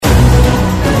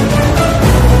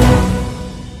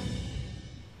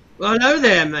Hello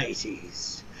there,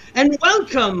 mateys, and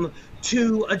welcome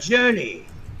to a journey.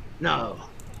 No,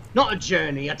 not a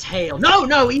journey, a tale.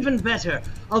 No, even better,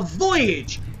 a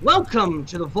voyage. Welcome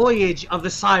to the voyage of the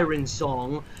Siren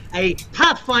song, a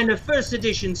Pathfinder First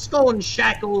Edition skull and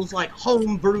shackles, like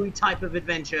homebrew type of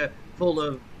adventure, full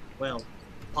of, well,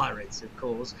 pirates, of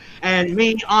course. And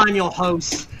me, I'm your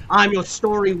host. I'm your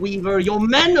story weaver, your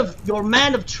man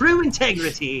of true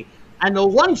integrity, and the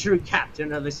one true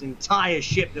captain of this entire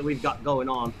ship that we've got going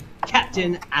on,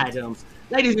 Captain Adam.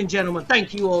 Ladies and gentlemen,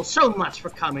 thank you all so much for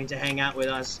coming to hang out with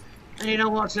us. And you know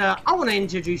what? I want to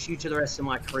introduce you to the rest of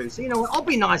my crew. So you know what? I'll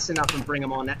be nice enough and bring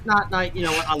them on. No, you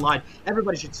know what? I lied.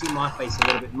 Everybody should see my face a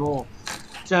little bit more.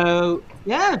 So,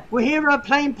 yeah, we're here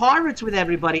playing pirates with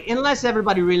everybody. Unless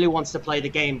everybody really wants to play the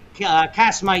game.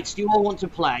 Castmates, do you all want to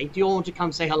play? Do you all want to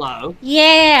come say hello?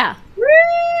 Yeah! Woo!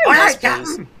 All right,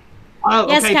 Captain. Oh,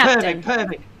 yes, okay, Captain.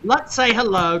 perfect. Let's say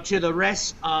hello to the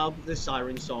rest of the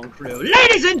Siren Song crew.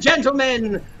 Ladies and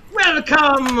gentlemen,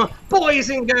 welcome,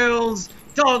 boys and girls,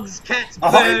 dogs, cats,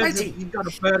 birds. You've got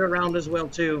a bird around as well,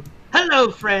 too. Hello,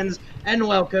 friends, and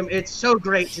welcome. It's so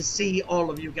great to see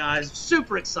all of you guys.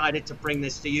 Super excited to bring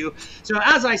this to you. So,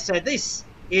 as I said, this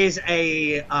is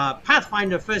a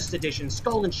Pathfinder First Edition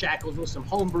Skull and Shackles with some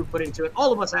homebrew put into it.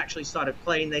 All of us actually started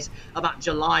playing this about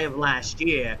July of last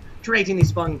year, creating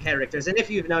these fun characters. And if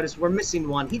you've noticed, we're missing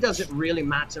one. He doesn't really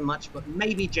matter much, but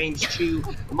maybe James Chu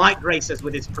might grace us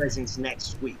with his presence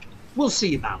next week. We'll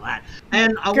see about that.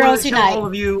 And I want to tell all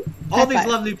of you, all these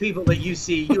lovely people that you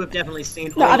see, you have definitely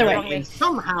seen already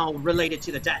somehow related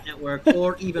to the DAT Network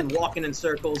or even walking in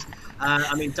circles.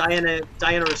 I mean, Diana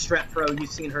Restrepo,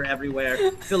 you've seen her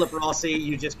everywhere. Philip Rossi,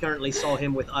 you just currently saw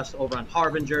him with us over on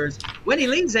Harbingers. Wendy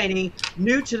Lee Zaney,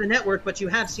 new to the network, but you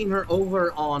have seen her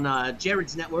over on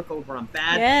Jared's network over on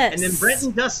Bad. Yes. And then Brett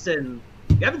and Dustin.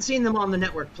 You haven't seen them on the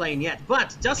network playing yet,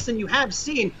 but Dustin, you have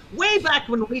seen way back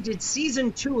when we did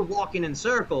Season 2 of Walking in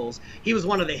Circles. He was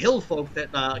one of the hill folk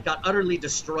that got utterly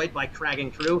destroyed by Crag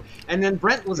and crew, and then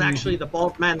Brent was actually the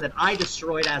bald man that I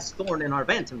destroyed as Thorn in our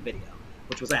Bantam video,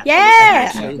 which was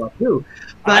absolutely too.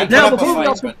 But now before we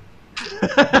also...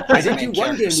 I did do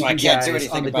one game with you guys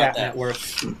on the DAT Network.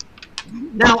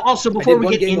 Now, also, before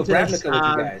we get into this,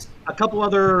 a couple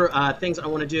other things I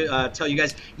want to tell you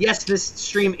guys. Yes, this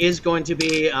stream is going to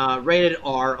be rated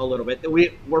R a little bit.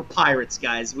 We're pirates,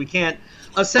 guys. We can't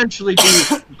essentially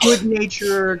be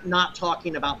good-natured, not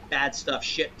talking about bad stuff,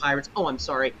 shit pirates. Oh, I'm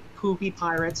sorry, poopy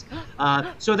pirates.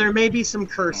 So there may be some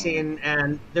cursing,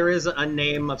 and there is a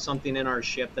name of something in our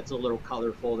ship that's a little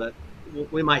colorful that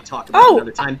we might talk about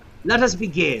another time. Let us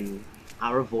begin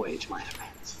our voyage, my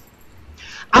friends.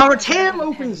 Our tale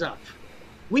opens up.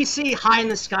 We see high in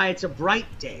the sky, it's a bright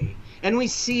day, and we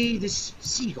see this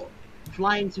seagull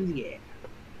flying through the air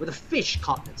with a fish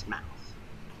caught in its mouth.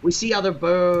 We see other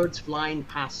birds flying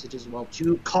past it as well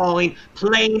too, calling,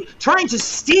 playing, trying to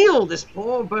steal this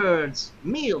poor bird's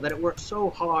meal that it worked so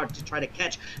hard to try to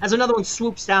catch. As another one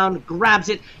swoops down, grabs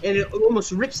it, and it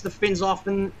almost rips the fins off,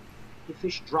 and the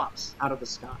fish drops out of the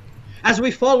sky. As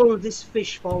we follow this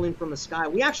fish falling from the sky,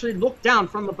 we actually look down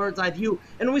from the bird's eye view,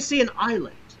 and we see an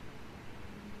island.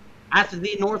 At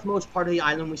the northmost part of the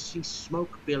island, we see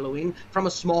smoke billowing from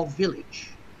a small village.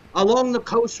 Along the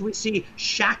coast, we see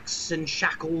shacks and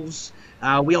shackles.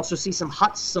 We also see some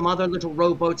huts, some other little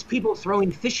rowboats, people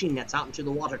throwing fishing nets out into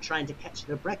the water trying to catch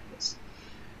their breakfast.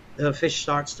 The fish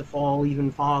starts to fall even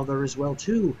farther as well,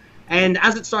 too. And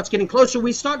as it starts getting closer,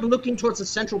 we start looking towards the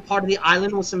central part of the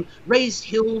island with some raised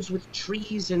hills with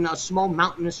trees and a small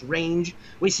mountainous range.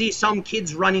 We see some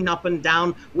kids running up and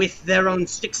down with their own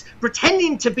sticks,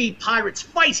 pretending to be pirates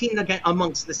fighting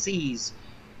amongst the seas.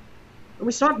 And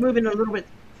we start moving a little bit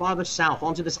farther south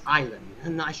onto this island,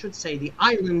 and I should say the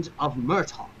island of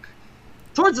Murtaugh.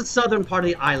 Towards the southern part of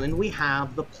the island, we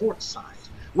have the port side,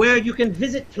 where you can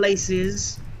visit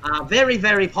places, very,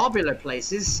 very popular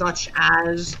places, such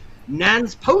as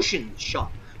Nan's Potion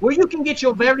Shop, where you can get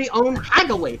your very own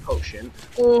Haggaway potion,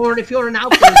 or if you're an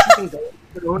alchemist, you can go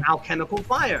with your own alchemical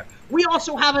fire. We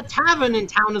also have a tavern in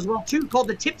town as well, too, called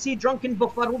the Tipsy Drunken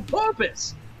Befuddled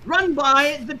Porpoise, run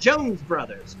by the Jones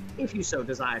brothers, if you so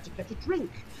desire to catch a drink.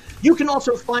 You can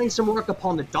also find some work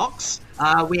upon the docks.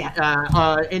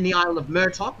 In the Isle of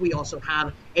Murtaugh, we also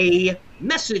have a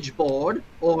message board,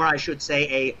 or I should say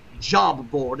a job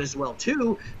board as well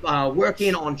too,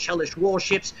 working on Chelish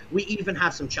warships. We even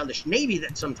have some Chelish navy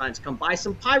that sometimes come by,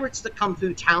 some pirates that come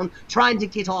through town trying to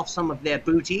get off some of their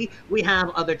booty. We have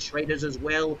other traders as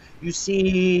well. You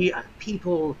see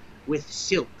people with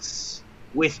silks,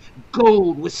 with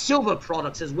gold, with silver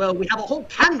products as well. We have a whole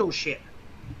candle ship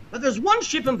But there's one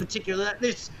ship in particular that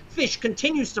this fish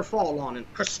continues to fall on,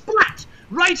 and kersplat,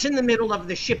 right in the middle of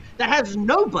the ship that has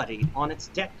nobody on its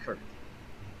deck currently.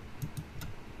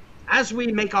 As we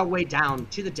make our way down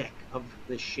to the deck of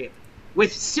the ship,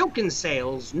 with silken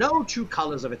sails, no true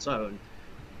colors of its own,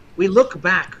 we look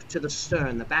back to the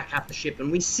stern, the back half of the ship,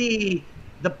 and we see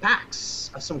the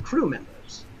backs of some crew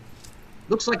members.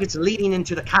 Looks like it's leading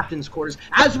into the captain's quarters.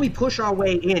 As we push our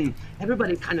way in,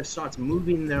 everybody kind of starts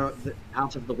moving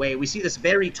out of the way. We see this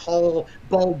very tall,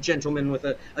 bald gentleman with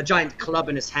a giant club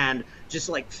in his hand, just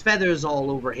like feathers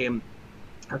all over him,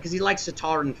 because he likes to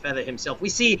tar and feather himself. We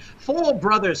see 4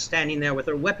 brothers standing there with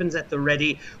their weapons at the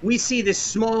ready. We see this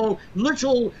small,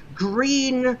 little,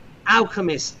 green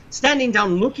alchemist standing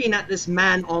down looking at this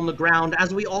man on the ground,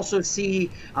 as we also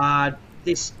see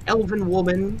this elven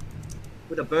woman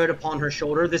with a bird upon her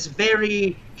shoulder, this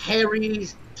very hairy,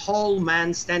 tall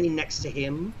man standing next to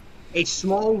him, a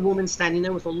small woman standing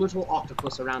there with a little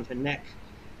octopus around her neck.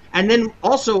 And then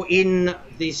also in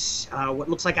this, what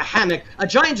looks like a hammock, a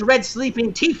giant red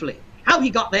sleeping tiefling. How he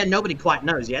got there, nobody quite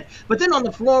knows yet. But then on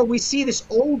the floor, we see this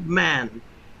old man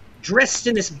dressed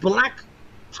in this black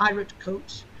pirate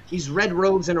coat, these red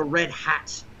robes, and a red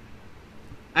hat.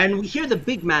 And we hear the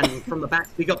big man from the back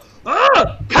speak up,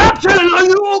 Captain, are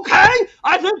you okay?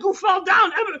 I think you fell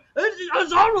down.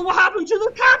 Azara, what happened to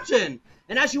the captain?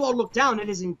 And as you all look down, it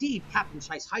is indeed Captain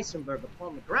Heisenberg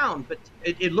upon the ground, but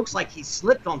it looks like he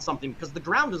slipped on something, because the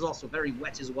ground is also very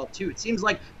wet as well, too. It seems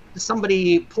like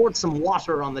somebody poured some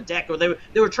water on the deck, or they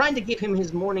were trying to give him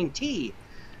his morning tea.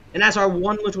 And as our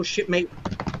one little shipmate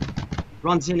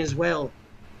runs in as well,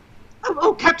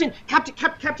 Captain,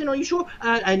 are you sure?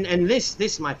 And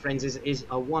this, my friends, is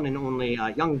a one and only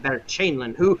young Barrett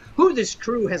Chainland, who this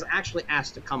crew has actually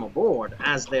asked to come aboard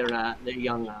as their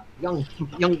young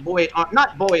boy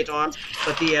not boy at arms,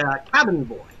 but the cabin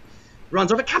boy.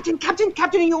 Runs over, Captain,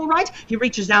 are you all right? He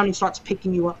reaches down and starts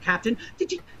picking you up, Captain.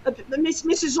 Did you,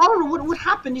 Mrs. Zara, what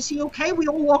happened? Is he okay? We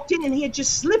all walked in and he had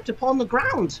just slipped upon the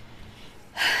ground.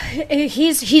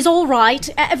 He's all right.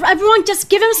 Everyone, just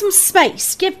give him some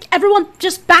space. Everyone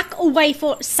just back away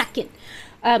for a second.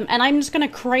 And I'm just gonna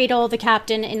cradle the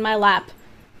captain in my lap.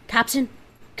 Captain,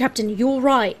 you all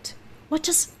right?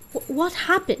 What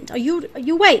happened? Are you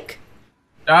awake?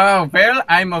 Oh, well,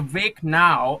 I'm awake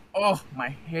now. Oh, my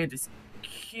head is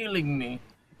killing me.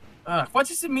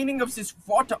 What is the meaning of this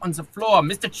water on the floor,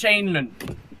 Mr.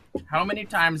 Chainland? How many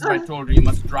times have I told you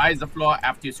must dry the floor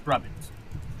after you scrub it?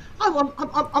 Oh,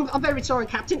 I'm very sorry,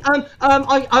 Captain.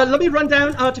 Let me run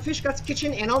down to Fishgut's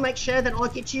kitchen, and I'll make sure that I'll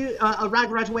get you a rag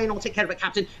right away, and I'll take care of it,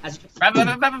 Captain. As he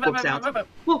walks out.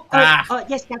 Well,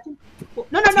 yes, Captain. Well,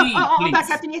 no. I'm back,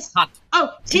 Captain. Yes. Hot.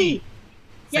 Oh, tea.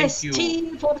 Yes, you.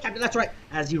 tea for the captain. That's right.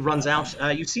 As he runs out,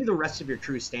 you see the rest of your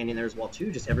crew standing there as well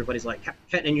too. Just everybody's like,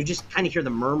 and you just kind of hear the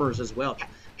murmurs as well.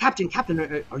 Captain,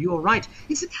 are you all right?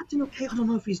 Is the captain okay? I don't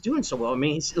know if he's doing so well. I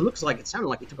mean, it sounded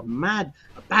like he took a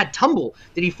bad tumble.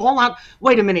 Did he fall out?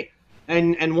 Wait a minute.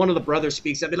 And one of the brothers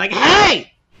speaks up, be like,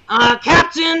 hey,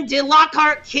 Captain, did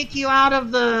Lockhart kick you out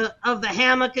of the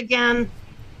hammock again?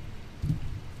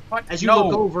 What? As you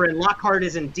look over, and Lockhart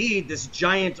is indeed this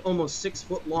giant, almost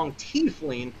 6-foot-long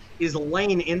tiefling is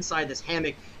laying inside this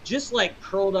hammock, just like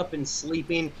curled up and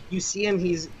sleeping. You see him;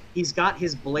 he's got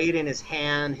his blade in his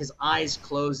hand, his eyes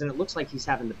closed, and it looks like he's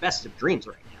having the best of dreams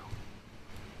right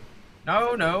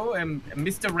now. No,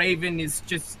 Mr. Raven is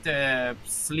just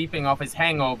sleeping off his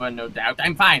hangover, no doubt.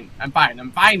 I'm fine,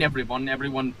 everyone.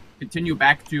 Everyone, continue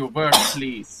back to your work,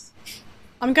 please.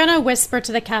 I'm gonna whisper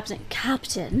to the captain.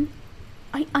 Captain,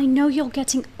 I know you're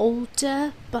getting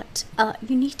older, but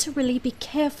you need to really be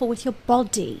careful with your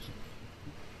body.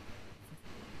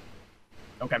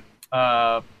 Okay.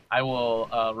 I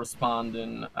will respond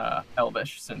in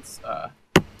Elvish, since...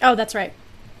 Oh, that's right.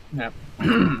 Yeah.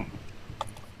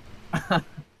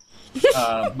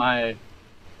 My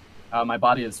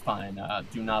body is fine.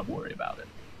 Do not worry about it.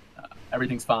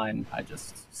 Everything's fine. I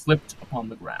just slipped upon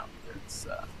the ground. It's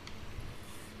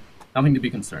nothing to be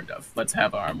concerned of. Let's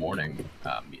have our morning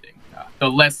meeting. The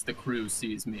less the crew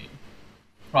sees me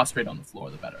prostrate on the floor,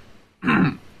 the better.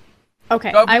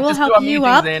 Okay, I will help you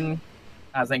up.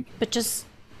 Thank you. But just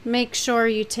make sure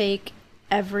you take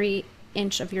every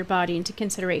inch of your body into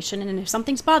consideration, and if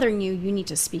something's bothering you, you need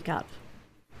to speak up.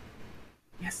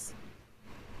 Yes.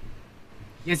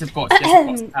 Yes, of course.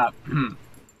 Yes, of course.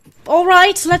 All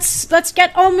right, let's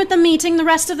get on with the meeting. The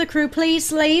rest of the crew,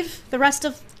 please leave. The rest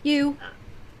of you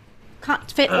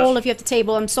can't fit all of you at the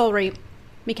table. I'm sorry,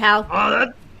 Mikhail. Oh,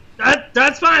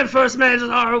 that's fine, First Mate.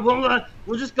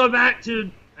 We'll just go back to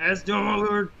doing what we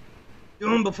were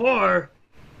doing before,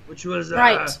 which was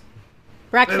right.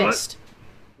 Breakfast.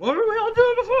 what were we all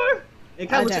doing before? And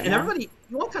kind of and everybody,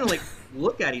 you all kind of like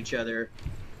look at each other,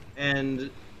 and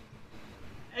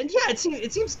yeah, it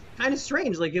seems kind of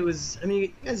strange. Like it was. I mean,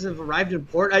 you guys have arrived in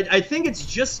port. I think it's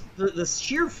just the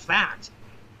sheer fact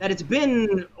that it's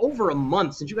been over a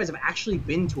month since you guys have actually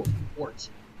been to a port.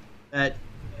 That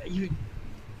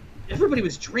everybody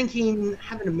was drinking,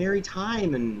 having a merry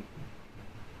time, and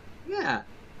yeah.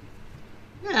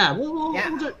 Yeah, we'll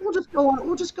just go on.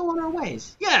 We'll just go on our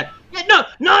ways. Yeah.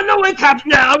 No way, Captain.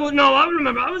 Yeah, I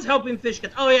remember. I was helping fish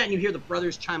get. Oh yeah, and you hear the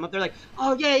brothers chime up. They're like,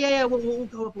 oh yeah. We'll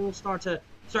go up and we'll start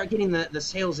getting the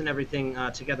sails and everything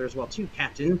together as well too,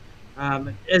 Captain.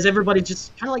 As everybody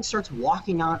just kind of like starts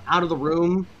walking out of the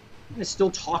room, kind of still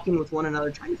talking with one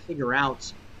another, trying to figure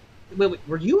out. Wait,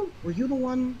 were you the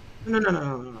one?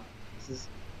 No.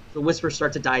 The whispers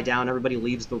start to die down. Everybody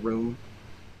leaves the room.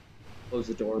 Close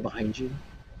the door behind you.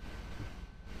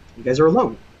 You guys are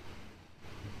alone.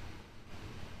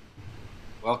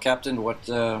 Well, Captain, what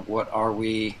do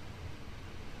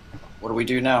we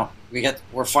do now?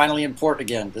 We're finally in port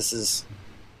again. It's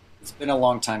been a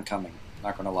long time coming.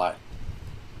 Not going to lie.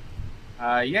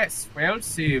 Yes. Well,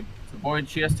 the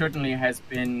voyage here certainly has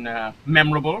been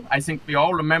memorable. I think we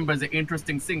all remember the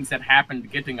interesting things that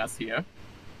happened getting us here.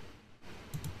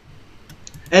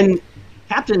 And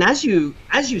Captain, as you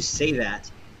say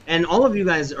that, and all of you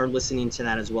guys are listening to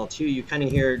that as well too, you kind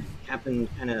of hear Captain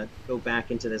kind of go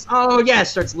back into this. Oh yeah,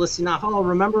 starts listing off. Oh,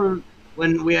 remember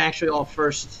when we actually all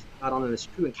first got onto this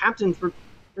crew? And Captain, for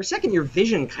a second, your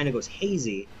vision kind of goes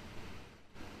hazy.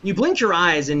 You blink your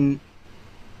eyes, and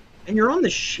you're on the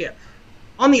ship,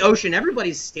 on the ocean.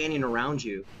 Everybody's standing around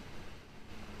you,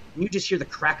 and you just hear the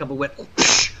crack of a whip.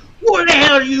 What the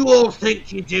hell do you all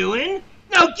think you're doing?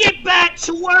 Now get back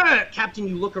to work! Captain,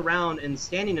 you look around, and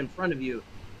standing in front of you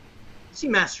see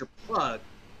Master Plug.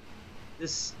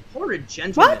 This horrid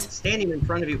gentleman standing in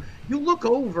front of you. You look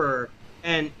over,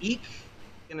 and Eek,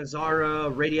 Ganazara,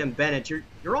 Radia, and Bennett,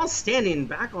 you're all standing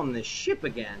back on this ship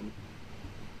again.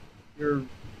 You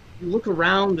look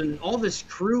around, and all this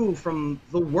crew from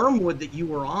the Wormwood that you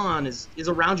were on is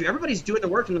around you. Everybody's doing the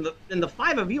work, and the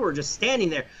five of you are just standing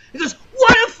there. He goes,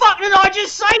 "What the fuck did I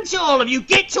just say to all of you?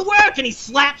 Get to work!" And he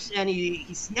slaps, and he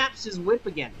snaps his whip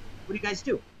again. What do you guys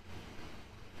do?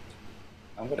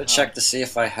 I'm gonna check to see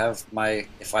if I have my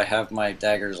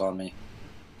daggers on me.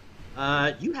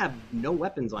 You have no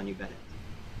weapons on you, Bennett.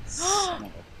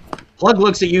 Plug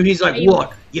looks at you. He's like,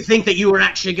 "What? You think that you were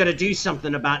actually gonna do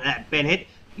something about that, Bennett?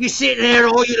 You sit there,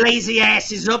 all you lazy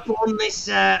asses, up on this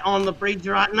on the bridge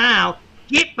right now.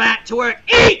 Get back to work.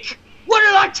 Eek! What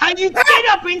did I tell you? Get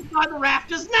up inside the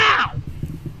rafters now!"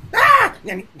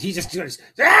 And he just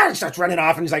starts running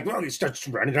off, and he's like, "Well," he starts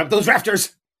running up those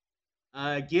rafters.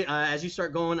 As you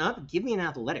start going up, give me an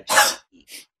athletics.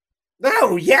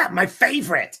 Oh yeah, my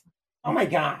favorite. Oh my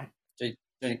god.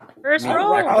 First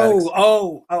roll.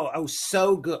 Oh,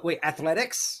 so good. Wait,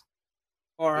 athletics?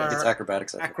 Or it's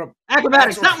acrobatics.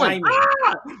 Acrobatics, that one.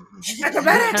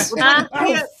 Acrobatics.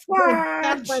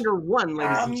 Pathfinder 1,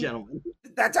 ladies and gentlemen.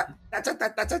 That's a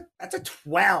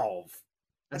 12.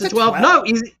 That's a 12. No,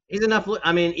 he's enough.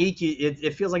 I mean,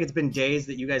 it feels like it's been days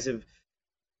that you guys have,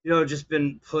 just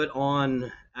been put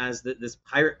on as this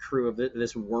pirate crew of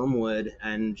this Wormwood,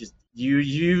 and just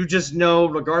you just know,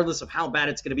 regardless of how bad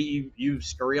it's going to be, you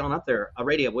scurry on up there.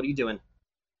 Aradia, what are you doing?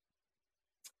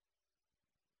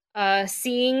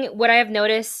 Seeing what I have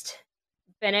noticed,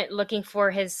 Bennett looking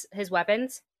for his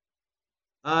weapons.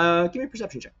 Give me a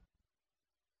perception check.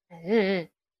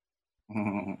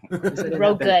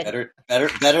 Real good.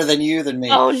 Better than you than me.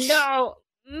 Oh no!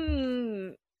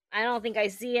 I don't think I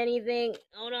see anything.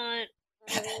 Hold on.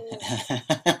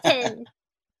 10.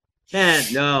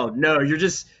 10. No.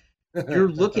 You're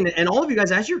looking at, and all of you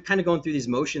guys, as you're kind of going through these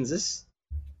motions, this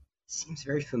seems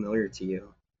very familiar to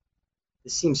you.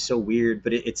 This seems so weird,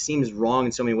 but it seems wrong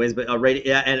in so many ways. But already,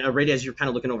 as you're kind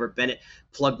of looking over at Bennett,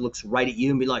 Plug looks right at you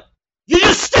and be like, "You're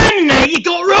just standing there. You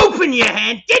got rope in your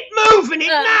hand. Get moving it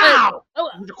now!"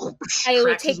 I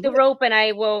will take the rope, and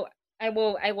I will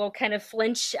kind of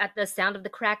flinch at the sound of the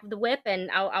crack of the whip, and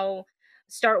I'll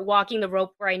start walking the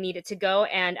rope where I need it to go,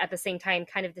 and at the same time,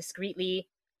 kind of discreetly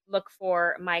look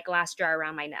for my glass jar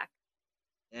around my neck.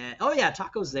 Oh yeah,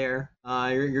 Taco's there.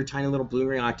 Your tiny little blue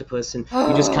ring octopus, and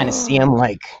you just kind of see him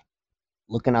like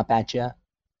looking up at you.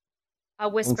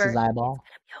 I'll whisper, his eyeball. "It's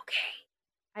gonna be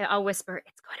okay." I'll whisper,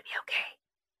 "It's going to be okay."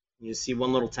 You see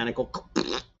one little tentacle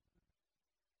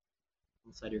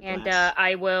inside your glass. And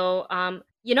I will,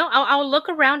 I'll look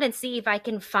around and see if I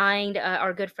can find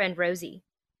our good friend Rosie.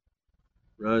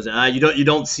 Rosie, you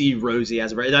don't see Rosie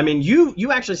as of right. I mean,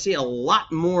 you actually see a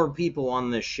lot more people on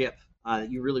this ship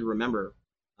that you really remember.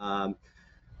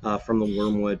 from the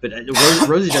wormwood. But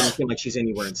Rosie doesn't seem like she's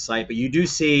anywhere in sight. But you do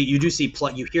see you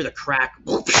hear the crack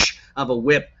of a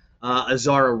whip,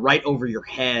 Azara, right over your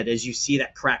head as you see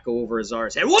that crack go over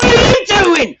Azara's head. What are you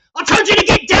doing? I told you to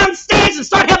get downstairs and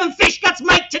start having fish guts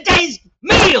make today's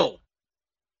meal.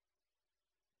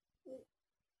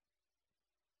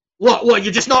 What?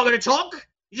 You're just not going to talk?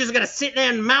 You're just going to sit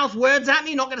there and mouth words at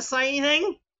me? Not going to say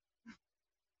anything?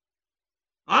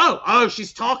 Oh,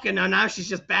 she's talking now. Now she's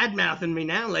just bad-mouthing me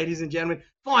now, ladies and gentlemen.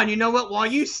 Fine, you know what? While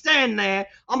you stand there,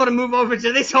 I'm going to move over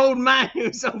to this old man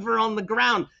who's over on the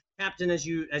ground. Captain, as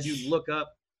you look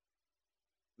up.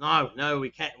 No,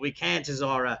 we can't,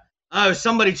 Azara. Oh,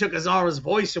 somebody took Azara's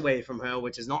voice away from her,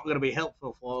 which is not going to be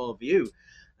helpful for all of you.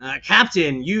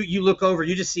 Captain, you look over,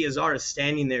 you just see Azara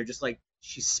standing there just like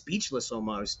she's speechless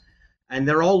almost. And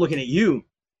they're all looking at you.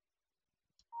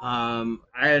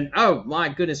 And oh my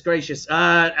goodness gracious.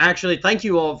 Actually, thank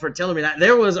you all for telling me that.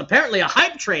 There was apparently a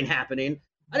hype train happening.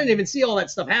 I didn't even see all that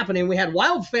stuff happening. We had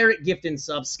Wild Ferret gifting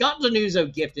subs, Scott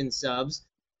Danuzzo gifting subs,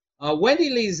 Wendy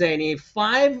Lee Zaney,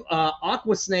 5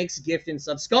 Aqua Snakes gifting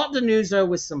subs, Scott Danuzzo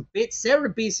with some bits,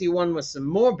 Sarah BC1 with some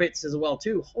more bits as well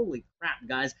too. Holy crap,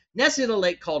 guys. Nessie the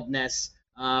Lake called Ness.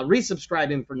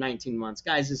 Resubscribing for 19 months.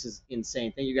 Guys, this is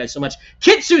insane. Thank you guys so much.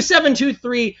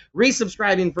 Kitsu723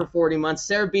 resubscribing for 40 months.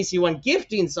 Sarah BC1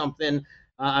 gifting something,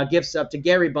 a gift sub to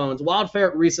Gary Bones. Wild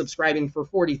Ferret resubscribing for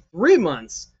 43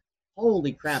 months.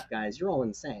 Holy crap, guys. You're all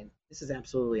insane. This is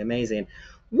absolutely amazing.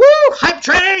 Woo! Hype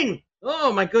train!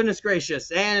 Oh, my goodness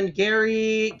gracious. And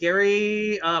Gary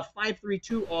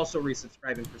 532 also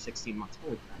resubscribing for 16 months.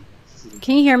 Holy crap, guys.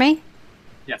 Can you hear me?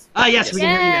 Yes. Yes, we can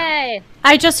hear you now.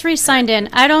 I just re-signed in.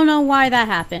 I don't know why that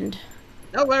happened.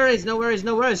 No worries.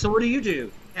 So what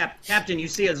do? Captain, you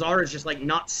see Azara's just like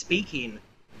not speaking.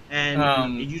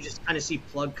 And you just kind of see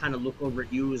Plug kind of look over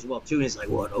at you as well too. And he's like,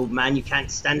 what, old man, you can't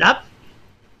stand up?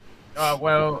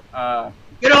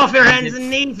 Get off your hands and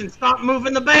knees and start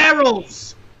moving the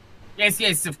barrels!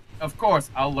 Yes, of course.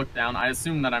 I'll look down. I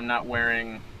assume that I'm not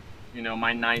wearing,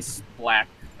 my nice black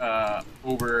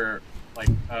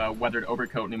weathered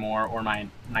overcoat anymore, or my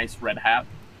nice red hat.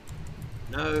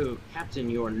 No, Captain,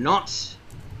 you're not.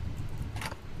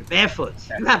 You're barefoot.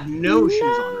 You have no shoes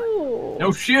on right.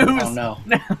 No shoes. Oh no.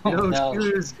 No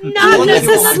shoes. Not the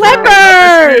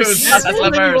slippers. Not the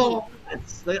slippers.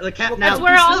 The Captain. That's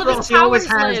where all of his powers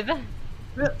live.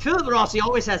 Philip Rossi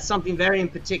always has something very in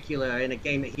particular in a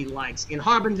game that he likes. In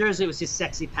Harbingers, it was his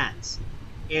sexy pants.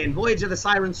 In Voyage of the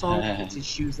Siren Song, it's his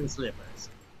shoes and slippers.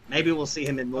 Maybe we'll see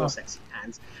him in more sexy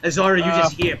pants. Azara, you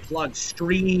just hear Plug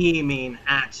screaming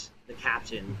at the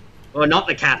Captain. Or not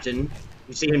the Captain.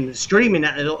 You see him screaming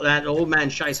at that old man,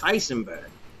 Scheiss Heisenberg.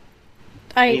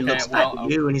 He looks back at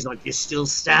you and he's like, you're still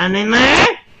standing there?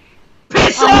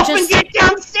 Piss off and get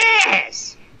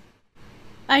downstairs!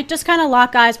 I just kind of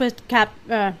lock eyes with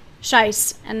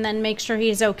Scheiss and then make sure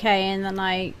he's okay, and then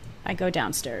I go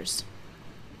downstairs.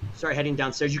 Start heading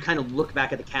downstairs. You kind of look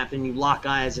back at the Captain, you lock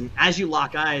eyes, and as you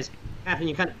lock eyes, Captain,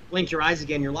 you kind of blink your eyes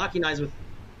again. You're locking eyes with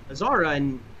Azara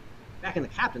and back in the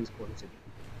Captain's quarters again.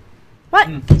 What?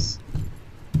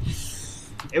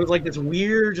 It was like this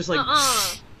weird, just like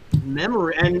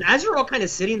memory. And as you're all kind of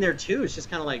sitting there too, it's just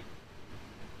kind of like,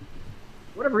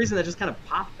 for whatever reason, that just kind of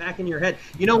popped back in your head.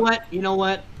 You know what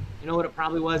it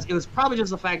probably was? It was probably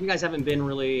just the fact you guys haven't been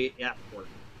really for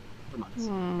months.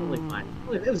 Totally fine.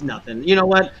 It was nothing. You know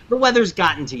what? The weather's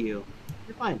gotten to you.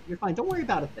 You're fine. Don't worry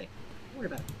about a thing. Don't worry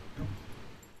about it.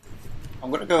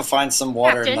 I'm gonna go find some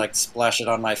water and like splash it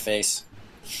on my face.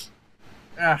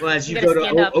 Well, as you go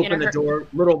to open the door,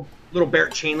 little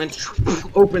Barrett Chainlin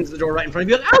opens the door right in front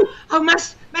of you. Oh,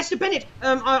 Master Bennett.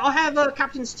 I'll have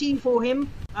Captain's tea for him.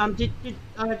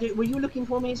 Were you looking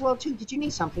for me as well too? Did you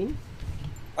need something?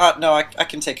 No, I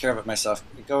can take care of it myself.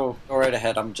 Go right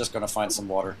ahead. I'm just gonna find some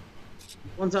water.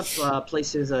 One's up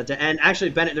places and actually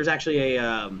Bennett, there's actually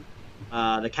a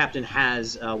the Captain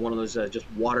has one of those just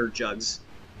water jugs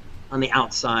on the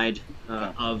outside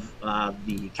of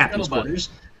the Captain's quarters.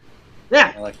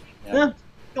 Yeah.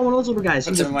 Got one of those little guys.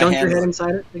 You just dunk your head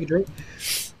inside it, take a drink.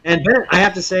 And Bennett, I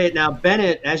have to say it now,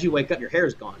 Bennett, as you wake up, your hair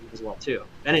is gone as well too.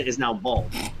 Bennett is now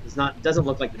bald. Doesn't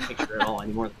look like the picture at all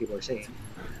anymore that people are seeing.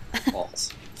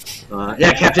 Balls.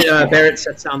 Captain Barrett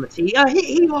sets down the tea. Here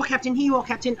you are, Captain.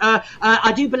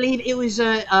 I do believe it was.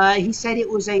 He said it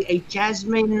was a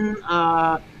jasmine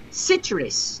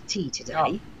citrus tea today.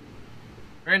 Oh.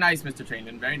 Very nice, Mr.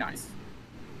 Chainlin. Very nice.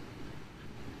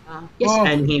 Yes,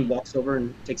 and he walks over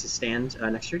and takes his stand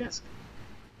next to your desk.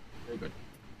 Very good.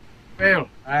 Well,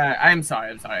 I'm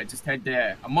sorry. I just had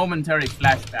a momentary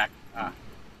flashback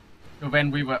to when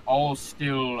we were all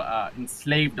still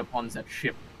enslaved upon that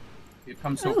ship. We've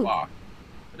come so far,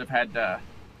 but have had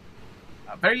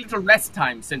very little rest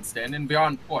time since then, and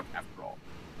beyond port after all.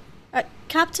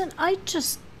 Captain, I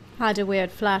just had a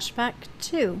weird flashback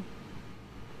too.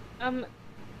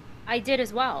 I did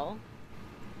as well.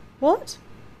 What?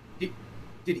 Did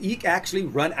Eek actually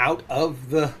run out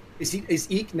of the?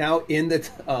 Is Eek now in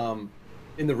the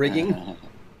rigging?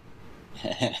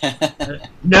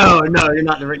 No, you're not in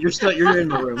the room. You're in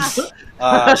the room.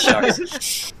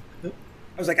 Shucks.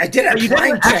 I was like, I did a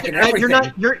climb check and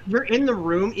everything. You're in the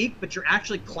room, Eek, but you're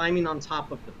actually climbing on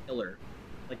top of the pillar,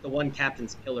 like the one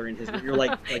captain's pillar in his. You're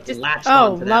like latched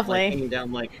onto that, lovely. like, hanging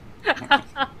down like.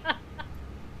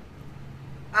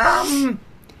 I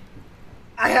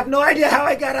have no idea how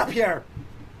I got up here.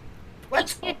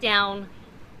 Let's get down.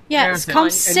 Yes,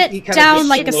 come sit down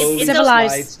like a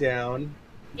civilized. Down.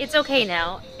 It's okay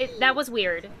now. That was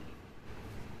weird.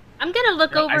 I'm gonna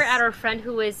look over at our friend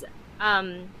who is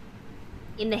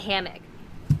in the hammock.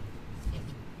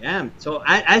 Yeah. So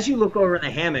as you look over in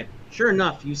the hammock, sure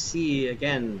enough, you see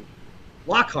again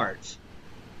Lockhart,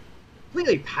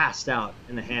 completely passed out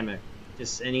in the hammock.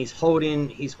 And he's holding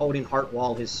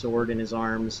Hartwall, his sword in his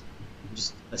arms,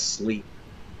 just asleep.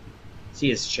 See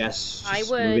his chest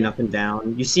moving up and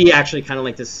down. You see actually kind of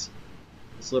like this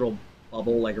little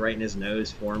bubble like right in his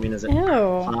nose forming as it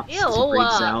pops, as it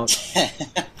breaks out.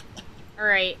 All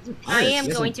right, I am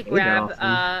going to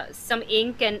grab some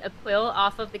ink and a quill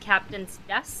off of the captain's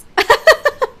desk.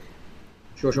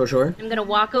 Sure. I'm gonna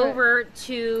walk over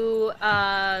to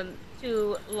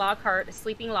Lockhart,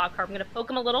 sleeping Lockhart. I'm gonna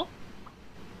poke him a little.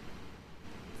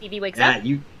 See if he wakes up.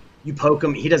 You poke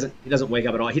him. He doesn't wake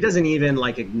up at all. He doesn't even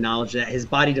like acknowledge that. His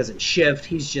body doesn't shift.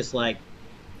 He's just like,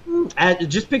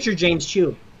 just picture James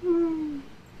Chew.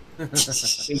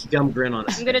 Big dumb grin on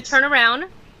his face. I'm gonna turn around.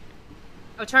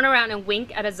 I'll turn around and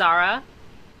wink at Azara,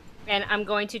 and I'm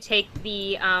going to take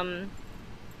the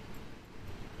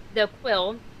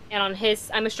quill, and on his,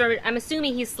 I'm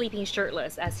assuming he's sleeping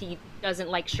shirtless as he doesn't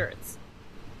like shirts.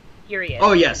 Period.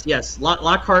 Oh yes.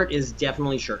 Lockhart is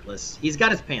definitely shirtless. He's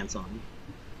got his pants on.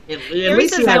 At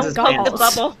least he has his pants. The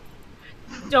bubble.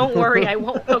 Don't worry, I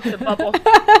won't poke the bubble.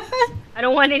 I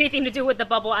don't want anything to do with the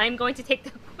bubble. I'm going to take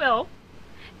the quill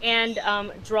and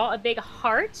draw a big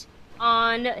heart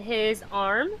on his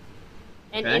arm,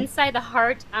 and inside the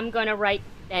heart, I'm gonna write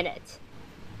Bennett.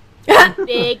 In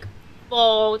big,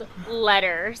 bold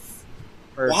letters.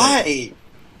 Perfect. Why?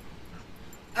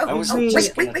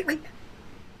 Wait.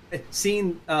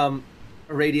 Seeing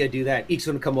Aradia do that, Eek's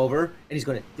going to come over and he's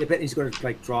going to dip it and he's going to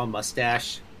like draw a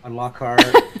mustache on Lockhart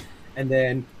and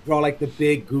then draw like the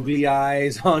big googly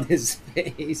eyes on his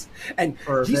face, and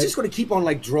he's just going to keep on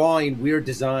like drawing weird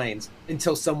designs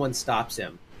until someone stops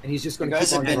him, and he's just going to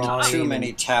keep on drawing. You guys have been to too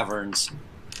many taverns.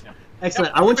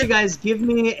 Excellent. I want you guys give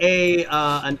me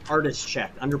an artist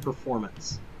check under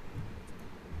performance.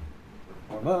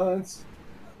 Performance.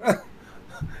 I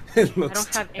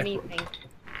don't have anything.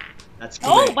 That's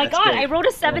great. Oh my god, I wrote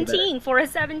a 17 for a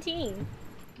 17.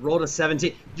 Rolled a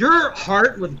 17. Your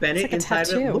heart with Bennett like inside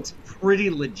of it looks pretty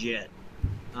legit.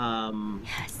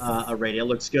 Aradia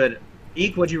looks good.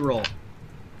 Eek, what'd you roll?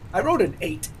 I rolled an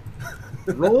 8.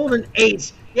 Rolled an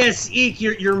 8. Yes, Eek,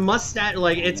 your mustache,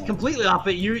 like, it's completely off,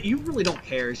 but you really don't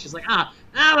care. It's just like,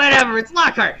 whatever, it's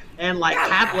Lockhart. And like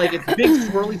it's big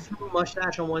swirly through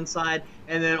mustache on one side,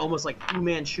 and then almost like Fu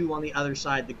Manchu on the other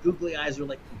side. The googly eyes are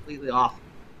like completely off.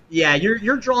 Yeah,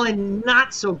 you're drawing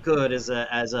not so good as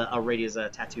a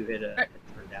tattoo hit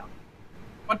turned out.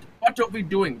 What are we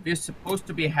doing? We're supposed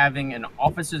to be having an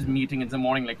officers meeting in the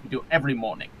morning like we do every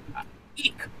morning.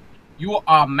 Eek, you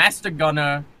are master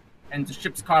gunner and the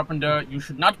ship's carpenter. You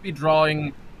should not be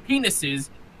drawing penises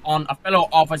on a fellow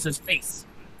officer's face.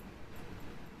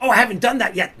 Oh, I haven't done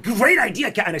that yet. Great idea,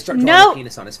 Cat. And I start drawing a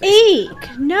penis on his face.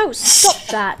 Eek! No, stop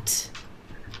that.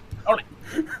 All right.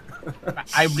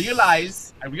 I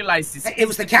realize this. It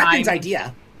was the captain's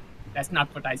idea. That's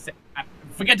not what I said.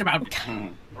 Forget about it.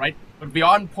 Right? But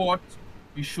beyond port,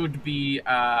 we should be.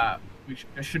 There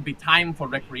should be time for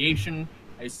recreation.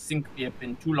 I think we have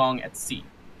been too long at sea.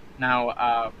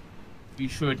 Now, we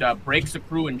should break the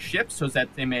crew in ships so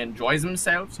that they may enjoy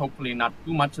themselves. Hopefully, not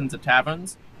too much in the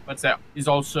taverns. But there is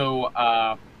also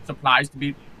supplies to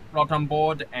be brought on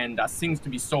board and things to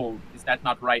be sold. Is that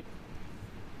not right,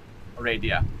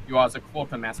 Aradia? You are the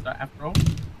quartermaster, after all.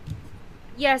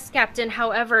 Yes, Captain.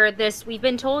 However, we've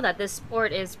been told that this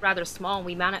port is rather small.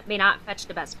 We may not fetch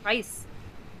the best price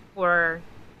for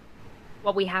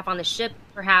what we have on the ship.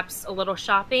 Perhaps a little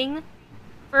shopping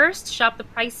first. Shop the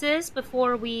prices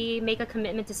before we make a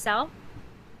commitment to sell.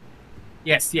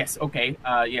 Yes. Okay.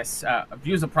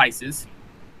 View the prices.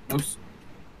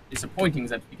 disappointing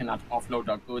that we cannot offload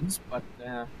our goods, but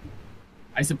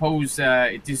I suppose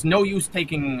it is no use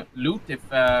taking loot if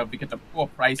we get a poor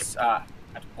price at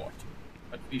port.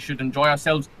 But we should enjoy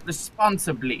ourselves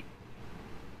responsibly.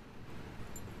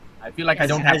 I feel like I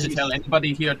don't have to tell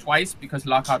anybody here twice because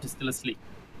Lockhart is still asleep.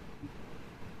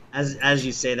 As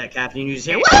you say that, Captain, you just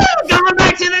hear, "Woo! Going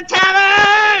back to the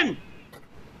tavern!"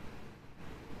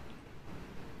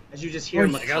 As you just hear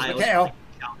Mikhail.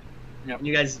 Yep. And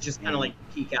you guys just kind of like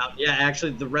peek out. Yeah,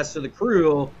 actually, the rest of the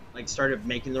crew like started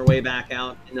making their way back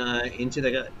out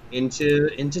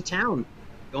into town,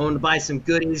 going to buy some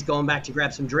goodies, going back to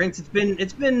grab some drinks.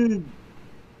 It's been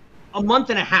a month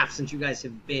and a half since you guys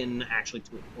have been actually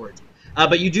to a port.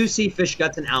 But you do see Fish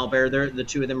Guts and Owlbear. The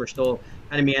two of them are still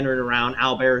kind of meandering around.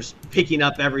 Owlbear's picking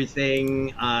up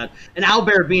everything. And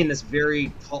Owlbear being this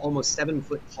very tall, almost 7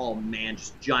 foot tall man,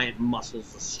 just giant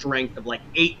muscles, the strength of like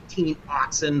 18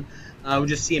 oxen. We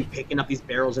just see him picking up these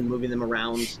barrels and moving them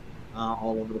around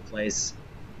all over the place.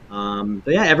 But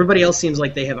yeah, everybody else seems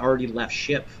like they have already left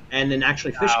ship. And then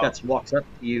actually Fish Guts walks up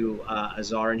to you,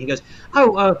 Azar, and he goes,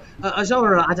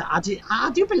 Azar,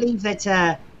 I do believe that...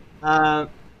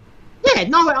 yeah,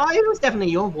 no, it was definitely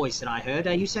your voice that I heard.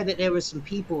 You said that there were some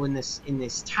people in this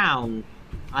town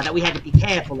that we had to be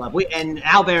careful of. And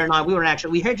Owlbear and I,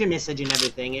 we heard your message and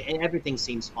everything, and everything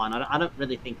seems fine. I don't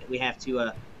really think that we have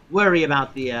to worry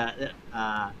about the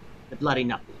bloody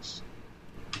knuckles.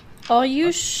 Are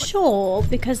you sure?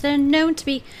 Because they're known to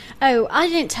be... Oh, I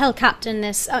didn't tell Captain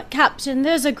this. Captain,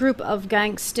 there's a group of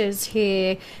gangsters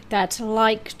here that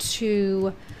like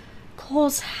to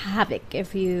cause havoc,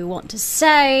 if you want to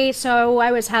say. So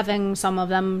I was having some of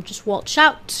them just watch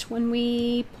out when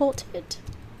we ported.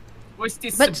 What's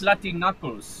this bloody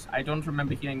knuckles? I don't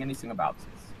remember hearing anything about this.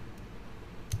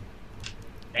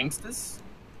 Gangsters?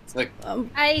 It's like,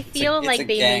 I feel like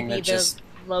they may be the just...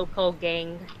 local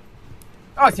gang.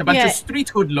 Oh, it's a bunch of street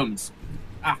hoodlums.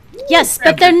 Yes,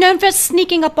 but they're known for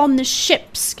sneaking up on the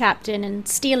ships, Captain, and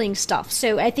stealing stuff.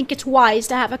 So I think it's wise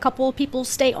to have a couple of people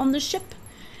stay on the ship,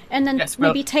 and then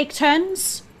maybe take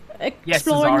turns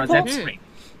exploring the port. That's great.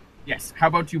 Yes, how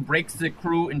about you break the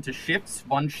crew into shifts,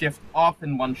 one shift off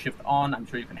and one shift on. I'm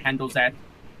sure you can handle that.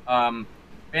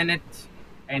 Bennett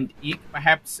and Eek,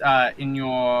 perhaps in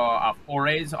your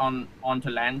forays onto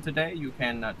land today, you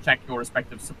can check your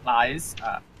respective supplies.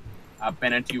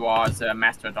 Bennett, you are the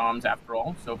master at arms after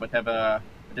all, so whatever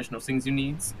additional things you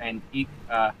need, and Eek,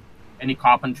 any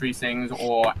carpentry things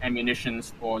or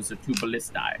ammunitions for the 2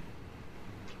 ballistae.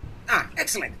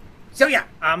 Excellent. So yeah,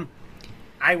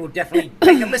 I will definitely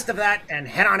make a list of that and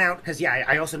head on out, because yeah,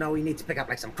 I also know we need to pick up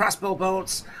like some crossbow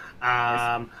bolts.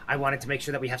 I wanted to make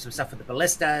sure that we have some stuff for the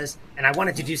ballistas, and I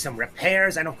wanted to do some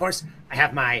repairs, and of course, I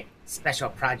have my special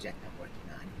project I'm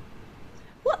working on.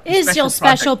 What is your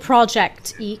special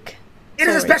project, Eek? It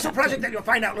is a special project that you'll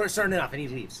find out soon enough, and he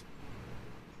leaves.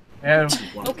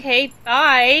 Okay,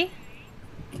 bye.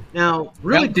 Now,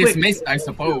 really quick, dismissed, I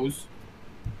suppose.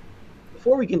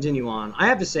 Before we continue on, I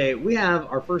have to say we have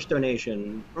our first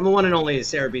donation from the one and only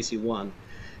Sarah BC1.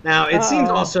 Now, it seems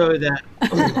also that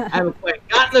I haven't quite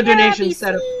gotten the donation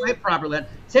set up quite properly.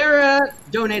 Sarah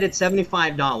donated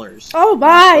 $75. Oh,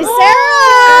 bye,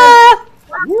 Sarah!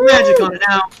 Magic on it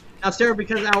now, Sarah,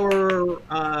 because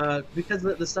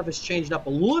the stuff has changed up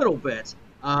a little bit.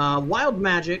 Wild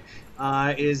magic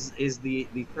is the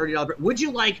 $30. Would you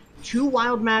like 2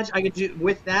 wild magic? I could do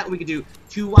with that. We could do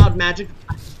 2 wild magic,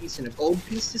 a piece and a gold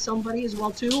piece to somebody as well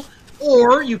too.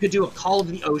 Or you could do a Call of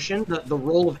the Ocean, the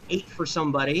roll of 8 for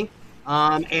somebody,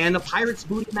 and a Pirate's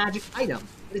Booty magic item.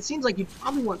 But it seems like you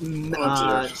probably want some.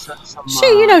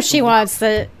 She wants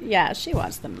the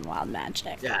wild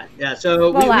magic. Yeah.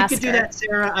 So we could do that,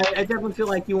 Sarah. I definitely feel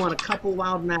like you want a couple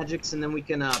wild magics, and then we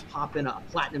can pop in a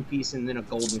platinum piece and then a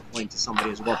golden coin to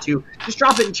somebody as well too. Just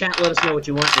drop it in chat, let us know what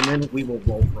you want, and then we will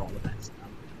roll for all of that stuff.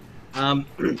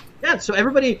 Yeah. So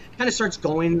everybody kind of starts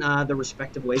going their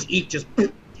respective ways. Eek just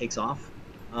takes off.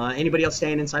 Anybody else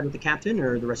staying inside with the captain,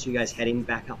 or the rest of you guys heading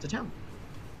back out to town?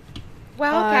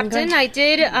 Well, Captain, I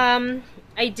did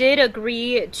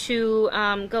agree to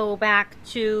go back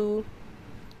to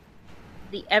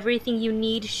the Everything You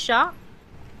Need shop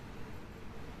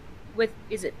with,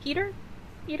 is it Peter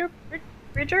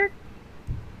Bridger?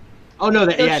 Oh no,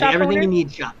 the Everything You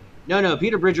Need shop. No,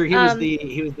 Peter Bridger. He was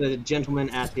the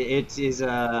gentleman at the. It is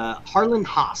Harlan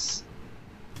Haas.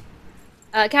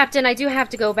 Captain, I do have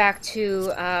to go back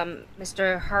to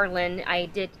Mr. Harlan. I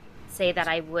did say that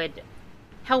I would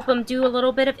help him do a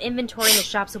little bit of inventory in the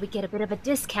shop so we get a bit of a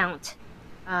discount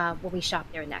when we shop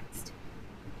there next.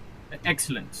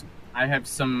 Excellent. I have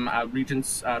some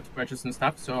regents to purchase and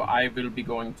stuff, so I will be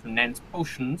going to Nance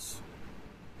Potions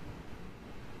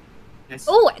Yes.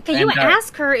 Oh, can you And,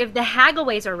 ask her if the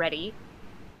hagaways are ready?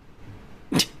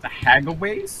 the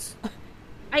hagaways?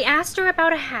 I asked her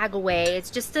about a hagaway. It's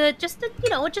just a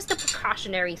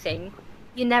precautionary thing.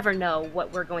 You never know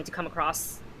what we're going to come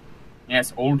across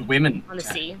Yes, old women. on the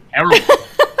sea. Terrible.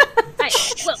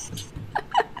 Well,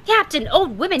 Captain,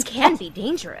 old women can be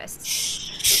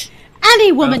dangerous.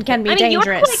 Any woman can be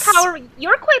dangerous.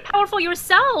 You're quite powerful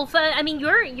yourself.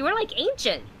 You're like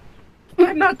ancient.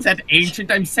 I'm not that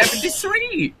ancient. I'm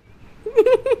 73.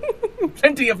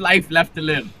 Plenty of life left to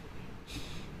live.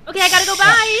 Okay, I gotta go.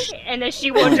 Bye. And then she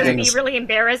will just be really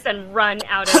embarrassed and run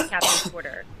out of Captain's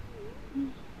quarter.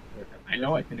 I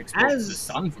know I can expose the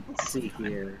sun from see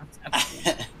here.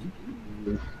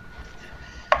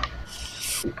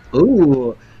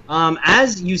 Ooh.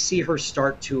 As you see her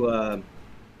start to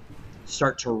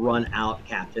run out,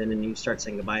 Captain, and you start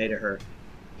saying goodbye to her,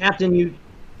 Captain,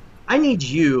 I need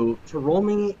you to roll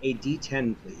me a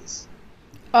D10, please.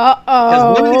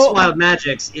 Because one of these wild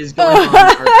magics is going on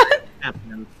our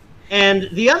Captain. And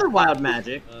the other wild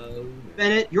magic,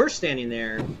 Bennett, you're standing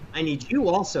there. I need you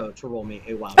also to roll me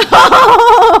a wild magic.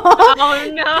 Oh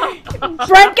no!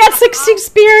 Brent gets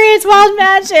experience wild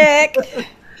magic.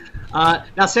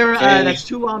 Now, Sarah, that's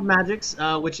 2 wild magics,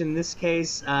 which in this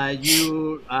case,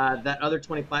 that other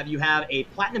 25, you have a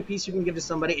platinum piece you can give to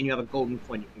somebody, and you have a golden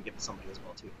coin you can give to somebody as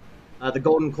well, too. The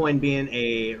golden coin being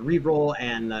a reroll,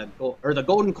 and the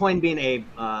golden coin being a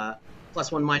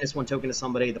 +1, -1 token to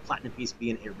somebody, the platinum piece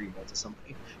being a reroll to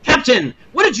somebody. Captain,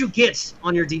 what did you get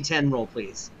on your D10 roll,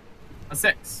 please? A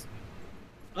 6.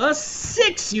 A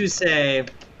 6, you say?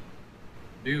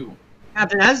 Do.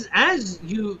 Captain, as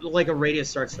you like a radius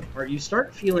starts to part, you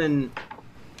start feeling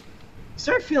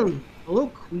a little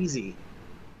queasy.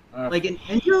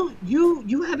 And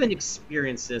you haven't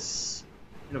experienced this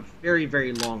in a very,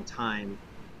 very long time.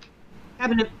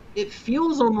 Captain, it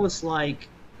feels almost like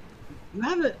you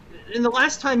haven't. In the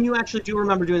last time you actually do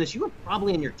remember doing this, you were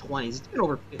probably in your 20s. It's been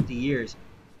over 50 years.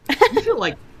 You feel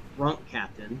like drunk,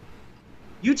 Captain.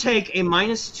 You take a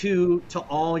 -2 to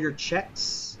all your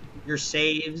checks, your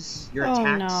saves, your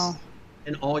attacks,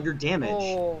 and all your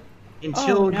damage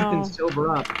until you can sober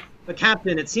up. But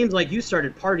Captain, it seems like you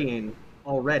started partying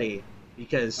already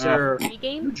because, sir,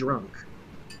 you're drunk.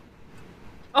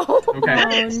 Oh,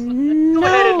 okay. No.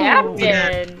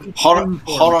 Captain.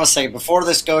 Hold on a second. Before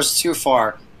this goes too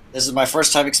far, this is my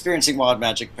first time experiencing wild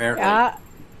magic, apparently.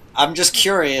 I'm just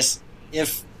curious,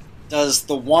 does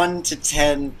the 1 to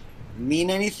 10 mean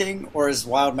anything, or is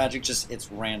wild magic just,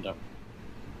 it's random?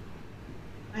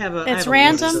 It's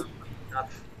random.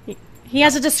 He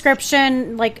has a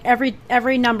description, like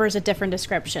every number is a different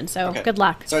description, so good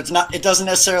luck. So it doesn't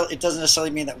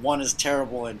necessarily mean that 1 is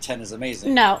terrible and 10 is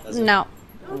amazing. No.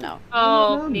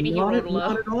 Oh, maybe you rolled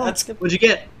low. That's good. What'd you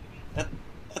get?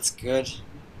 That's good.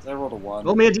 I rolled a 1.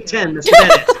 Roll me a D10, Mr.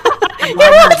 Bennett.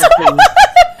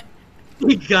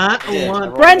 We got a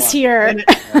 1. Brent's here.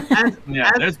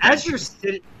 As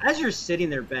you're sitting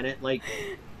there, Bennett, like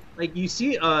you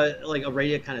see like a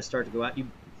radio kind of start to go out. You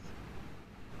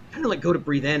kind of like go to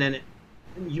breathe in, and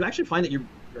you actually find that you're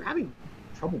having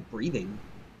trouble breathing.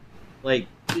 Like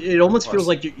it almost feels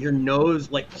like your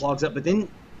nose like clogs up, but then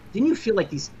you feel like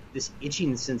this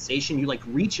itching sensation. You like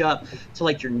reach up to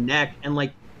like your neck, and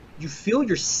like you feel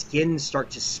your skin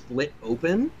start to split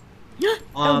open.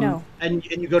 Oh no! And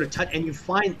you go to touch, and you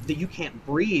find that you can't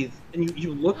breathe, and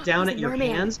you look down at your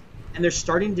hands, and they're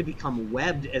starting to become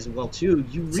webbed as well too.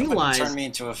 You realize turn me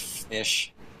into a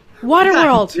fish.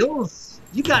 Waterworld.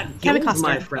 You got gills,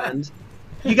 my friend.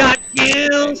 You got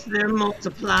gills. They're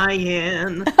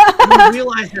multiplying. And you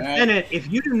realize that Bennett,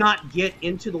 if you do not get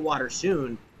into the water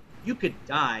soon, you could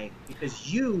die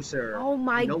because you, sir. Oh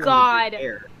my God!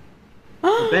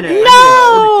 So Bennett,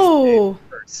 No!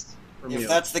 If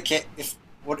that's the case,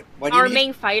 what do you Our need?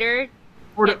 main fighter.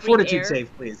 Fortitude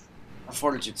save, please. A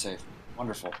fortitude save.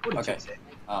 Wonderful. Okay. Save.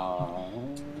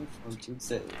 Fortitude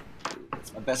save.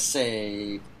 It's my best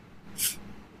save.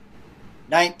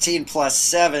 19 plus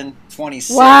 7,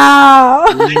 26. Wow.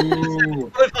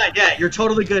 Yeah, you're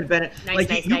totally good, Bennett.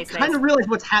 Nice, you kind of realize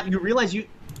what's happening. You realize and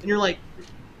you're like,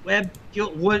 Webb,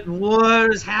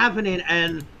 what is happening?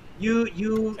 And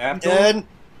you Captain.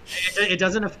 It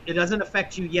doesn't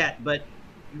affect you yet, but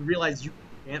you realize you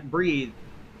can't breathe.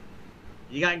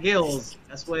 You got gills.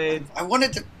 That's why I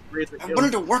wanted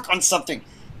to work on something.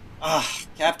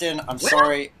 Captain, I'm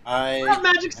sorry.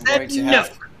 Magic said no.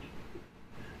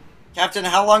 Captain,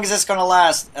 how long is this going to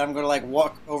last? And I'm going to like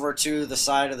walk over to the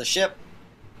side of the ship.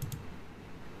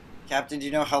 Captain, do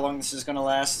you know how long this is going to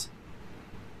last?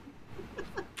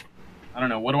 I don't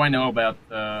know. What do I know about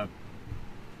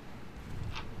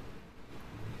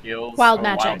skills Wild or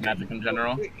magic. wild magic in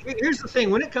general. Here's the thing: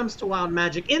 when it comes to wild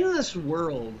magic, in this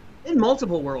world, in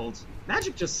multiple worlds,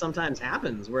 magic just sometimes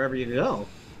happens wherever you go,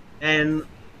 and it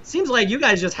seems like you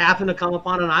guys just happen to come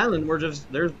upon an island where there's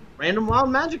random wild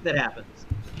magic that happens,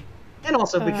 and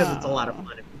also because it's a lot of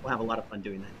fun, and people have a lot of fun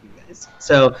doing that to you guys.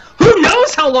 So who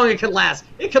knows how long it could last?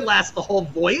 It could last the whole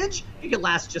voyage. It could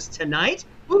last just tonight.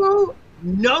 Who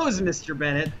knows, Mr.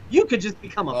 Bennett? You could just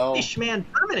become a fish man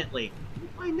permanently. We'll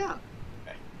find out.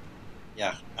 Okay.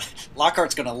 Yeah,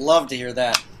 Lockhart's gonna love to hear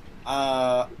that.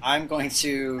 I'm going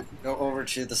to go over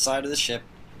to the side of the ship,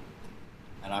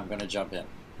 and I'm going to jump in.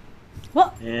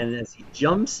 What? And as he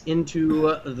jumps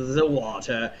into the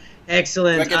water,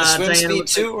 excellent. Do I get a swim Diana, speed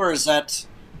too, or is that?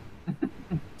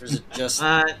 Or is it just?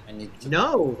 I need to...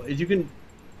 No, you can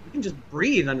just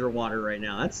breathe underwater right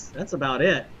now. That's about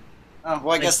it. Oh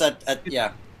well, I guess that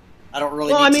yeah. I don't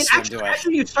really. Well, need I mean, to swim, do I?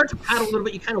 actually, you start to paddle a little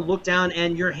bit. You kind of look down,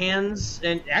 and your hands,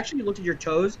 and actually, you look at your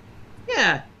toes.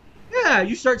 Yeah.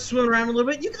 You start swimming around a little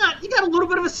bit. You got a little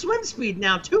bit of a swim speed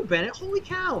now too, Bennett. Holy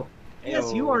cow!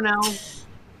 Yes, you are now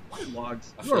waterlogged.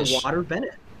 You are water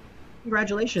Bennett.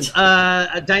 Congratulations,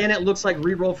 Diana. It looks like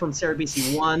reroll from Sarah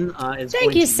BC 1.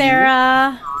 Thank you,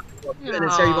 Sarah. And then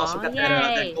Sarah, you've also got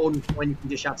that golden coin you can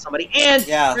dish out to somebody. And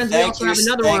friends, we also have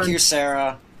another one. Thank you,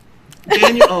 Sarah.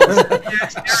 Daniel,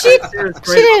 she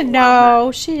didn't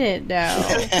know. She didn't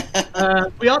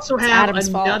know. We also have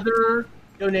another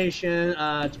donation,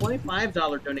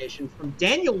 $25 donation from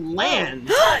Daniel Land.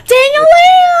 Daniel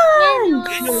Land!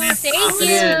 Thank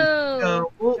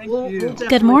you. We'll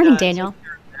Good morning, Daniel.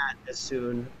 As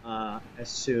soon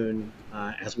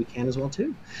as we can as well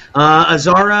too.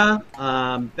 Azara,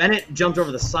 Bennett jumped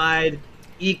over the side.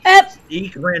 Eek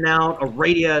ran out.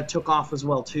 Aradia took off as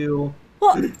well too.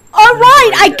 Well, all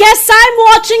right. I guess I'm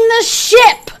watching the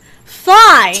ship.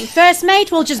 Fine. First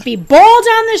mate will just be bored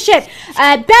on the ship.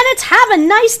 Bennett, have a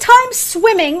nice time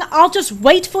swimming. I'll just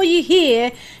wait for you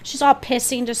here. She's all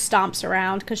pissy and just stomps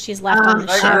around because she's left on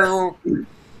the ship.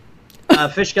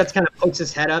 Fishguts kind of pokes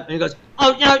his head up and he goes,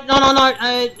 "Oh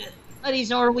no! Ladies,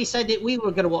 Zora, we said that we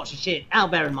were going to watch the ship.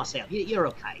 Albert and myself. You're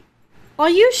okay." Are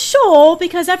you sure?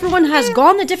 Because everyone has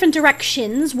gone the different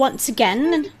directions once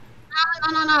again.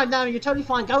 No, you're totally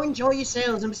fine. Go enjoy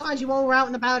yourselves. And besides, you all were out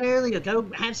and about earlier. Go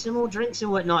have some more drinks and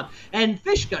whatnot. And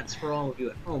Fishguts, for all of you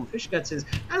at home, Fishguts is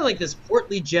kind of like this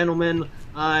portly gentleman.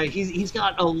 He's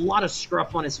got a lot of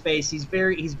scruff on his face. He's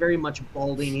very much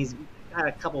balding. He's got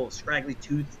a couple of scraggly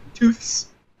tooths.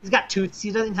 He's got tooths.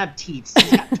 He doesn't have teeth.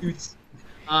 He's got tooths.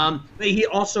 But he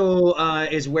also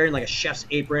is wearing like a chef's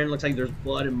apron. Looks like there's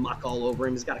blood and muck all over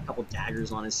him. He's got a couple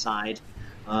daggers on his side.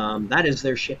 That is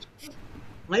their ship.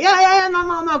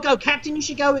 No, go, Captain. You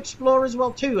should go explore as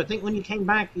well too. I think when you came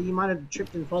back, you might have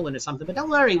tripped and fallen or something. But don't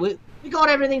worry, we got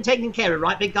everything taken care of,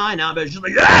 right, big guy? Now, but it's just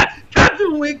like, yeah,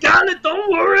 Captain, we got it.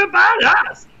 Don't worry about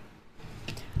us.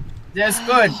 That's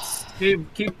good.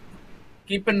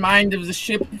 Keep in mind of the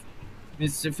ship,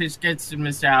 Mr. Fishgets and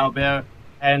Mr. Albert,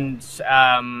 and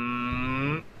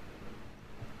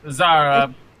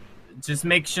Zara. Just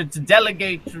make sure to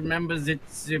delegate. Remember that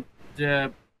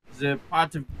the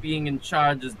part of being in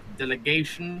charge is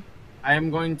delegation. I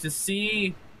am going to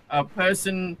see a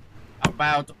person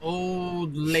about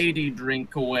old lady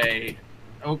drink away.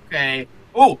 Okay.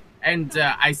 Oh, and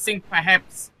I think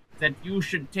perhaps that you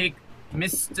should take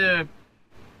Mr.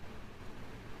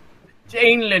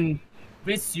 Janeland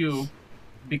with you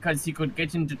because he could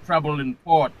get into trouble in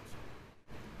port.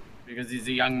 Because he's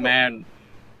a young man.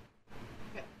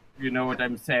 You know what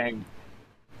I'm saying.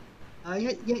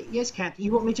 Yes, Captain.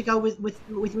 You want me to go with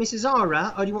Mrs.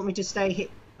 Zara, or do you want me to stay here?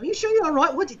 Are you sure you're all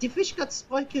right? What did Fishguts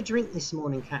spike your drink this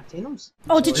morning, Captain?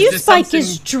 Did you spike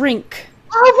his drink?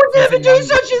 I would never do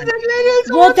such a thing,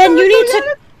 ladies. Well, then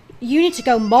you need to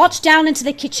go march down into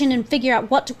the kitchen and figure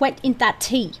out what went in that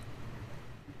tea.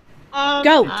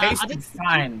 Go. It tasted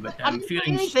fine, but I'm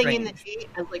feeling strange. In the tea.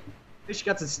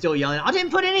 Fishguts is still yelling. I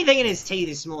didn't put anything in his tea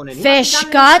this morning.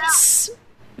 Fishguts.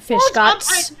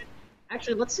 Fishguts.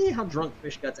 Actually, let's see how drunk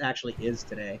Fishguts actually is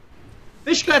today.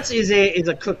 Fishguts is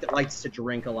a cook that likes to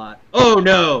drink a lot. Oh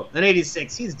no, an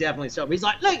 86. He's definitely sober. He's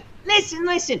like, look,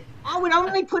 listen. I would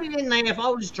only put it in there if I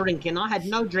was drinking. I had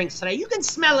no drinks today. You can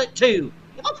smell it too.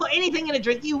 If I put anything in a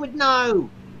drink, you would know.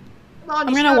 Come on,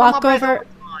 I'm gonna walk over.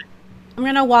 I'm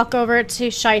gonna walk over to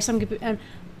Shice.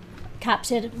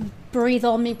 Captain, breathe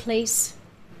on me, please.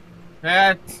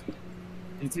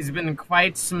 It has been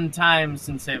quite some time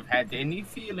since I've had any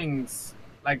feelings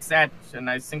like that, and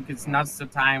I think it's not the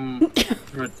time to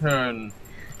return.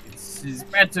 It's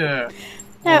better.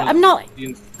 No, I'm not.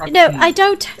 No, I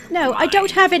don't. No, I don't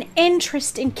have an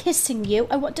interest in kissing you.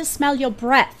 I want to smell your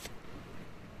breath.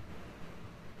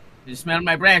 You smell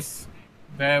my breath.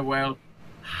 Very well.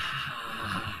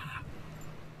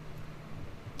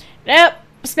 Nope.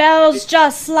 Smells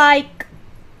just like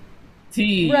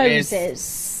tea.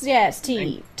 roses. Yes,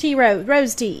 tea. Tea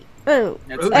rose tea. Oh,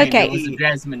 That's okay. It was a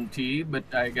jasmine tea, but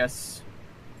I guess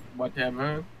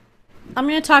whatever. I'm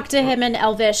gonna talk to him in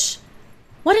Elvish.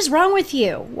 What is wrong with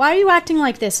you? Why are you acting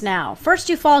like this now? First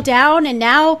you fall down, and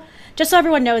now, just so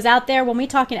everyone knows out there, when we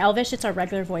talk in Elvish, it's our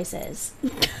regular voices.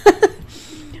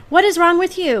 What is wrong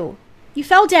with you? You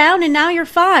fell down, and now you're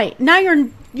fine. Now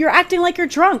you're acting like you're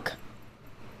drunk.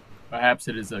 Perhaps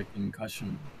it is a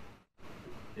concussion.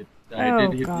 I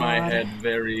did hit my head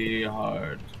very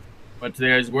hard. But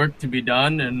there's work to be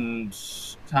done, and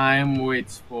time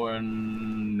waits for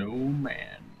no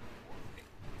man.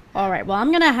 Alright, well,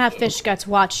 I'm gonna have Fish Guts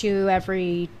watch you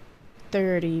every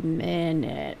 30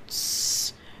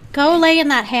 minutes. Go lay in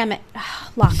that hammock.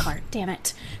 Lockhart, damn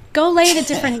it. Go lay in a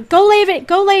different... Go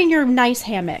lay in your nice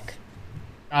hammock.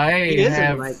 It is in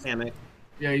a nice hammock.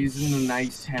 Yeah, he's in a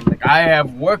nice hammock. I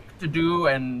have work to do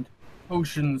and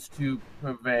potions to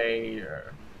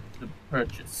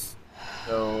purchase.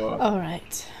 So...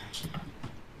 Alright.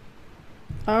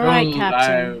 Alright,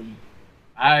 Captain.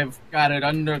 I've got it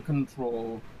under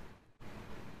control.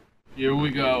 Here we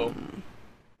go.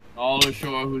 All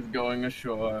ashore who's going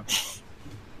ashore.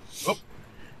 Oh.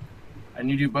 I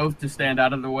need you both to stand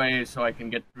out of the way so I can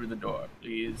get through the door,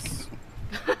 please.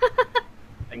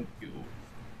 Thank you.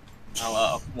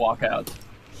 I'll walk out.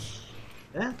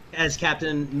 Yeah. As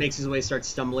Captain makes his way, starts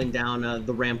stumbling down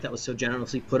the ramp that was so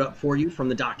generously put up for you from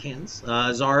the dock hands.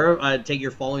 Zara, take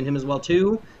you're following him as well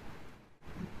too.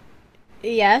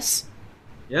 Yes.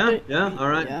 Yeah, all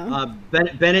right. Yeah.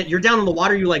 Bennett, you're down in the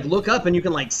water. You like look up and you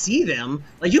can like see them.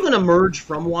 Like you can emerge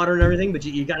from water and everything, but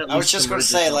you got to. I was just going to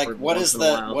say, like, what is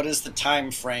the time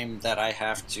frame that I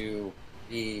have to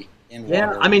be in water?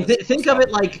 Yeah, I mean, think of it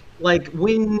like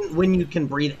when you can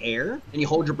breathe air and you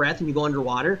hold your breath and you go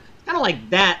underwater. It's kind of like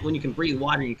that when you can breathe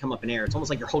water and you come up in air. It's almost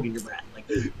like you're holding your breath. Like,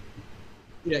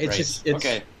 it's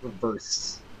okay.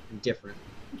 Reversed and different.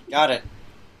 Got it.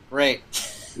 Great.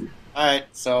 All right,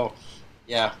 so.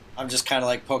 Yeah, I'm just kind of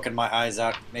like poking my eyes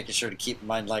out, making sure to keep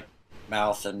my like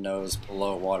mouth and nose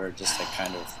below water, just to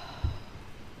kind of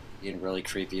being really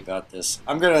creepy about this.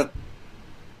 I'm gonna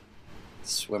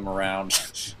swim around.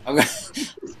 I'm gonna,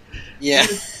 yeah,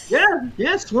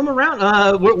 swim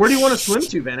around. Where do you want to swim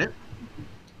to, Bennett?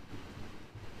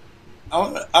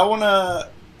 I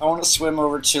wanna swim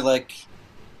over to like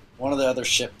one of the other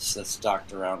ships that's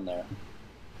docked around there.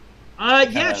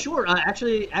 Yeah, sure.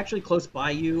 Actually, close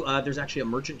by you, there's actually a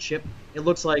merchant ship. It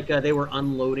looks like they were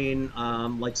unloading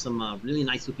like some really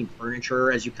nice looking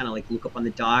furniture. As you kind of like look up on the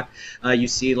dock, you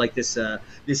see like this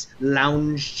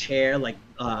lounge chair, like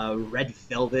red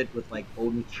velvet with like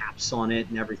golden caps on it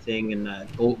and everything, and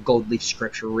gold leaf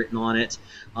scripture written on it,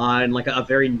 and like a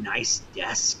very nice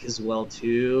desk as well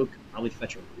too. Could probably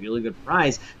fetch a really good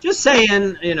price. Just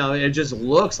saying, it just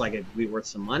looks like it'd be worth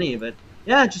some money, but.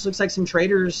 Yeah, it just looks like some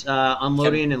traders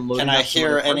unloading and loading.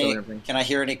 Can I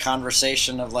hear any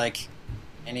conversation of like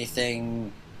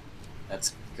anything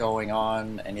that's going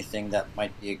on? Anything that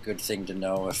might be a good thing to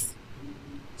know? If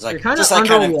it's like kind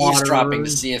of eavesdropping to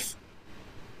see if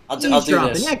I'll do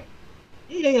this.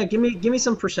 Yeah. Give me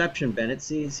some perception, Bennett.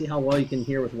 See how well you can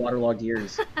hear with waterlogged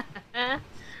ears.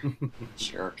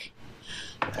 Jerk.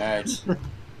 All right,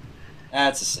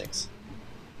 that's a 6.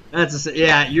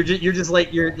 You're just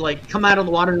come out of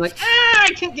the water and like I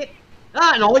can't get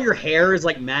and all your hair is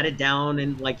like matted down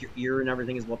and like your ear and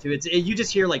everything as well too. You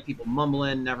just hear like people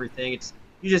mumbling and everything.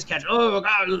 You just catch God,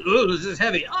 this is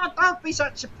heavy. Oh, don't be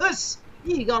such a puss.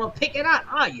 You gotta pick it up.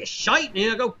 Oh, you shite.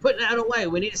 Go put that away.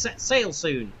 We need to set sail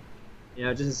soon.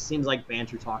 It just seems like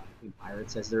banter talk between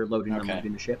pirates as they're loading and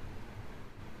unloading the ship.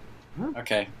 Huh?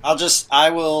 Okay,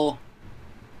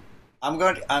 I'm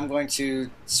going to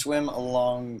swim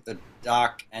along the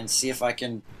dock and see if I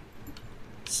can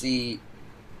see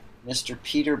Mr.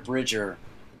 Peter Bridger,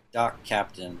 dock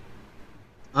captain.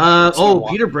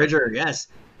 Peter Bridger, yes.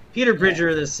 Peter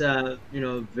Bridger, this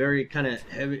very kind of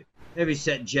heavy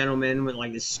set gentleman with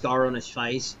like this scar on his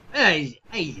face. He's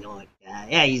like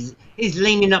that. Yeah, he's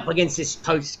leaning up against this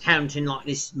post counting like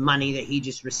this money that he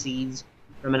just receives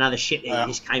from another ship that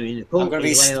he just came in. I'm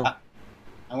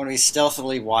going to be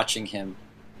stealthily watching him,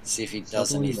 see if he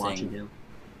does anything. Watching him.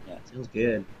 Yeah, sounds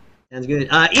good.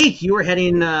 Eek, you were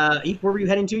heading. Eek, where were you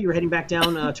heading to? You were heading back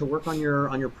down to work on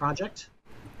your project.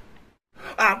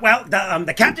 Well,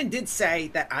 the captain did say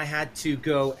that I had to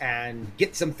go and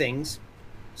get some things,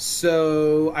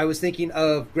 so I was thinking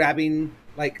of grabbing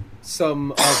like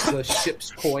some of the ship's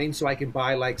coins so I can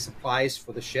buy like supplies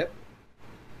for the ship.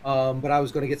 but I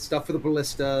was going to get stuff for the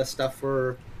ballista, stuff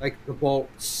for like the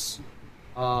bolts,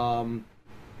 and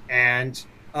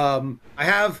I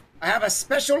have a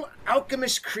special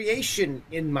alchemist creation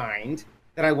in mind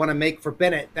that I want to make for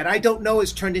Bennett that I don't know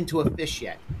is turned into a fish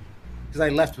yet because I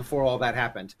left before all that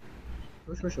happened.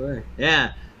 For sure.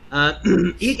 Yeah.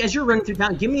 Eek, as you're running through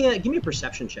town, give me a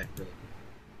perception check, really.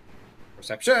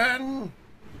 Perception.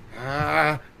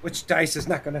 Which dice is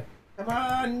not gonna come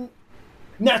on?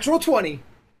 Natural 20.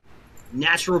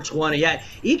 Natural 20. Yeah.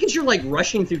 Eek, as you're like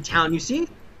rushing through town, you see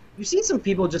some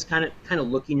people just kind of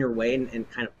looking your way and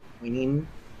kind of pointing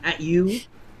at you.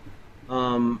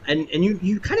 And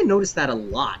you kind of notice that a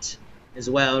lot as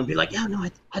well, and be like, yeah, no,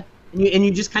 and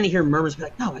you just kind of hear murmurs, be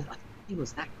like, no, I think it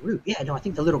was that group. Yeah, no, I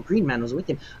think the little green man was with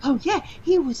him. Oh yeah,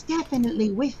 he was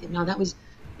definitely with him. No, that was,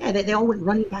 yeah, they all went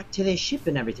running back to their ship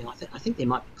and everything. I think they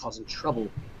might be causing trouble.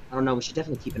 I don't know. We should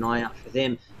definitely keep an eye out for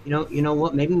them. You know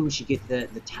what? Maybe we should get the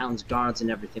town's guards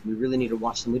and everything. We really need to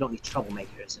watch them. We don't need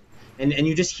troublemakers. And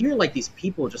you just hear like these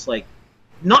people just like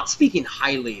not speaking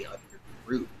highly of your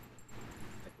group,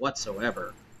 like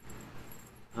whatsoever.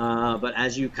 But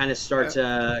as you kind of start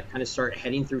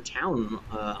heading through town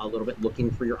a little bit,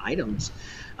 looking for your items,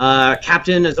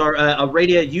 Captain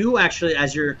Aradia, you actually,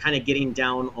 as you're kind of getting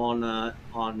down on the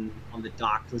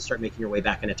dock, and start making your way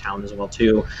back into town as well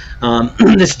too.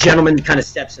 This gentleman kind of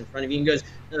steps in front of you and goes,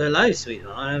 "Hello,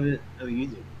 sweetheart. How are you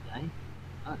doing today?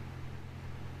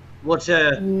 What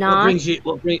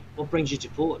brings you to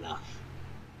port now?"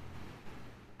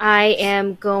 I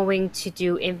am going to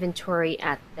do inventory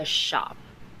at the shop.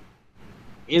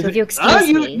 So if you excuse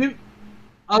me. Wait,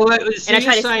 so and I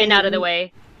try to spin out of the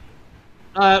way.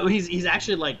 He's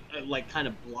actually like kind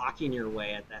of blocking your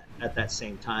way at that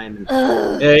same time,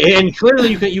 and clearly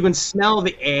you can smell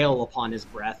the ale upon his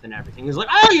breath and everything. He's like,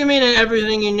 "Oh, you mean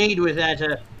everything you need with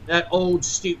that old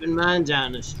stupid man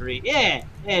down the street? Yeah.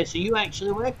 So you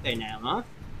actually work there now, huh?"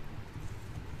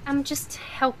 I'm just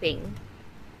helping.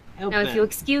 Now, if you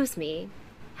excuse me,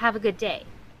 have a good day.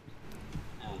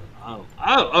 All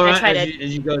right.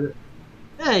 As you go to,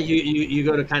 you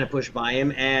go to kind of push by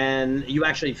him, and you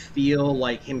actually feel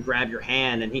like him grab your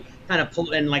hand, and he kind of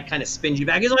pull and like kind of spins you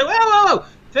back. He's like, whoa!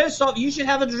 First off, you should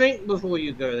have a drink before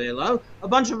you go there, Lo. A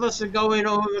bunch of us are going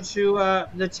over to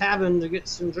the tavern to get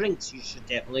some drinks. You should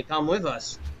definitely come with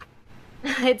us.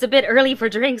 It's a bit early for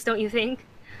drinks, don't you think?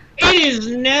 It is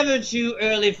never too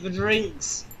early for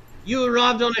drinks. You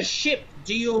arrived on a ship.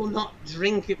 Do you not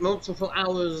drink at multiple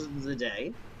hours of the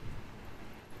day?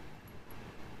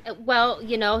 Well,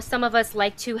 some of us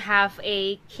like to have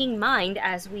a keen mind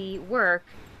as we work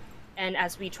and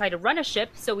as we try to run a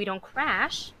ship so we don't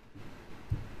crash.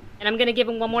 And I'm going to give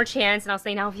him one more chance, and I'll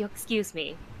say, now, if you'll excuse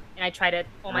me. And I try to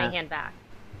pull my hand back.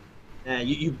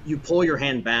 You pull your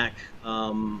hand back,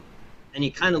 and he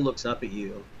kind of looks up at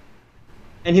you.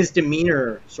 And his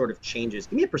demeanor sort of changes.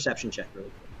 Give me a perception check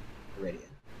really quick, Aradia.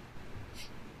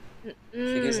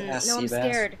 No, I'm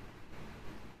scared.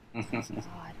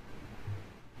 God.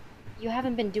 You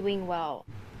haven't been doing well.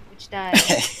 Which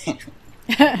dice?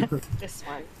 This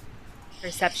one.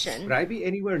 Perception. Would I be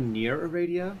anywhere near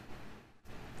Aradia?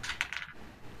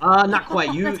 Not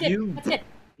quite. That's good.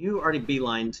 You already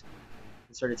beelined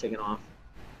and started taking off.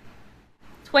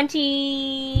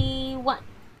 21.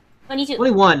 22.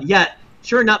 21. Yeah.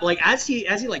 Sure enough, like as he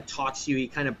like talks to you, he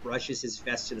kind of brushes his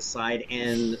vest to the side,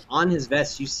 and on his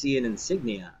vest you see an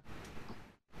insignia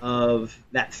of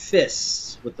that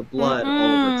fist with the blood all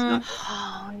over its knuckles.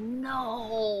 Oh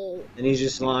no! And he's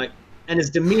just like, and his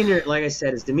demeanor, like I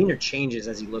said, his demeanor changes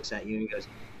as he looks at you, and he goes,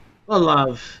 "Well,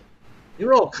 love,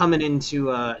 you're all coming into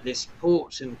this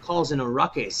port and causing a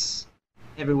ruckus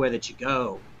everywhere that you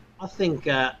go. I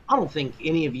don't think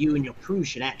any of you and your crew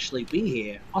should actually be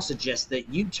here. I suggest that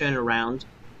you turn around,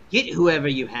 get whoever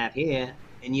you have here,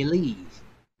 and you leave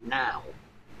now."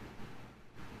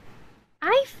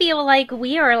 I feel like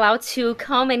we are allowed to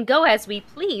come and go as we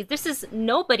please. This is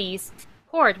nobody's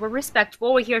port. We're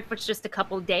respectful. We're here for just a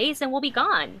couple days, and we'll be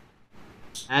gone.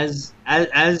 As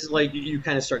like you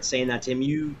kind of start saying that to him,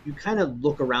 you kind of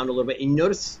look around a little bit, and you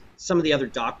notice some of the other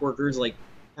dock workers like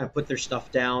kind of put their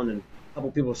stuff down, and a couple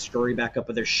people scurry back up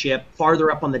with their ship. Farther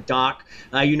up on the dock,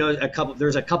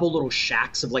 there's a couple little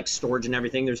shacks of like storage and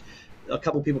everything. There's a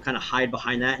couple people kind of hide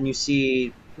behind that, and you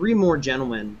see 3 more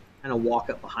gentlemen kind of walk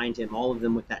up behind him, all of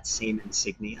them with that same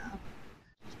insignia.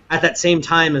 At that same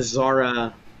time as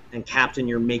Zara and Captain,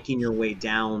 you're making your way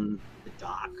down the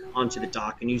dock, onto the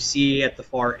dock, and you see at the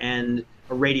far end,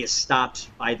 Aradia stopped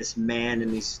by this man,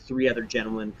 and these 3 other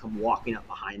gentlemen come walking up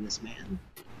behind this man.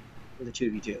 What are the 2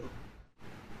 of you do?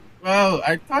 Well,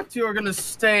 I thought you were going to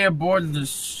stay aboard the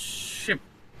ship.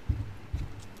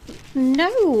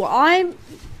 No, I'm...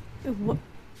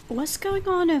 What's going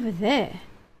on over there?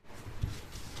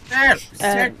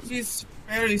 That is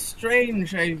very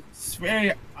strange. It's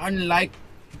very unlike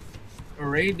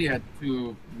Aradia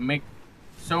to make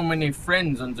so many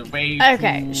friends on the way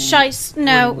Okay, to... Shice,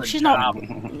 no, she's not...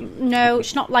 No,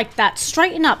 she's not like that.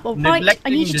 Straighten up, alright?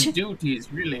 Neglecting the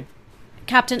duties, really.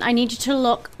 Captain, I need you to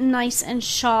look nice and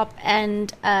sharp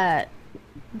and,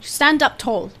 stand up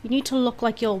tall. You need to look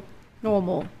like you're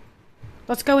normal.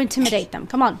 Let's go intimidate them.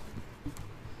 Come on.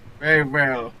 Very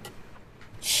well.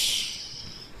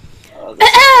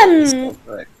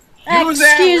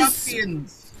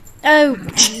 Excuse... Oh,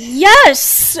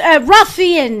 yes!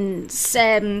 Ruffians!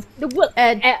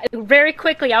 Very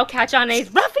quickly, I'll catch on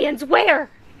as ruffians, where?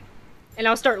 And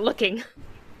I'll start looking.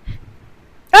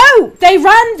 Oh! They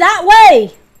run that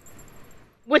way!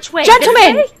 Which way?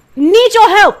 Gentlemen! Need your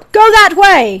help! Go that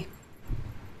way!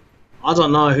 I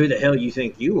don't know who the hell you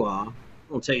think you are.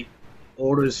 I'll take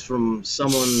orders from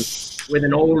someone with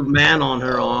an old man on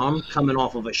her arm, coming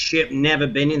off of a ship, never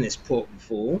been in this port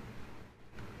before.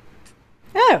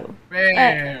 Oh.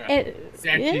 That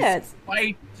is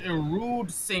quite a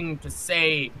rude thing to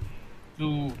say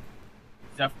to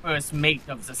the first mate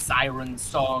of the Siren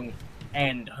song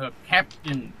and her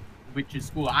captain, which is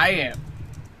who I am.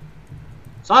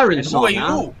 Siren song, who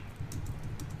are you?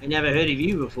 I never heard of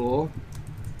you before.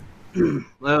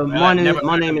 Well, my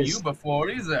name is... you before,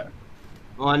 is it?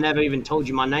 Oh, I never even told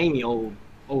you my name, you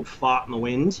old fart in the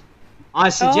wind. I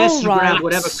suggest you grab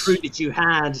whatever crew that you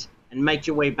had and make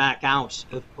your way back out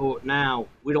of port now.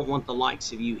 We don't want the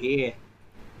likes of you here.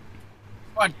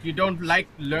 What, you don't like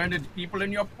learned people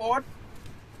in your port?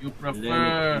 You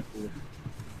prefer...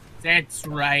 That's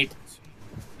right.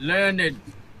 Learned.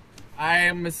 I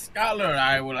am a scholar,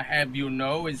 I will have you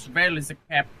know, as well as a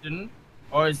captain.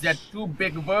 Or is that two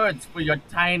big words for your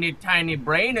tiny, tiny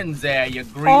brain in there, you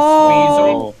grease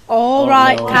weasel? All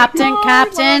right, no. Captain.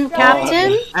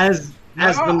 As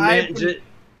the man...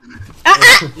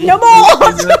 no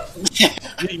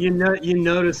more! you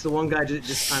notice the one guy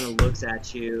just kind of looks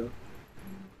at you.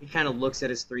 He kind of looks at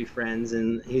his three friends,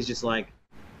 and he's just like,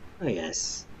 oh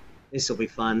yes, this will be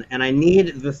fun. And I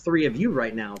need the three of you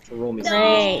right now to roll me some.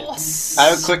 I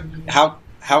have a quick...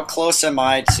 How close am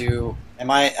I to... Am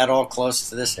I at all close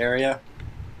to this area?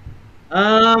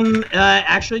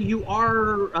 Actually, you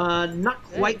are not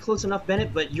quite close enough,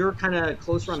 Bennett, but you're kind of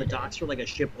closer on the docks. You're like a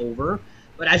ship over.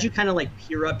 But as you kind of like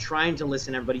peer up, trying to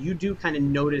listen to everybody, you do kind of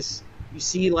notice, you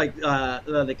see like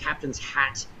the captain's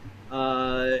hat,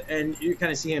 and you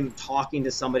kind of see him talking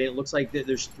to somebody. It looks like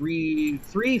there's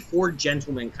four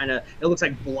gentlemen kind of, it looks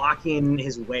like blocking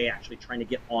his way, actually trying to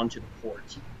get onto the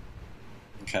port.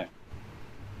 Okay.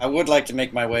 I would like to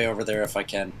make my way over there if I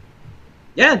can.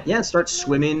 Yeah, start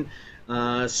swimming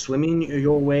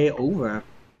your way over.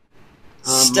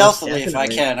 Stealthily if I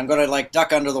can. I'm going to like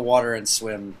duck under the water and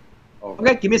swim over.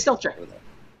 Okay, give me a stealth check.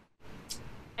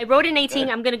 I wrote an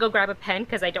 18. I'm going to go grab a pen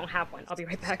because I don't have one. I'll be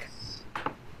right back.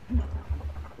 As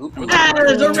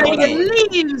Reagan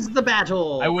leaves the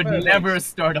battle! I would never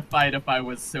start a fight if I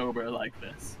was sober like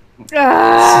this.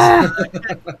 I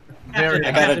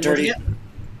got a dirty...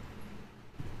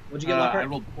 What'd you get, Lockhart? I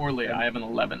rolled poorly. I have an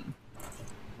 11.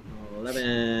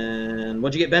 11.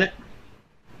 What'd you get, Bennett?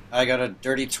 I got a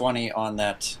dirty 20 on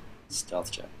that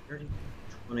stealth check. Dirty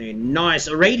 20. Nice.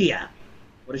 Aradia.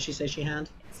 What did she say she had?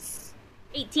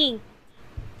 18.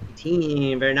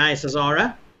 18. Very nice.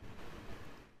 Azara?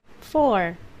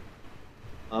 4.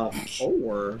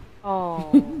 4.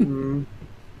 Oh.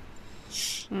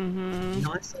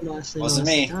 Nice. Wasn't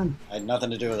me. Done. I had nothing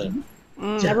to do with it.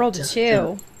 I rolled a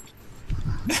 2.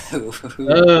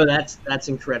 Oh, that's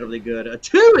incredibly good. A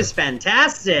 2 is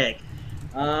fantastic.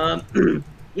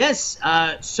 Yes.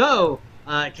 So,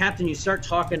 Captain, you start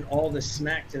talking all this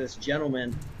smack to this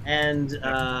gentleman, and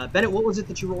Bennett, what was it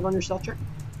that you rolled on your stealth check?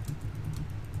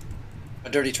 A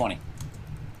dirty 20.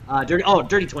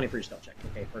 Dirty 20 for your stealth check.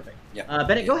 Okay, perfect. Yeah.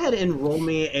 Bennett, go ahead and roll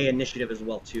me a initiative as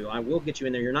well too. I will get you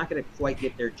in there. You're not going to quite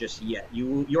get there just yet.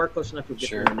 You are close enough to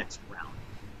get there in the next round.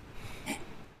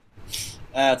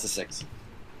 That's a 6.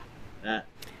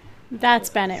 That's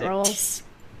Bennett rolls.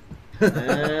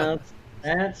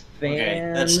 That's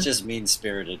okay, that's just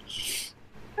mean-spirited.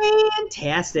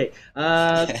 Fantastic. All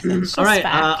right,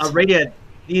 Aradia,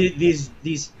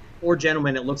 these 4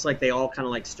 gentlemen, it looks like they all kind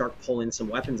of like start pulling some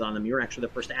weapons on them. You're actually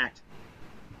the first to act.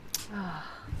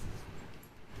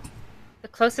 The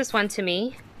closest one to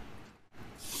me.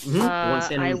 The one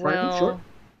standing in front of you, sure.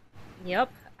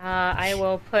 Yep. I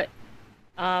will put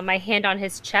my hand on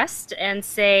his chest and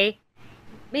say,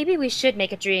 maybe we should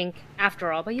make a drink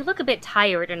after all, but you look a bit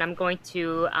tired, and I'm going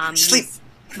to sleep.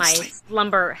 my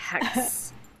slumber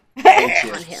hex on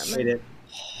him.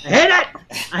 I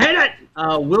hate it!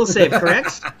 Will save,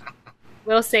 correct?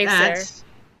 Will save, sir.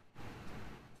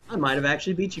 I might have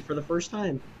actually beat you for the first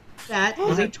time. That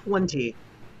is a 20.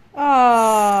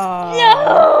 Oh.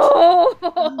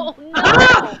 No!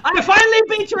 I finally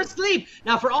beat your sleep!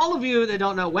 Now, for all of you that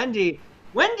don't know, Wendy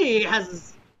has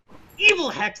this evil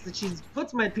hex that she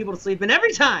puts my people to sleep, and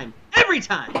every time, she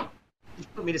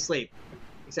put me to sleep.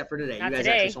 Except for today. Not you guys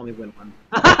today. actually saw me win one.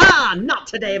 Not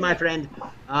today, my friend.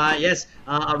 Yes,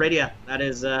 Aradia, that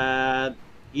is,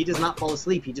 he does not fall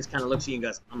asleep. He just kind of looks at you and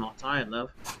goes, I'm not tired, love.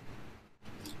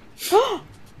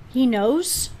 He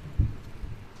knows?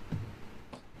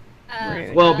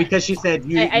 Well, because she said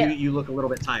you look a little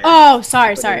bit tired. Oh,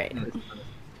 sorry.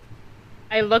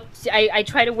 I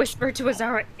try to whisper to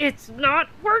Azara, it's not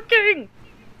working!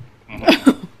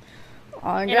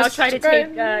 And I'll try to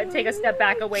take a step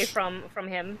back away from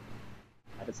him.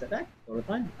 Have a step back. Totally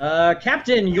fine.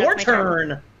 Captain, your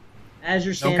turn. As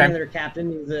you're standing there,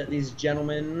 Captain, these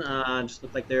gentlemen just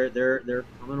look like they're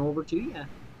coming over to you.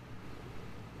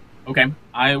 Okay,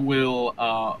 I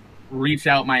will reach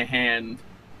out my hand,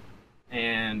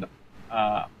 and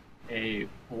a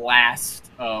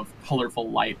blast of colorful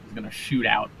light is going to shoot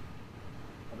out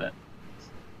of it.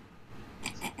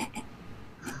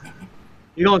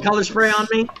 You going color spray on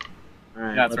me? All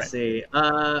right, that's let's see.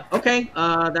 Okay,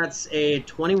 that's a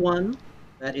 21.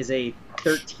 That is a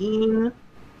 13,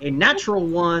 a natural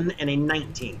 1, and a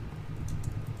 19.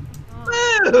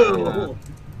 Woo!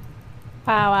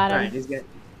 Wow, Adam. All right, he's good.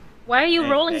 Why are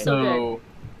you rolling so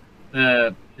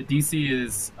good? The DC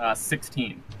is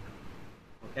 16.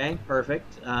 Okay,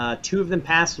 perfect. 2 of them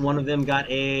passed. 1 of them got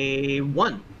a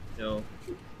 1. So.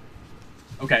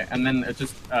 Okay, and then it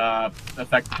just the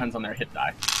effect depends on their hit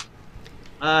die.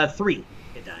 3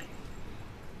 hit die.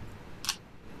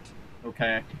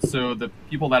 Okay, so the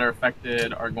people that are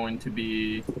affected are going to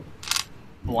be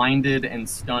blinded and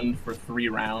stunned for 3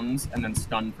 rounds, and then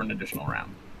stunned for an additional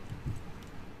round.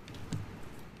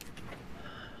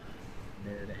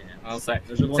 I'll say,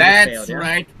 that's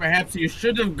right. Perhaps you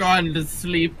should have gone to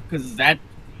sleep, because that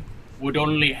would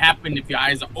only happen if your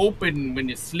eyes are open. When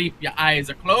you sleep, your eyes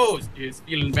are closed. You're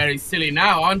feeling very silly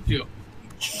now, aren't you?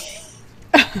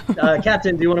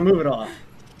 Captain, do you want to move it off?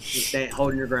 You stay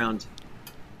holding your ground.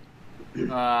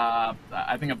 I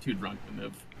think I'm too drunk to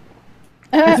move.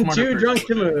 Too drunk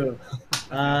to move.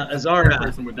 Azara,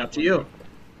 up to you.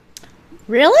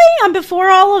 Really? I'm before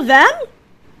all of them?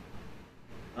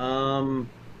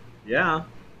 Yeah.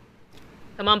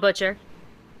 Come on, Butcher.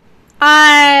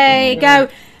 I go,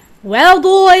 well,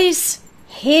 boys,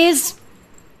 here's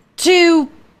to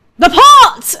the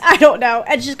pot! I don't know.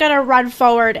 I'm just gonna run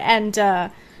forward and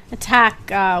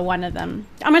attack one of them.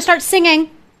 I'm gonna start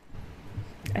singing.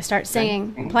 I start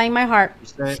singing, playing my harp.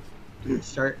 Start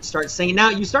singing. Now,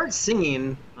 you start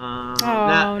singing.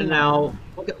 Now,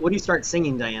 what do you start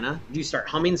singing, Diana? Do you start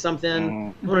humming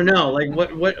something? I want to know, like,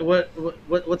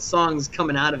 what song's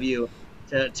coming out of you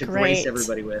to grace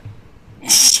everybody with?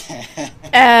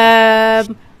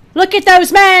 Look at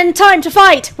those men! Time to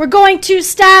fight! We're going to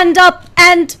stand up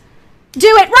and do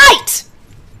it right!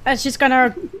 I'm just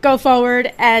gonna go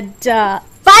forward and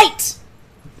fight!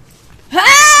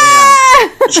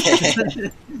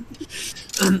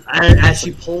 As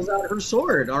she pulls out her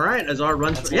sword. All right, Azar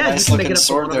runs. That's a nice looking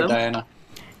sword there, Diana.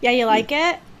 Yeah, you like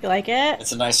it? You like it?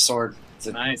 It's a nice sword.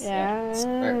 Nice. Yeah. It's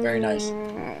very nice.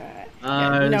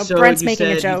 So Brent's you making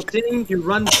a said joke. You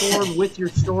run forward with your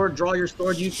sword, draw your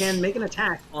sword. You can make an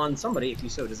attack on somebody if you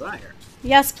so desire.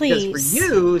 Yes, please. Because for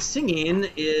you, singing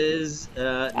is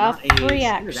not a free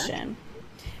action.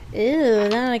 Ew,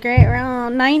 not a great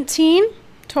round. 19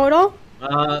 total.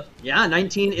 Yeah,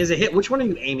 19 is a hit. Which one are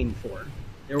you aiming for?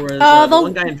 There was the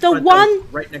one guy in the front one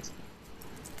right next.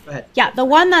 Go ahead. Yeah, the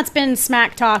one that's been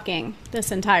smack talking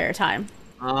this entire time.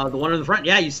 The one in the front.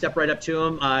 Yeah, you step right up to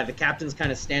him. The captain's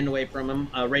kind of stand away from him.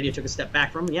 Radio took a step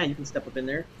back from him. Yeah, you can step up in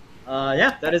there.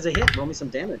 Yeah, that is a hit. Roll me some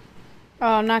damage.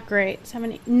 Oh, not great.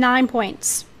 9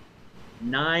 points.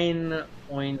 9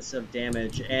 points of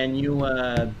damage, and you're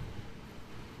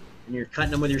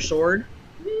cutting him with your sword.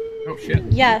 Oh shit.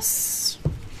 Yes.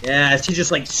 Yeah, she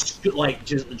just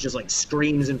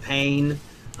screams in pain.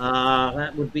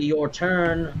 That would be your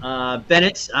turn,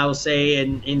 Bennett. I will say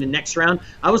in the next round,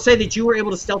 I will say that you were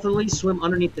able to stealthily swim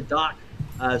underneath the dock,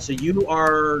 so you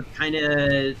are kind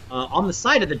of on the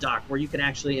side of the dock where you can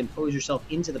actually impose yourself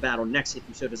into the battle next if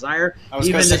you so desire. I was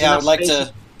going to say I would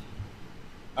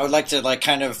like to like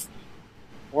kind of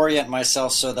orient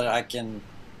myself so that I can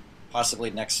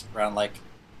possibly next round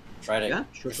try to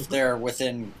if they're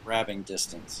within grabbing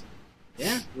distance.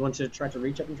 Yeah, you want to try to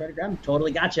reach up and try to grab him?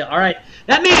 Totally gotcha. All right,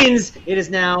 that means it is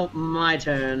now my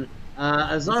turn.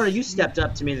 Azara, you stepped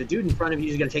up to me. The dude in front of you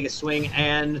is going to take a swing,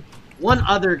 and one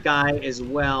other guy as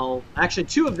well. Actually,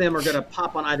 two of them are going to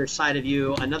pop on either side of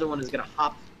you. Another one is going to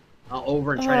hop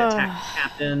over and try to attack the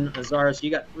captain, Azara. So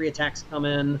you got 3 attacks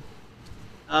coming.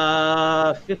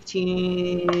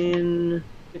 15.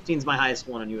 15's my highest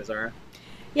one on you, Azara.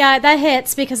 Yeah, that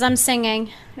hits because I'm singing.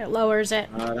 It lowers it.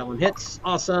 That one hits.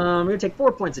 Awesome. We're going to take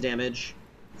 4 points of damage.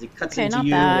 As he cuts into not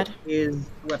you bad. with his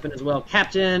weapon as well.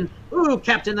 Captain. Ooh,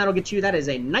 Captain, that'll get you. That is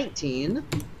a 19.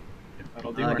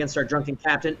 That'll do Against our drunken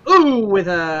captain. Ooh, with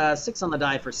a 6 on the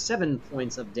die for 7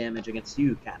 points of damage against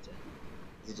you, Captain.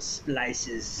 He just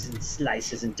slices and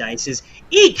slices and dices.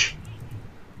 Eek!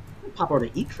 Pop over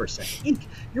to Eek for a second. Eek,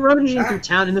 you're rummaging through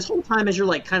town, and this whole time as you're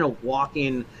like kind of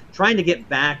walking, trying to get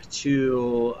back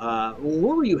to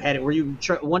where were you headed? Were you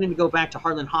wanting to go back to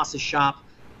Harlan Haas's shop,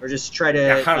 or just try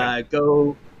to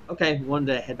go? Okay,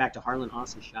 wanted to head back to Harlan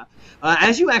Haas's shop.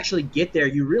 As you actually get there,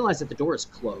 you realize that the door is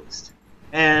closed,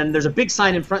 and there's a big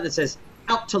sign in front that says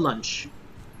 "Out to lunch,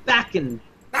 back in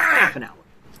half an hour."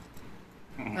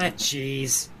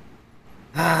 Jeez.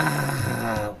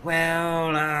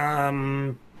 Well,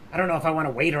 I don't know if I want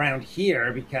to wait around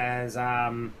here because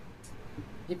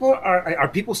people are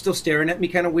people still staring at me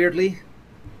kind of weirdly?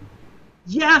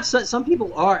 Yeah, so, some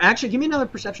people are. Actually, give me another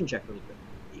perception check really quick.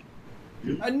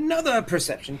 Another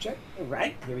perception check. All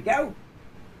right, here we go.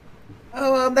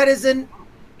 Oh, that is an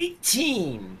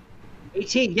 18.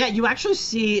 18. Yeah, you actually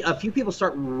see a few people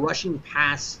start rushing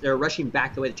past. They're rushing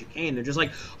back the way that you came. They're just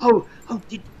like, oh,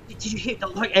 did you hear the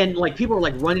light? And like people are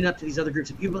like running up to these other groups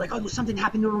of people, like, oh, something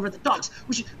happened over at the docks.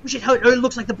 We should help. It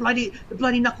looks like the bloody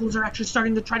knuckles are actually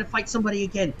starting to try to fight somebody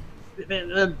again.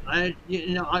 I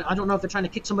don't know if they're trying to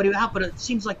kick somebody out, but it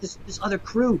seems like this other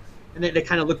crew. And they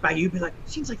kind of look back at you, and be like, it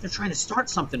seems like they're trying to start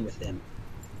something with them.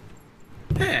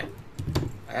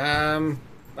 Well, I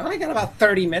got about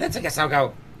 30 minutes. I guess I'll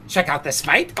go check out this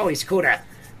fight. Always cool to,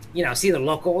 see the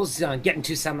locals get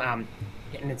into some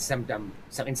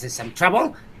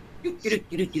trouble. And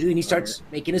he starts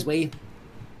making his way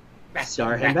back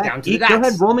down to the docks. Go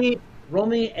ahead, roll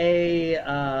me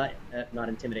a not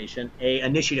intimidation, a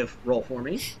initiative roll for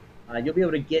me. You'll be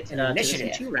able to get to this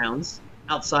in 2 rounds.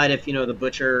 Outside if the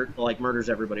butcher like murders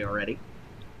everybody already.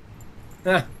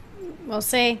 We'll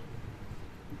see.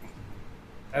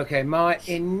 Okay, my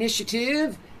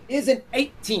initiative is an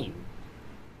 18.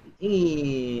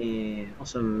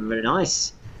 Awesome, very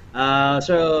nice.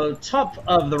 So top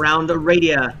of the round,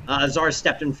 Aradia. Azar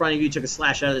stepped in front of you, took a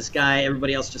slash out of this guy.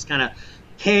 Everybody else just kind of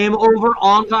came over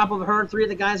on top of her. 3 of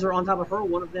the guys are on top of her.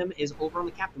 One of them is over on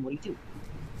the captain. What do you do?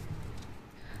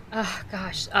 Oh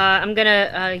gosh, I'm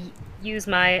gonna use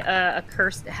my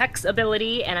accursed hex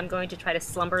ability, and I'm going to try to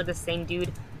slumber the same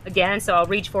dude again. So I'll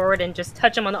reach forward and just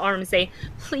touch him on the arm and say,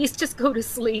 "Please, just go to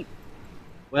sleep."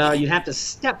 Well, you'd have to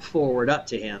step forward up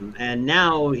to him, and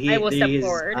now I will step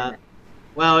forward.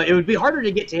 Well, it would be harder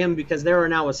to get to him because there are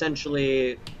now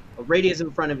essentially Radia's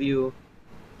in front of you,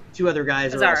 2 other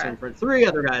guys are also in front, 3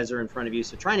 other guys are in front of you.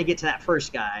 So trying to get to that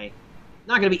first guy,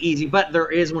 not going to be easy. But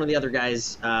there is one of the other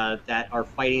guys that are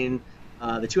fighting.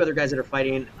 The 2 other guys that are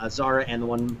fighting, Zara and the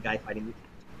one guy fighting the captain.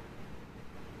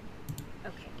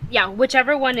 Okay. Yeah,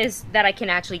 whichever one is that I can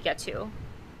actually get to.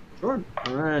 Sure.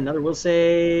 All right, another will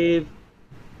save.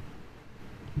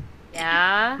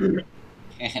 Yeah.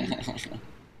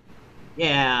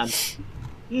 Yeah.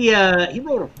 He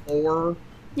rolled a 4.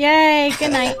 Yay!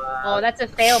 Good night. Oh, that's a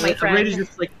fail, my friend. Radia's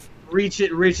just like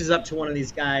reaches up to one of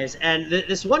these guys, and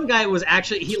this one guy was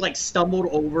actually, he like stumbled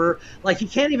over, like he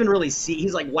can't even really see.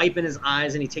 He's like wiping his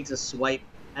eyes, and he takes a swipe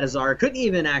at Azara. Couldn't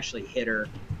even actually hit her,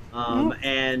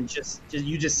 and just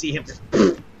you just see him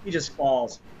he just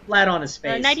falls flat on his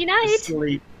face. Nighty night.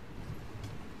 Asleep.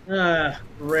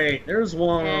 Great. There's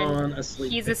one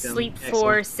asleep. He's victim. asleep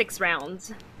for 6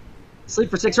 rounds. Sleep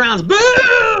for 6 rounds. Boo!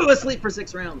 Asleep for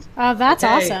 6 rounds. Oh, that's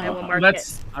awesome. I will mark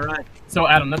That's it. All right. So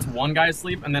Adam, that's 1 guy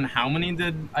asleep, and then how many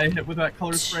did I hit with that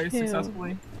color spray 2.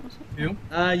 successfully? 2?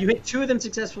 You hit 2 of them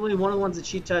successfully. One of the ones that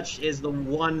she touched is the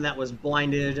one that was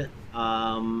blinded,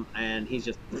 and he's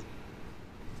just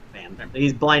bam.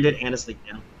 He's blinded and asleep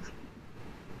now.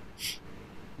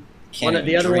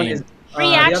 The other one is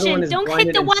reaction. Don't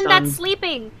hit the one that's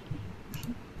sleeping.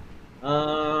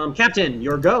 Captain,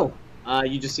 your go.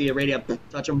 You just see a radio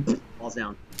touch him, falls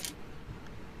down.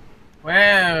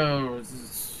 Well,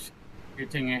 it's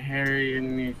getting hairy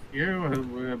in here.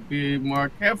 We'll be more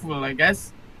careful, I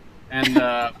guess. And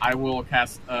I will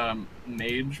cast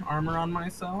mage armor on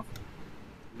myself.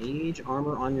 Mage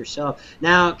armor on yourself.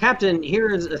 Now, Captain,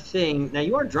 here is a thing. Now,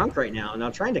 you are drunk right now. Now,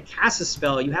 trying to cast a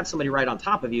spell, you have somebody right on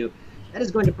top of you. That is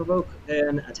going to provoke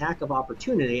an attack of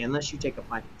opportunity unless you take a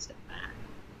 5 step back.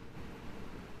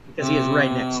 Because he is right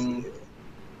next to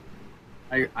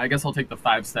you. I guess I'll take the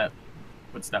 5 step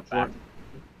back.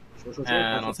 Sure.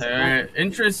 And I'll say,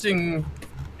 interesting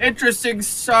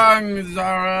song,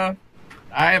 Zara.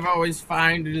 I've always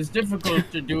found it is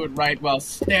difficult to do it right while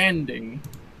standing.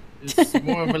 It's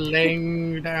more of a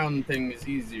laying down thing is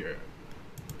easier.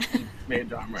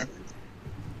 Mage armor.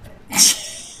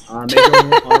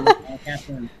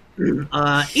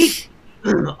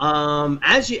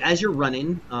 As you're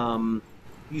running,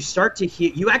 you start to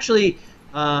hear. You actually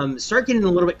start getting a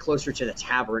little bit closer to the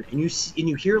tavern, and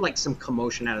you hear like some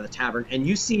commotion out of the tavern, and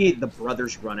you see the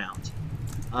brothers run out.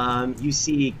 You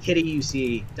see Kitty, you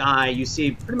see Di, you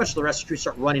see pretty much the rest of the crew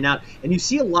start running out, and you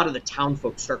see a lot of the town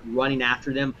folk start running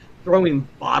after them, throwing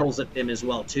bottles at them as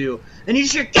well too. And you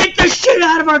just hear, "Get the shit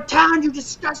out of our town, you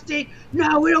disgusting!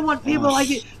 No, we don't want people like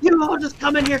you. You all just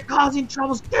come in here causing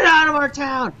troubles. Get out of our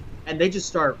town!" And they just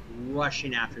start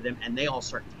rushing after them, and they all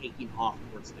start taking off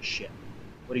towards the ship.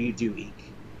 What do you do, Eek?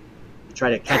 You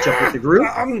try to catch up with the group?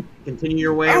 Continue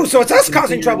your way. Oh, so it's us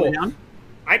causing trouble.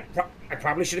 I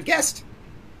probably should have guessed.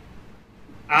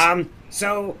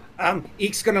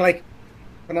 Eek's gonna like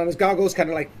put on his goggles, kind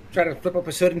of like try to flip up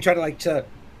his hood and try to like to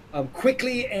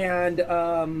quickly and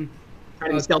try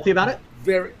to be stealthy about it.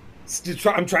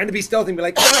 I'm trying to be stealthy and be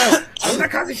like, I'm not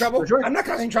causing trouble. Sure. I'm not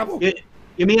causing trouble.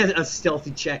 Give me a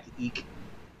stealthy check, Eek.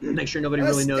 Make sure nobody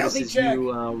really notices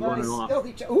you running off.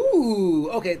 Ooh,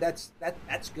 okay, that's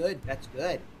good. That's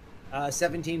good.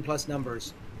 17 plus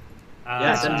numbers.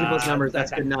 17 plus numbers.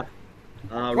 That's good enough.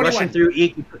 Rushing through,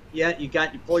 Eek. You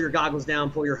pull your goggles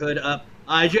down, pull your hood up,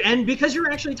 and because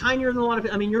you're actually tinier than a lot of.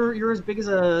 I mean, you're as big as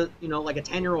like a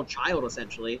 10-year-old child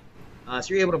essentially. So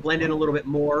you're able to blend in a little bit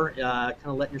more, kind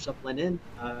of letting yourself blend in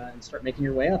and start making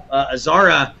your way up.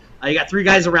 Azara, you got 3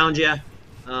 guys around you.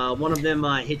 One of them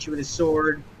hit you with his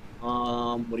sword.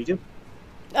 What do you do?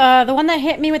 The one that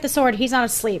hit me with the sword, he's not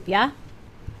asleep, yeah?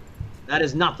 That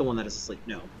is not the one that is asleep,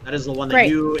 no. That is the one that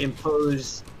you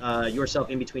impose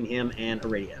yourself in between him and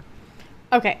Aradia.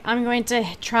 Okay, I'm going to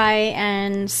try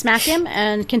and smack him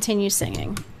and continue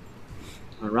singing.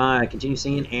 All right, continue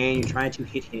singing, and you try to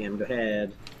hit him. Go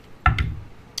ahead.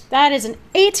 That is an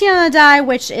 18 on the die,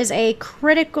 which is a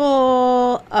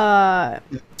critical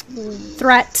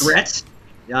threat. Threat?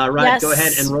 Right, yes. Go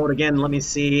ahead and roll it again. Let me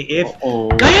see if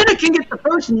Diana can get the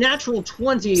first natural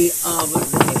 20 of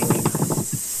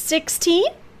 16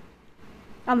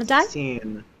 on the die.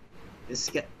 16.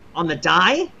 On the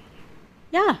die?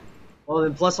 Yeah. Well,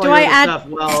 then plus all your other stuff.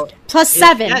 Well, plus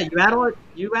 7. Yeah,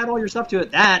 you add all your stuff to it.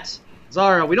 That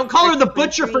Zara, we don't call her the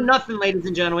butcher for nothing, ladies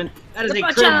and gentlemen. That is a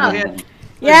critical hit.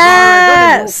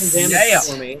 Yes. Yeah.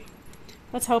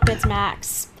 Let's hope it's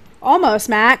max. Almost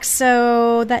max,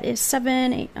 so that is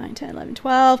 7, 8, 9, 10, 11,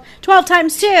 12. 12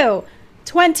 times 2.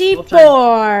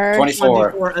 24.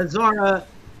 24. Azara,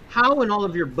 how in all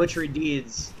of your butchery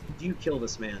deeds do you kill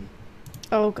this man?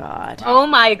 Oh, God. Oh,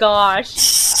 my gosh.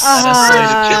 Those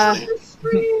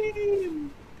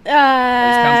people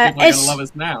are going to love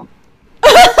us now.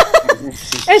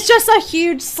 It's just a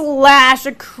huge slash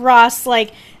across,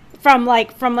 from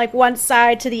one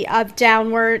side to the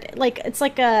downward. It's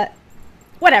like a...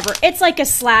 Whatever. It's like a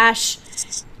slash.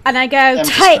 And I go,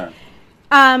 tight.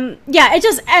 Yeah, it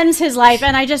just ends his life.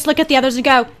 And I just look at the others and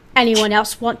go, anyone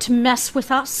else want to mess with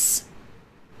us?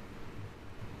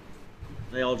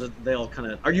 They all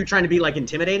kind of... Are you trying to be,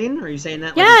 intimidating? Are you saying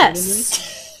that?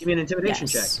 Yes. Give me an intimidation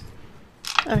check.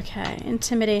 Okay,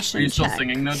 intimidation check. Are you still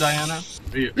singing, though, Diana?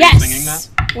 Are you singing that?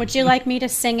 Would you like me to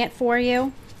sing it for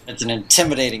you? It's an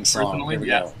intimidating song. Personally,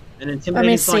 yes. An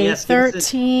intimidating song, yes.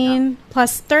 13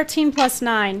 plus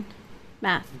 9.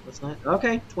 Math. Plus 9.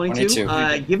 Okay, 22.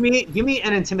 Give me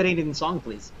an intimidating song,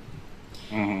 please.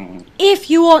 If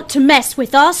you want to mess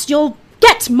with us, you'll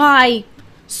get my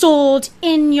sword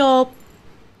in your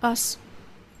bus.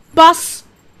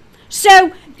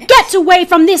 So get away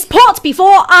from this pot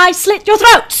before I slit your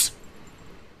throats.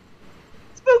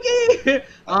 Spooky. Yeah.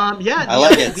 I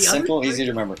like it. Simple, easy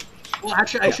to remember. Well,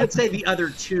 actually, I should say the other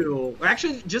 2, or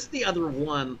actually just the other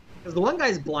 1, because the one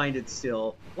guy's blinded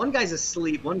still, one guy's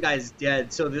asleep, one guy's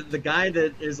dead. So the guy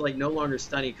that is no longer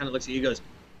stunned, he kind of looks at you, and goes,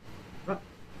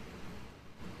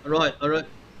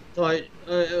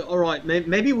 all right,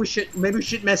 maybe we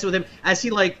should mess with him. As he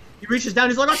reaches down,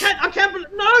 he's like, I can't,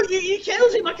 no, you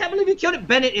killed him. I can't believe you killed him.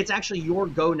 Bennett, it's actually your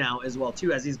go now as well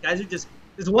too. As these guys are just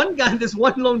this one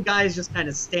lone guy is just kind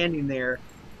of standing there.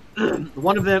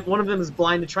 one of them is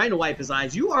blind and trying to wipe his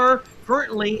eyes. You are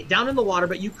currently down in the water,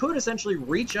 but you could essentially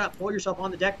reach up, pull yourself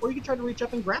on the deck, or you could try to reach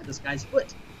up and grab this guy's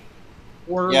foot.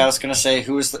 Or yeah, I was gonna say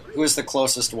who is the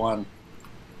closest one?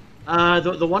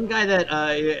 The one guy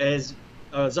that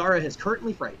Zara has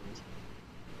currently frightened.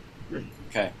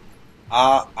 Okay,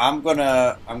 I'm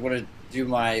gonna do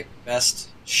my best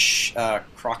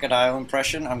crocodile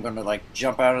impression. I'm gonna like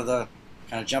jump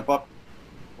up,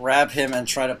 grab him, and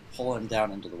try to pull him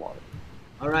down into the water.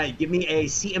 All right, give me a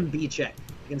CMB check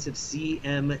against a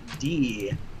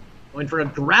CMD. Going for a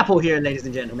grapple here, ladies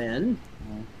and gentlemen.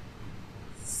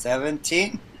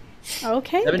 17.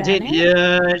 Okay. 17.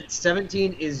 Yeah,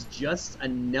 17 is just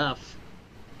enough.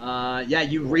 Yeah,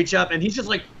 you reach up, and he's just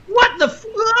like, "What the?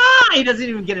 He doesn't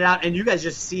even get it out, and you guys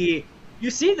just see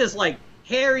this like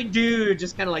hairy dude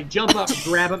just kind of like jump up,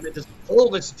 grab him, and just pull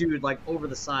this dude like over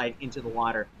the side into the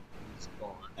water. He's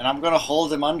gone. And I'm gonna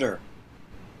hold him under.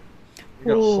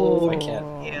 You're gonna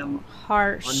hold him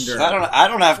harsh. under. I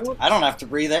don't have to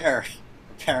breathe air.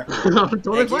 Apparently.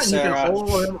 Totally fine. You can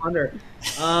hold him under.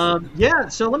 Yeah.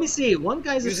 So let me see. One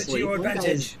guy's asleep. One guy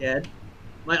is dead.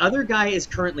 My other guy is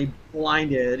currently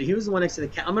blinded. He was the one next to the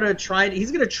cat.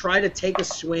 He's gonna try to take a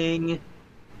swing.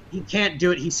 He can't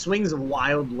do it. He swings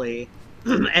wildly.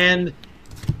 And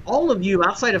all of you,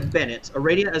 outside of Bennett,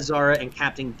 Aradia, Azara, and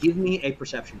Captain, give me a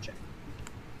perception check.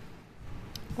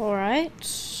 All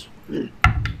right.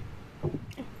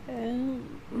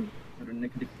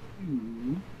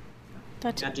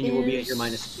 Captain, you will be at your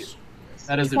 -2.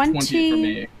 That is 20 a 20 for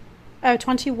me. Oh,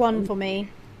 21 for me.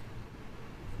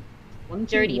 21.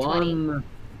 Dirty 20.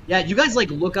 Yeah, you guys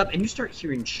like look up and you start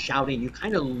hearing shouting. You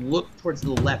kind of look towards the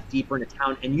left, deeper into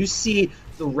town, and you see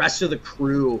the rest of the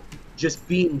crew just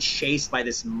being chased by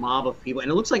this mob of people. And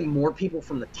it looks like more people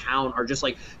from the town are just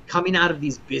like coming out of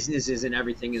these businesses and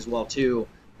everything as well too.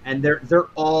 And they're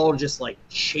all just like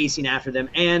chasing after them.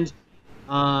 And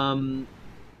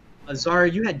Azara,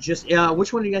 you had just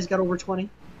which one of you guys got over 20?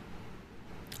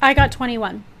 I got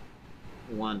 21.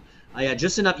 Yeah,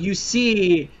 just enough. You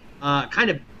see kind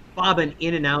of bobbing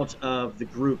in and out of the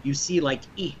group. You see like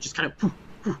just kind of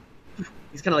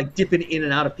he's kind of like dipping in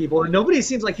and out of people, and nobody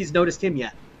seems like he's noticed him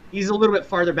yet. He's a little bit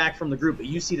farther back from the group, but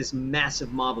you see this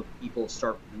massive mob of people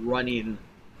start running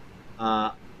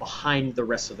behind the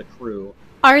rest of the crew.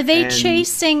 Are they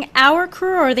chasing our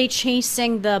crew, or are they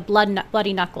chasing the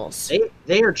Bloody Knuckles?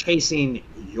 They are chasing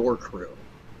your crew.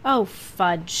 Oh,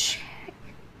 fudge.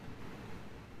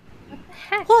 What the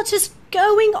heck? What is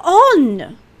going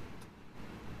on?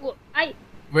 Well,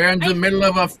 We're in the middle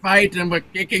of a fight and we're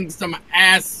kicking some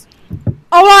ass.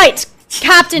 All right,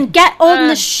 Captain, get on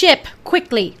the ship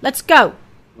quickly. Let's go.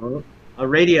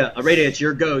 Aradia, it's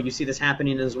your go. You see this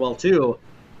happening as well too.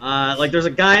 Like there's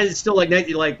a guy that's still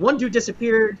like one dude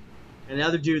disappeared, and the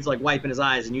other dude's like wiping his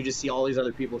eyes, and you just see all these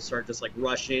other people start just like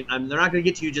rushing. They're not going to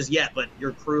get to you just yet, but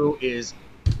your crew is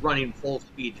running full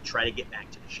speed to try to get back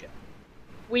to the ship.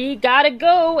 we gotta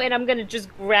go, and I'm gonna just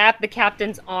grab the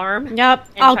captain's arm. Yep,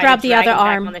 I'll grab the other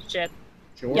arm. On the ship.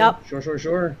 Sure. Yep. Sure.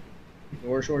 The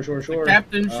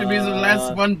captain should be the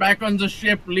last one back on the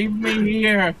ship. Leave me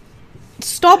here.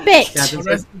 Stop it!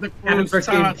 Captain starts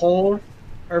getting pulled.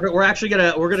 Perfect. We're actually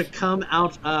gonna come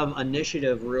out of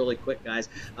initiative really quick, guys.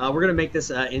 We're gonna make this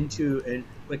into a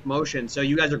quick motion. So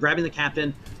you guys are grabbing the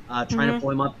captain, trying to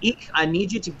pull him up. Eek, I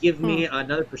need you to give me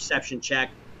another perception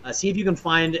check. See if you can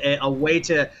find a way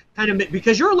to kind of,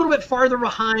 because you're a little bit farther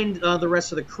behind the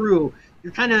rest of the crew.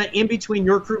 You're kind of in between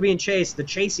your crew being chased, the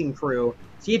chasing crew.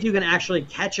 See if you can actually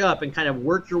catch up and kind of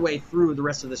work your way through the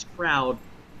rest of this crowd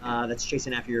that's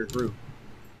chasing after your group.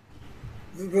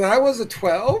 That was a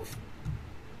 12?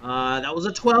 That was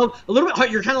a 12. A little bit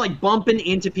hard. You're kind of like bumping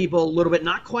into people a little bit,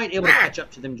 not quite able to catch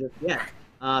up to them just yet.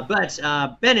 But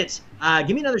Bennett,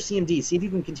 give me another CMD. See if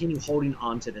you can continue holding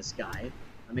on to this guy.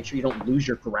 Make sure you don't lose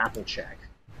your grapple check.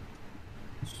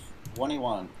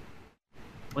 21.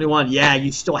 21, yeah, you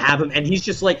still have him, and he's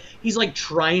just like, he's like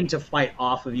trying to fight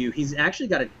off of you. He's actually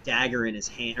got a dagger in his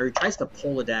hand, or he tries to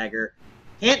pull a dagger.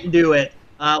 Can't do it.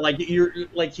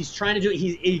 He's trying to do it.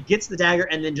 He gets the dagger,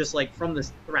 and then just like from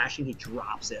this thrashing, he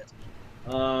drops it.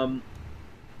 The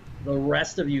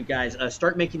rest of you guys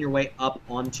start making your way up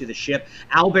onto the ship.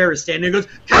 Owlbear is standing and goes,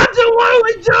 Captain, what do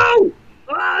we do?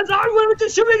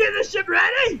 Should we get the ship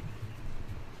ready?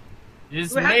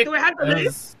 Just do we have to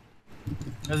leave?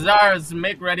 Azars,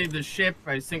 make ready the ship.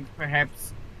 I think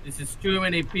perhaps this is too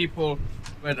many people,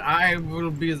 but I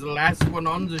will be the last one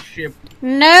on the ship.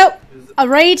 Nope.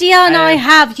 Aradia and I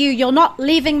have you. You're not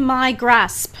leaving my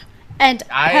grasp. And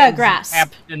her grasp. I am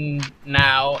the captain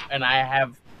now, and I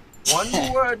have one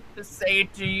word to say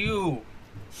to you.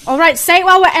 All right, say it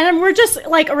while and we're just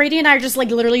like Aradia and I are just like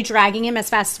literally dragging him as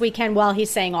fast as we can while he's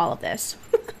saying all of this.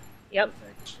 Yep.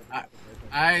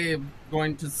 I'm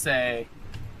going to say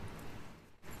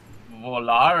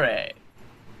volare.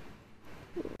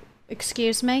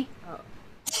 Excuse me?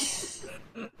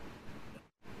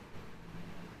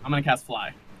 I'm gonna cast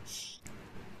fly.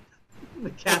 The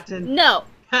captain. No.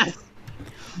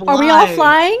 Are we all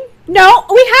flying? No,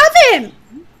 we have him.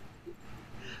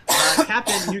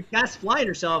 Captain, you cast fly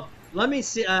yourself. Let me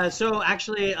see. So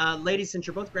actually, ladies, since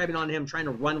you're both grabbing on him, trying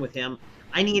to run with him,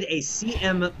 I need a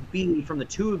CMB from the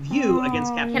two of you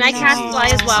against Captain. Can I cast fly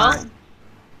as well?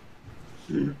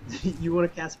 You want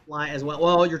to cast fly as well?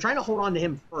 Well, you're trying to hold on to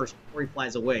him first before he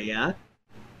flies away, yeah?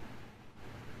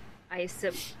 I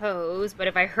suppose, but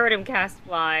if I heard him cast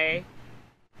fly,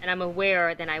 and I'm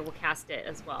aware, then I will cast it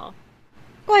as well.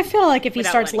 Well, I feel like if he Without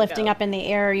starts letting lifting go. up in the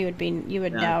air, you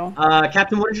would know.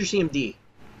 Captain, what is your CMD?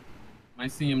 My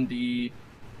CMD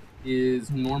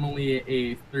is normally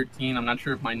a 13. I'm not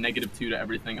sure if my -2 to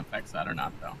everything affects that or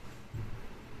not, though.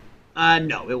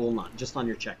 No, it will not. Just on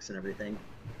your checks and everything.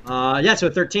 Yeah, so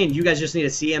 13. You guys just need a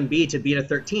CMB to beat a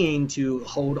 13 to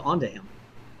hold onto him.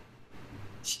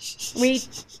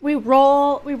 We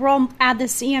roll add the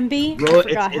CMB. I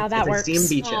forgot how that works.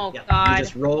 It's a CMB check. Oh, Yep. God. You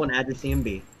just roll and add your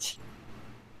CMB.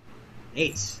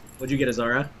 8. What'd you get,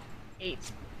 Azara? 8.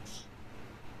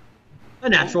 A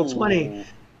natural 20.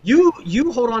 You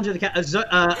hold on to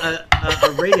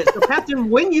the radius. So, Captain,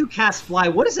 when you cast fly,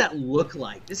 what does that look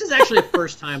like? This is actually a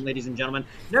first time, ladies and gentlemen.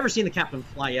 Never seen the captain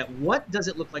fly yet. What does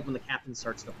it look like when the captain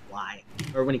starts to fly,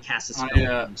 or when he casts a spell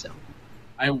on himself?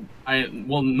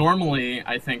 Well, normally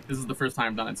I think this is the first time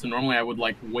I've done it. So normally I would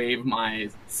like wave my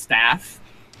staff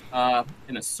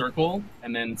in a circle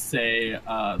and then say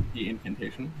the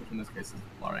incantation, which in this case is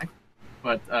Volare.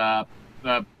 But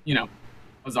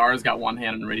Azara's got one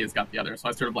hand and Radia's got the other, so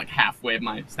I sort of like half wave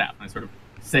my staff and I sort of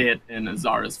say it in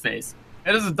Azara's face.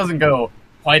 It doesn't go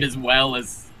quite as well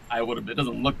as I would have. It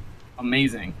doesn't look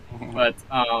amazing, but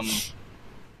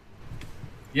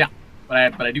yeah.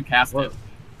 But I do cast it.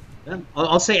 Yeah.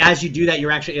 I'll say as you do that,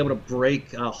 you're actually able to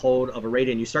break hold of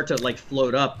Aradia and you start to like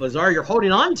float up. Azara, you're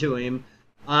holding on to him.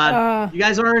 You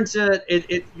guys aren't.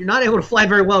 You're not able to fly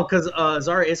very well because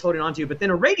Azara is holding on to you. But then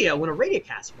Aradia, when Aradia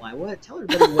casts fly, tell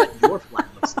everybody what your fly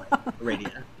looks like,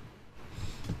 Aradia.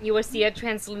 You will see a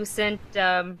translucent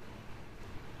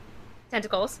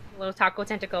tentacles, little taco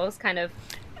tentacles, kind of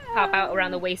pop out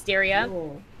around the waist area.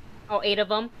 Cool. All 8 of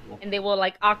them, and they will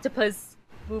like octopus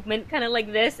movement, kind of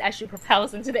like this, as she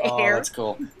propels into the air. Oh, that's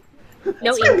cool.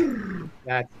 No ink.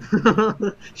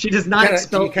 She does not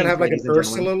spell. You kind of have like an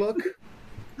Ursula look.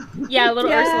 Yeah, a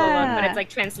little Ursula look, but it's like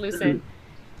translucent.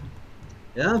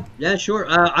 Yeah, sure.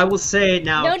 I will say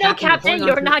now. No, Captain,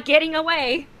 you're not getting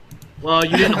away. Well,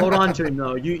 you didn't hold on to him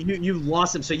though. You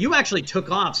lost him, so you actually took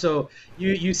off. So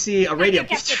you see Aradia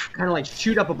kind of like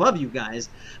shoot up above you guys.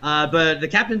 But the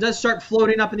captain does start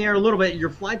floating up in the air a little bit.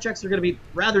 Your fly checks are going to be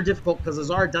rather difficult because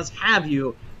Azara does have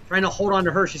you trying to hold on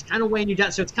to her. She's kind of weighing you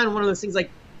down, so it's kind of one of those things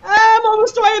like I'm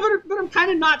almost away, but I'm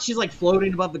kind of not. She's like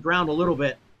floating above the ground a little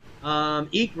bit.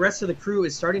 Eek, rest of the crew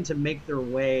is starting to make their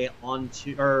way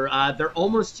onto, or they're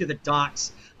almost to the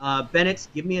docks. Bennett,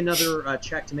 give me another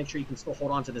check to make sure you can still hold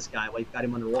on to this guy while you've got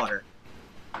him underwater.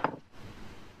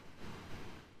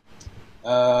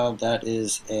 That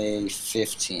is a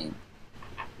 15.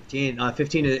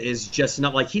 15 is just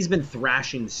enough. Like, he's been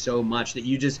thrashing so much that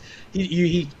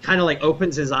he kind of like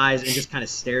opens his eyes and just kind of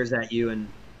stares at you and...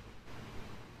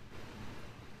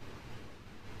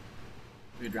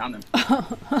 We drowned him.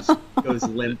 Goes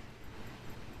limp.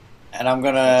 And I'm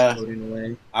gonna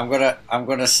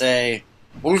say,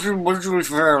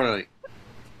 fairly.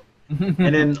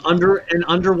 And in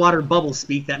underwater bubble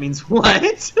speak, that means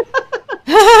what?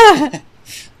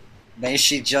 May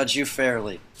she judge you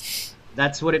fairly.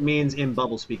 That's what it means in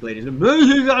bubble speak, ladies.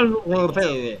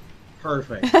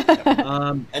 Perfect.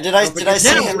 And did I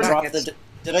see him drop the?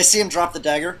 Did I see him drop the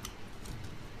dagger?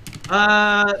 Did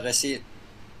I see it?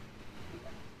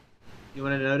 You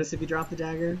want to notice if you drop the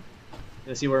dagger? You want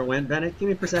to see where it went, Bennett? Give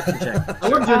me a perception check. I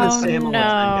love doing this same all the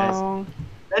time, guys.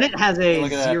 Bennett has a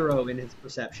 0 in his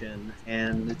perception,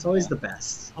 and it's always the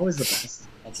best. Always the best.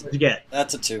 What'd you get?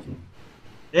 That's a 2.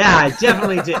 Yeah, I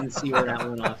definitely didn't see where that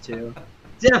went off to.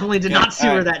 Definitely did not see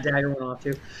where that dagger went off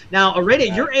to. Now,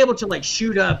 Aradia, you're able to like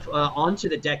shoot up onto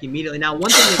the deck immediately. Now,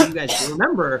 one thing that you guys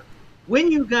remember, when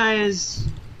you guys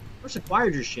first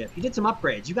acquired your ship, you did some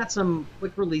upgrades. You got some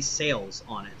quick release sails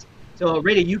on it. So,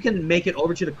 Aradia, you can make it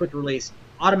over to the quick release,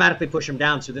 automatically push them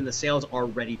down, so then the sails are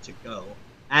ready to go.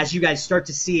 as you guys start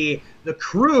to see the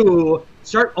crew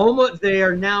they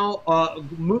are now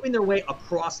moving their way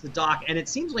across the dock, and it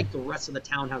seems like the rest of the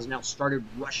town has now started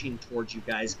rushing towards you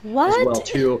guys as well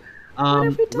too.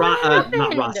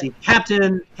 Not Rossi.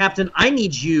 Captain, I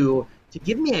need you to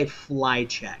give me a fly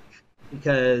check,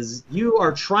 because you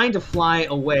are trying to fly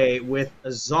away with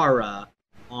Azara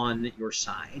on your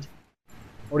side,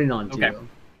 holding on to you.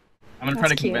 I'm going to try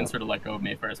to convince her to let go of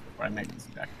me first before I make this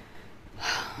check.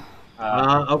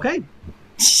 Okay.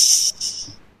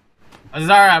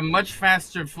 Azara, I'm much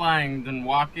faster flying than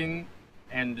walking,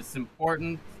 and it's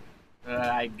important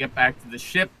that I get back to the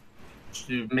ship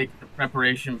to make the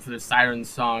preparation for the Siren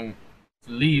song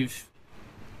to leave.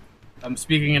 I'm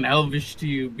speaking in Elvish to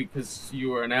you because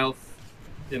you are an elf,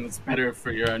 and it's better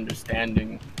for your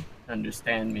understanding.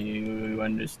 Understand me, you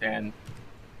understand.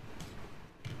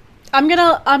 Am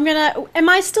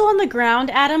I still on the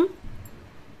ground, Adam?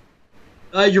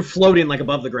 You're floating like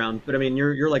above the ground, but I mean,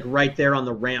 you're like right there on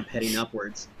the ramp heading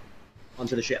upwards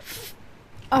onto the ship.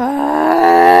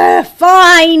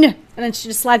 Fine! And then she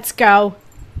just lets go.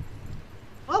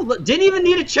 Oh, look, didn't even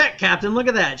need a check, Captain. Look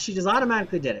at that. She just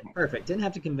automatically did it. Perfect. Didn't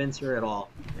have to convince her at all.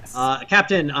 Yes.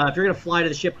 Captain, if you're going to fly to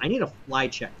the ship, I need a fly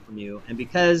check from you. And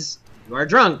because you are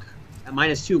drunk, that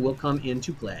 -2 will come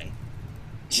into play.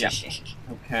 Yeah.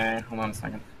 Okay, hold on a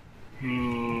second.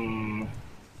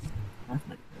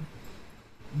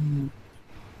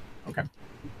 Okay.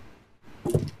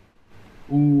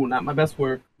 Ooh, not my best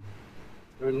work.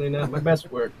 Certainly not my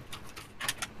best work.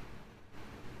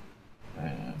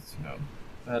 So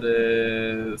that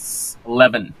is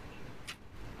 11.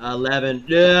 11.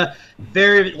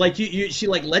 Very like she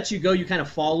like lets you go. You kind of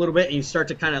fall a little bit, and you start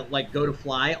to kind of like go to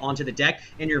fly onto the deck,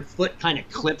 and your foot kind of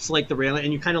clips like the railing,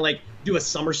 and you kind of like do a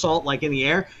somersault like in the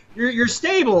air. You're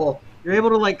stable. You're able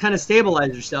to like kind of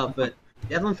stabilize yourself, but you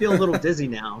definitely feel a little dizzy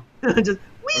now. Just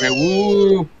whee! Okay,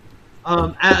 woo!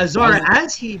 Azara,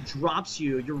 as he drops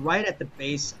you, you're right at the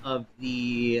base of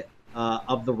the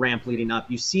ramp leading up.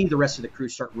 You see the rest of the crew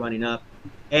start running up,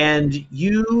 and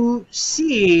you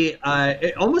see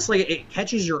it almost like it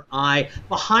catches your eye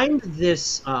behind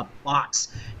this box.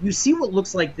 You see what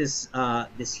looks like this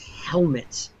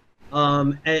helmet,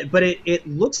 but it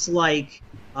looks like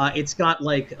it's got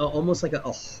like almost like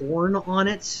a horn on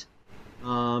it.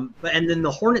 And then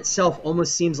the horn itself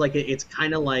almost seems like it's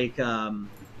kind of like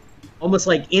almost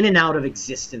like in and out of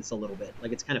existence a little bit,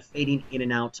 like it's kind of fading in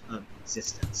and out of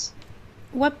existence.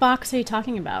 What box are you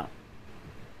talking about?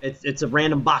 It's a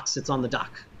random box that's on the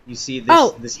dock. You see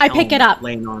this. This I pick it up.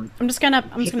 Laying on. I'm just gonna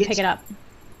pick it up.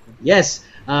 Yes,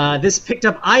 this picked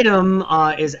up item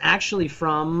is actually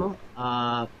from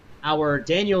our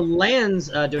Daniel Land's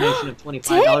donation of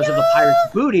 $25 of the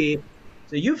Pirate's Booty.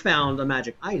 So you found a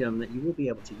magic item that you will be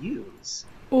able to use.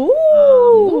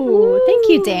 Ooh, thank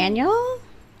you, Daniel.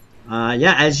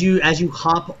 Yeah, as you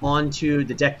hop onto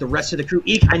the deck, the rest of the crew.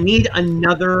 Eek, I need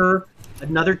another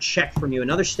check from you,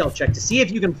 another stealth check, to see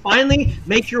if you can finally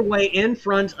make your way in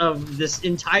front of this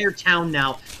entire town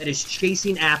now that is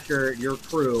chasing after your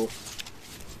crew.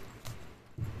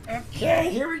 Okay,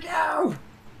 here we go.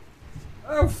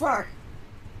 Oh fuck.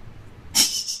 There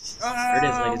it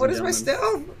is, ladies what and is my gentlemen.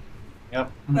 stealth?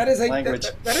 Yep. That is a Language.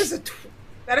 that is a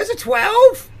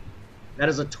 12. That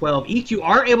is a 12. Eek, you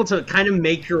are able to kind of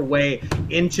make your way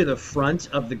into the front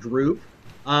of the group,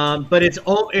 but it's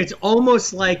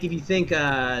almost like if you think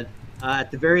at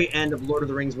the very end of Lord of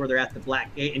the Rings where they're at the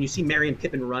Black Gate and you see Merry and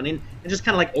Pippin running and just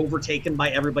kind of like overtaken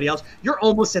by everybody else. You're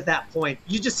almost at that point.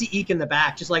 You just see Eek in the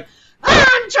back, just like,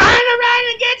 I'm trying to run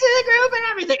and get to the group and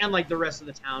everything, and like the rest of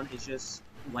the town is just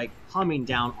like coming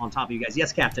down on top of you guys.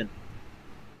 Yes, Captain.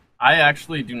 I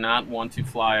actually do not want to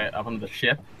fly up on the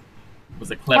ship. It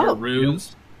was a clever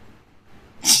ruse.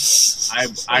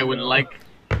 I would like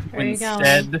to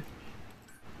instead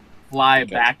fly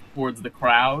back towards the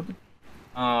crowd.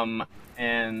 No.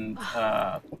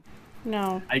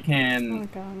 I can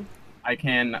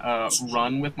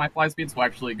run with my fly speed, so I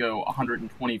actually go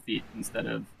 120 feet instead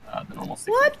of the normal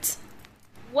 60.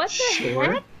 What the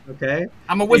heck? Okay.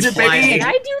 I'm a wizard, baby! Can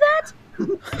I do that?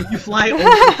 You fly over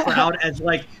the crowd as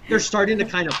like they're starting to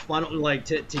kind of funnel like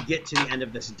to get to the end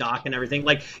of this dock and everything.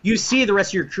 Like you see the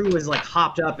rest of your crew is like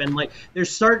hopped up and like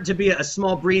there's starting to be a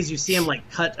small breeze. You see him like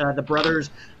cut the brothers.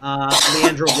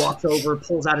 Leandro walks over,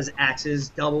 pulls out his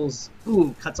axes,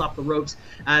 cuts off the ropes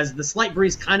as the slight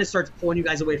breeze kind of starts pulling you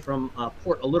guys away from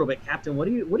port a little bit. Captain, what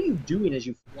are you doing as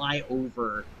you fly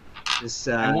over this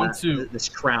this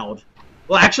crowd?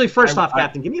 Well, actually, first off,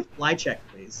 Captain, give me a fly check,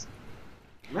 please.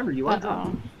 Remember, you are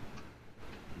drunk.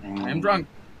 I am drunk.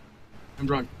 I'm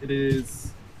drunk. It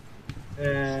is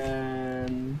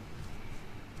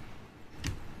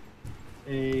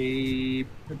a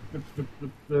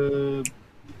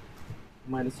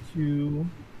 -2.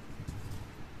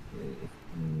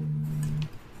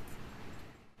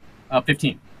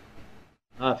 15.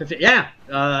 15. Yeah,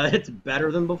 it's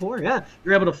better than before. Yeah,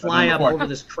 you're able to fly up over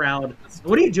this crowd.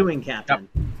 What are you doing, Captain?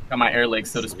 Yep. Got my air legs,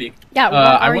 so to speak. Yeah,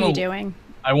 what are you doing?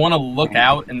 I want to look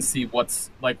out and see what's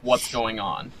going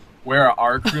on. Where are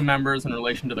our crew members in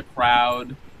relation to the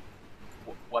crowd?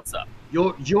 What's up?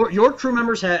 Your crew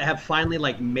members have finally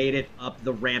made it up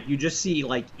the ramp. You just see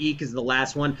Eek is the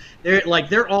last one.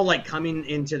 They're all coming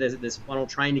into this funnel,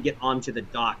 trying to get onto the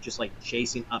dock, just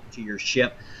chasing up to your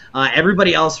ship.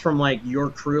 Everybody else from your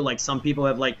crew, some people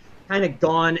have kind of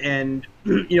gone and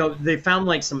they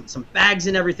found some bags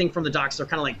and everything from the docks. They're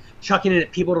kind of chucking it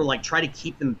at people to try to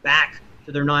keep them back.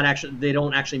 So they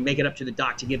don't actually make it up to the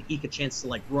dock to give Eek a chance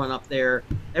to run up there.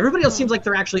 Everybody else seems like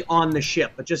they're actually on the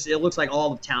ship, but it looks like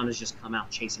all of town has just come out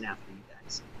chasing after you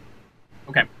guys.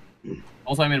 Okay.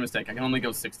 Also, I made a mistake. I can only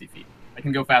go 60 feet. I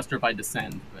can go faster if I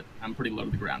descend, but I'm pretty low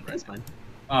to the ground right now. Fine.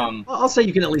 I'll say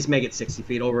you can at least make it 60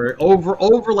 feet over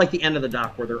the end of the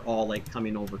dock where they're all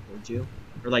coming over towards you,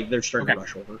 or they're starting to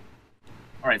rush over.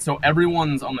 All right. So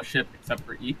everyone's on the ship except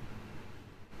for Eek.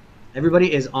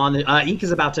 Everybody is on the. Eek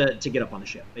is about to get up on the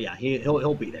ship, but yeah,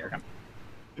 he'll be there.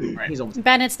 Okay. Right. He's almost.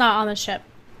 Bennett's not on the ship.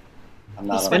 I'm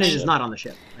not. Bennett is not on the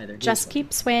ship either. Just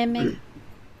keep swimming.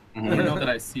 I don't know that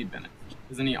I see Bennett.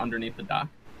 Isn't he underneath the dock?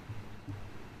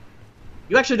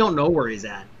 You actually don't know where he's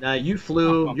at. You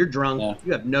flew. You're drunk. Yeah.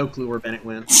 You have no clue where Bennett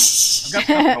went. I've got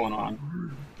stuff going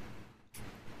on.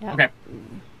 Yep. Okay.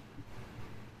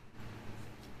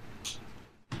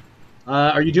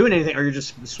 Are you doing anything? Or you're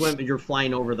just swimming? You're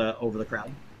flying over the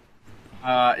crowd.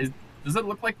 Does it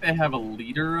look like they have a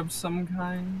leader of some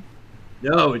kind?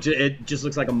 No, it just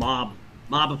looks like a mob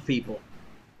of people.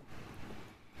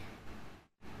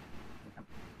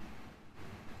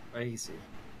 Crazy.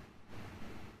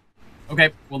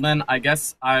 Okay, well then I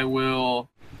guess I will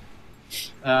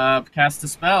cast a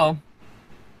spell.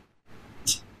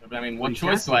 But, I mean, what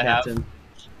choice do I have?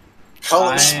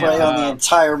 Color spray on the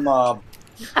entire mob.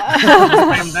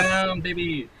 Spray them down,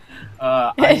 baby.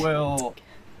 I will.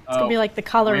 It's gonna be like the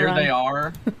color where run. They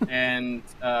are, and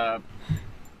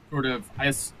sort of.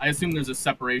 I assume there's a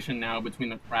separation now between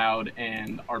the crowd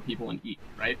and our people in Eek,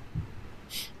 right?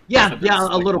 Yeah,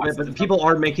 a little bit, but the people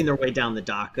are making their way down the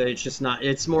dock. It's just not.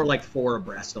 It's more like 4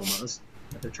 abreast almost.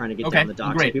 They're trying to get down the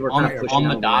dock. Great. So people are kind of pushing on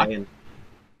the dock, and...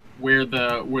 where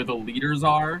the leaders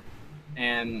are,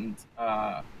 and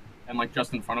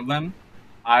just in front of them,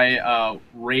 I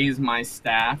raise my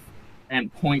staff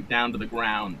and point down to the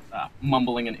ground,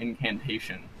 mumbling an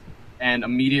incantation, and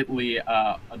immediately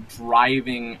a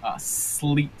driving,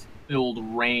 sleet-filled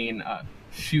rain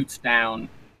shoots down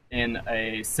in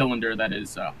a cylinder that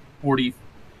is 80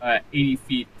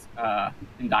 feet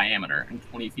in diameter and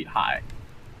 20 feet high.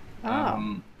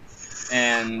 Oh.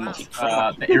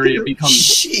 The area becomes...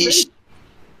 Sheesh.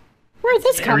 Where'd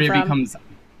this come from? The area becomes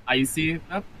icy.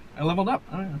 Oh, I leveled up.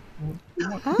 I don't know.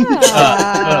 The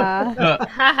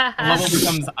level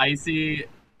becomes icy.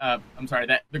 I'm sorry,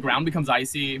 that the ground becomes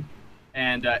icy,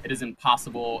 and it is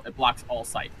impossible. It blocks all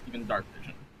sight, even dark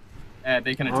vision.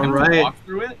 They can attempt to walk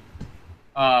through it,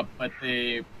 but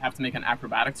they have to make an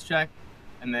acrobatics check,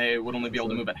 and they would only be able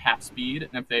to move at half speed.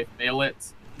 And if they fail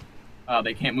it,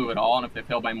 they can't move at all. And if they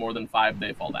fail by more than 5,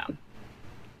 they fall down.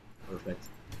 Perfect.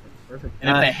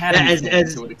 And if they had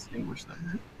it would extinguish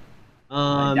them.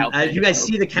 As you guys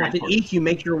see the captain, Eek, you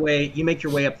make your way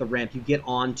up the ramp. You get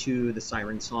onto the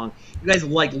Siren song. You guys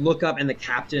look up, and the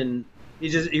captain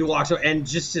he walks over, and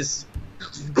just this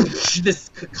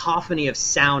cacophony of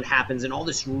sound happens, and all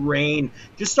this rain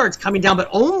just starts coming down, but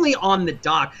only on the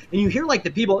dock. And you hear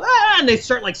the people and they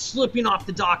start slipping off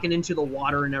the dock and into the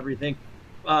water and everything.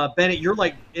 Bennett, you're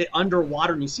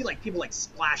underwater, and you see people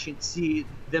splashing. See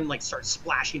them start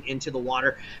splashing into the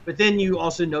water. But then you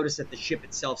also notice that the ship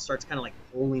itself starts kind of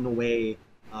pulling away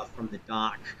from the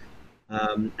dock.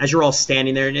 As you're all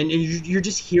standing there, and you're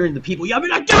just hearing the people yelling,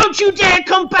 "Don't you dare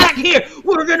come back here!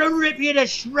 We're gonna rip you to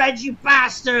shreds, you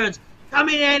bastards!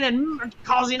 Coming in and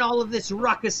causing all of this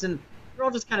ruckus." And you're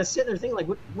all just kind of sitting there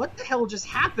thinking, what the hell just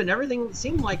happened? Everything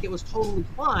seemed like it was totally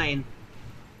fine.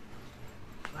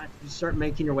 You start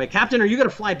making your way. Captain, are you going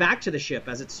to fly back to the ship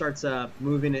as it starts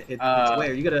moving its way?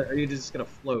 Are you just going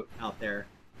to float out there?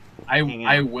 I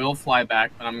will fly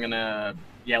back, but I'm going to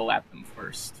yell at them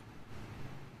first.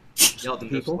 Yell at the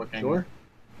people? Sure.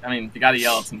 I mean, you got to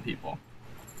yell at some people.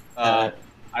 I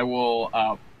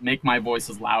will make my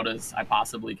voice as loud as I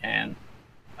possibly can.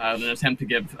 In an attempt to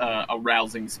give a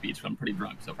rousing speech, but I'm pretty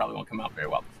drunk, so it probably won't come out very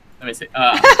well. Let me see.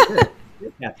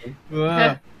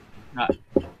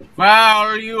 For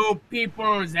all you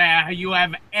people there, you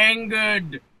have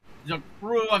angered the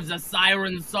crew of the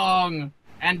Siren Song,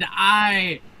 and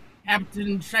I,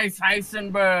 Captain Chase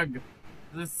Heisenberg,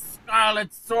 the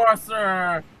Scarlet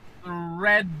Sorcerer, the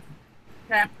Red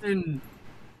Captain,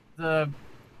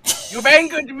 You've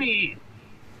angered me!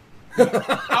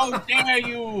 How dare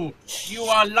you! You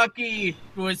are lucky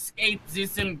to escape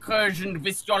this incursion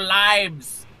with your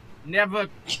lives. Never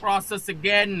cross us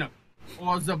again,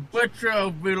 or the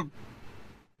butcher will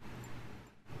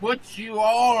butch you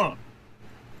all.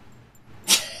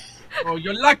 Oh,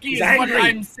 you're lucky is what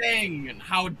I'm saying. And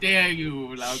how dare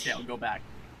you? Okay, I'll go back.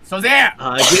 So there!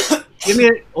 Give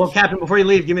me Captain, before you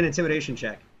leave, give me an intimidation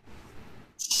check.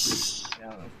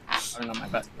 Yeah, I don't know my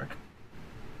best work.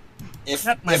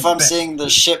 If I'm seeing the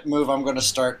ship move, I'm going to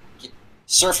start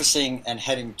surfacing and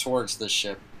heading towards the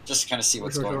ship, just to kind of see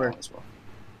what's going on as well.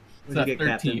 What did you get, 13.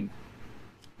 Captain?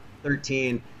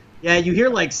 13. Yeah, you hear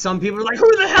like some people are like, "Who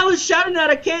the hell is shouting that?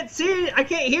 I can't see it. I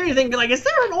can't hear anything." You're like, "Is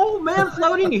there an old man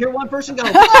floating?" You hear one person go,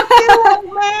 "Fuck you,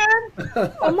 old man!"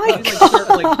 Oh my god!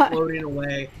 Start like floating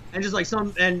away, and just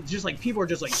like people are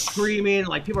just like screaming, and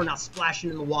like people are now splashing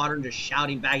in the water and just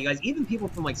shouting back at you guys. Even people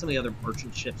from like some of the other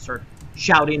merchant ships start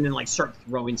shouting and like start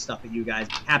throwing stuff at you guys.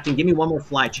 Captain, give me one more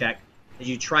fly check as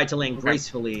you try to land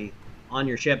gracefully on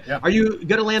your ship. Yep. Are you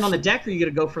gonna land on the deck, or are you gonna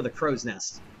go for the crow's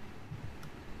nest?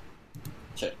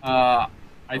 I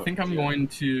think I'm going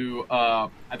to. I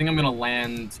think I'm going to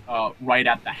land right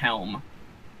at the helm.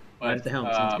 But, right at the helm.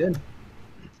 Sounds good.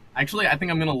 Actually, I think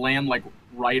I'm going to land like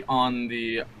right on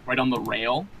the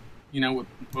rail. You know, with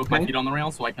both my feet on the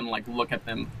rail, so I can like look at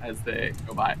them as they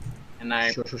go by. And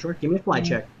Sure. Give me a fly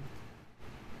check.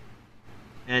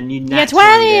 And you get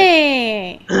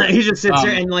 20. He just sits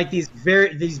there, and like these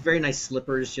very nice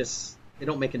slippers they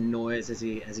don't make a noise as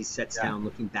he sits down,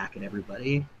 looking back at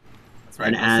everybody. That's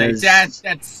right. And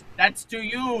that's to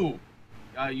you.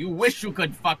 You wish you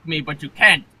could fuck me, but you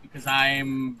can't because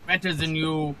I'm better than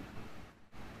you.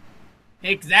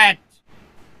 Take that.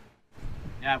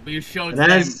 Yeah, but you showed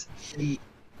them. Didn't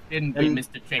we,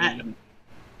 Mr. Chamberlain?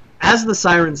 As the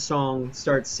Siren Song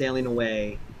starts sailing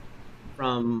away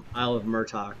from Isle of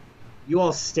Murtok, you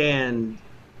all stand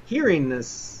hearing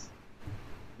this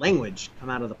language come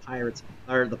out of the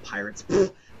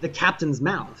captain's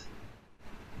mouth.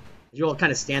 You all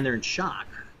kind of stand there in shock.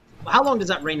 How long does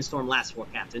that rainstorm last for,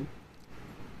 Captain?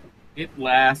 It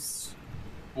lasts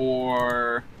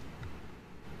for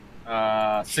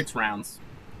 6 rounds.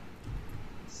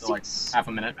 So like half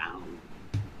a minute.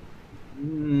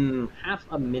 Half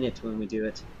a minute when we do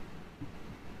it.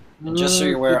 And just so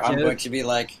you're aware, I'm going to be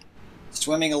like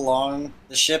swimming along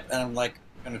the ship, and I'm like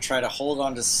going to try to hold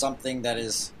on to something that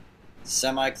is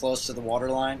semi-close to the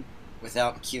waterline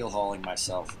without keel hauling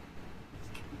myself.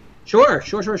 Sure.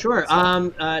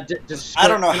 I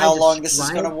don't know how long this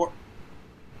is going to work.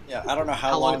 Yeah, I don't know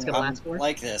how long it's going to last for.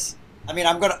 Like this. I mean,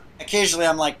 I'm going to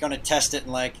going to test it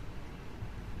and like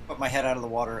put my head out of the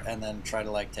water and then try to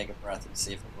like take a breath and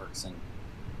see if it works. And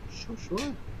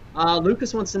Sure.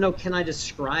 Lucas wants to know, can I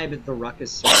describe the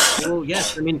ruckus? Oh,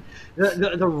 yes. I mean,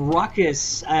 the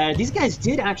ruckus, these guys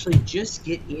did actually just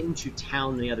get into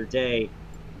town the other day.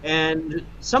 And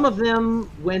some of them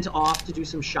went off to do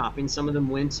some shopping. Some of them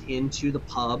went into the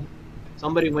pub.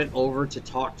 Somebody went over to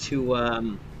talk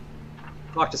to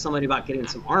somebody about getting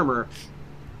some armor.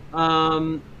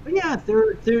 But yeah,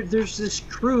 there's this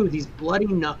crew, these Bloody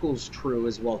Knuckles crew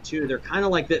as well too. They're kind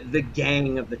of like the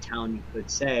gang of the town, you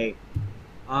could say.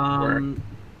 I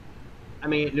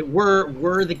mean,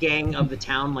 we're the gang of the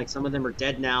town. Like, some of them are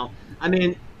dead now. I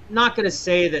mean, not gonna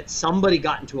say that somebody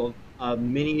got into a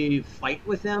mini fight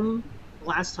with them the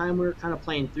last time we were kind of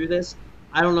playing through this.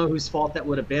 I don't know whose fault that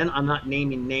would have been. I'm not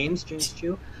naming names, James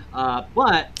Chu.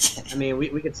 But I mean,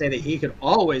 we could say that he could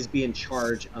always be in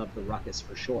charge of the ruckus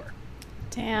for sure.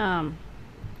 Damn,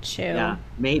 Chu. Yeah,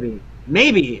 maybe.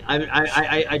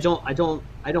 I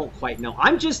don't quite know.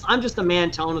 I'm just a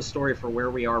man telling a story for where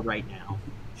we are right now.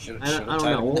 I don't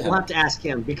know. We'll have to ask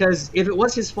him, because if it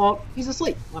was his fault, he's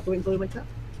asleep. We'll have to wait until he wakes up.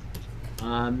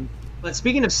 But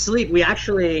speaking of sleep, we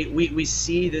actually we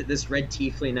see that this red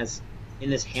tiefling is in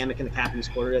this hammock in the captain's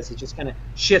quarters as he just kind of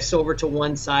shifts over to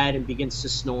one side and begins to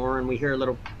snore, and we hear a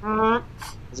little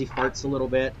as he farts a little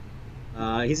bit.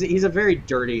 He's a very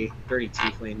dirty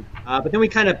tiefling. But then we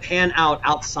kind of pan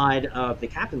outside of the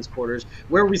captain's quarters,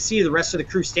 where we see the rest of the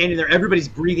crew standing there. Everybody's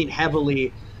breathing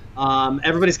heavily.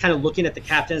 Everybody's kind of looking at the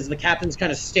captain, as the captain's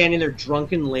kind of standing there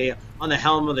drunkenly on the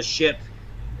helm of the ship,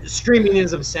 screaming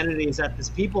his obscenities at this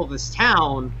people of this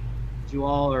town. You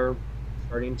all are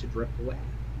starting to drift away.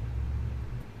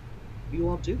 What do you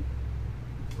all do?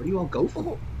 Where do you all go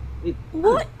for?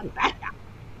 What?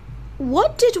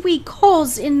 What did we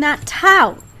cause in that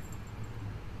town?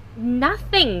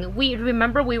 Nothing. We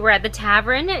remember we were at the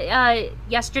tavern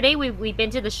yesterday. We've been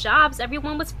to the shops.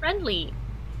 Everyone was friendly.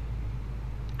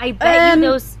 I bet you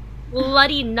those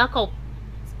bloody knuckle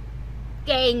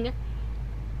gang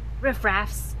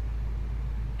riffraffs.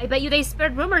 I bet you they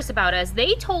spread rumors about us.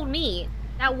 They told me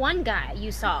that one guy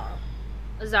you saw,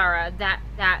 Zara,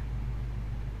 that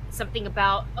something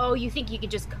about, oh, you think you can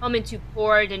just come into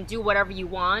port and do whatever you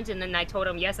want? And then I told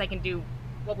him, yes, I can do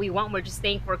what we want. We're just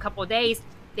staying for a couple of days.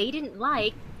 They didn't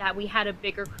like that we had a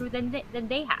bigger crew than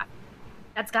they have.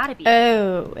 That's gotta be.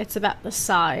 Oh, it's about the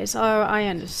size. Oh, I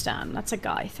understand. That's a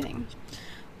guy thing.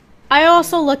 I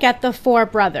also look at the four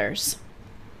brothers.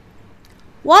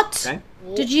 What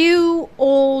did you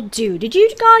all do? Did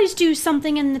you guys do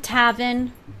something in the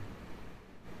tavern?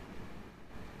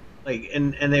 Like,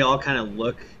 and they all kind of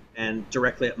look and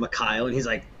directly at Mikhail, and he's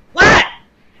like, "What?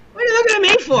 What are you looking at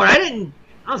me for? I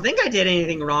don't think I did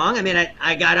anything wrong. I mean,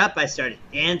 I got up, I started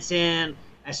dancing,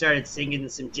 I started singing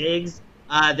some jigs.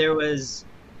 There was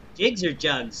jigs or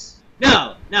jugs?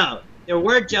 No, there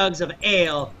were jugs of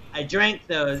ale. I drank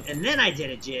those, and then I did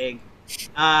a jig.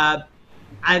 I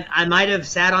might have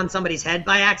sat on somebody's head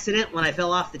by accident when I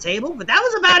fell off the table, but that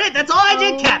was about it. That's all I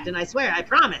did, Captain. I swear. I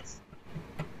promise."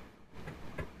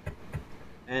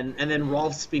 And then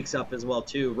Rolf speaks up as well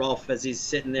too. Rolf, as he's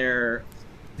sitting there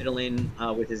fiddling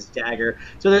with his dagger.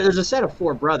 So there's a set of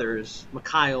four brothers: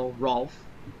 Mikhail, Rolf,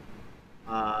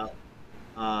 Donald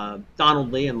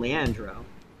Lee, and Leandro.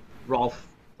 Rolf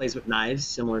plays with knives,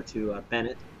 similar to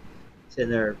Bennett.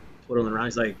 Sitting there twiddling around.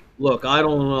 He's like, "Look, I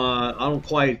don't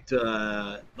quite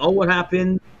know what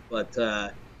happened, but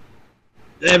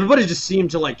everybody just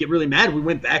seemed to like get really mad. We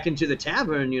went back into the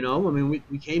tavern, you know. I mean,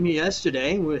 we came here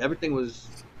yesterday.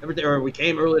 Or we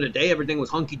came earlier today. Everything was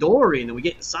hunky dory, and then we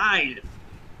get inside.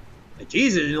 Like,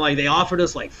 Jesus, and like they offered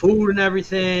us like food and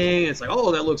everything. It's like,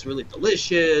 oh, that looks really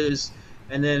delicious.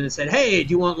 And then it said, hey,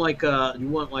 do you want to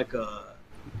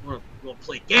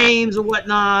play games or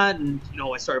whatnot? And you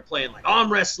know, I started playing like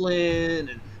arm wrestling,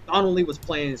 and Donald Lee was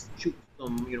playing shooting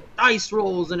some dice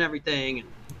rolls and everything, and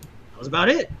that was about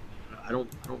it. I don't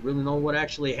really know what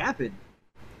actually happened.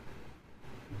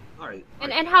 All right.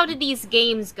 And how did these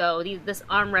games go? This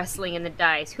arm wrestling and the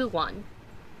dice. Who won?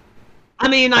 I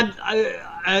mean,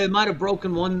 I might have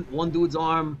broken one dude's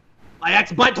arm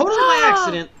totally by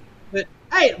accident. But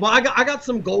hey, well, I got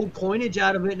some gold coinage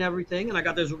out of it and everything, and I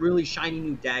got this really shiny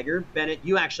new dagger. Bennett,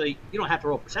 you don't have to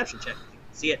roll a perception check. You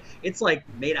can see it. It's like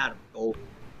made out of gold.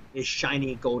 This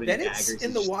shiny golden Bennett's daggers.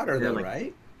 in the water though,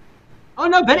 right? Oh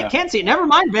no, Bennett can't see it. Never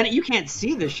mind, Bennett. You can't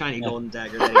see this shiny golden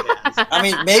dagger that he has. I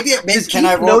mean, maybe can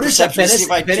I roll perception to see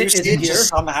if I do see it just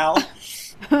somehow?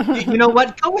 You know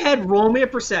what? Go ahead, roll me a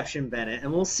perception, Bennett,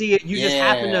 and we'll see it. You just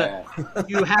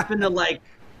happen to like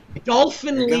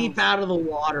dolphin leap out of the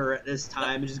water at this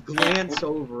time and just glance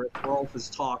over at Rolf is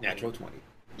talking. Natural 20.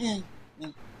 Yeah.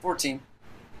 14.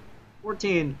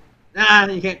 14. Nah,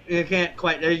 you can't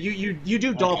quite. You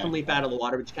do dolphin leap out of the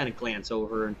water, but you kind of glance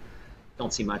over and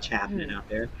don't see much happening out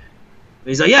there. But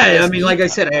he's like, yeah, I mean, like I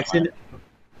said, I accidentally.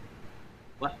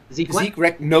 What?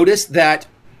 Zeke noticed that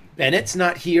Bennett's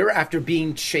not here after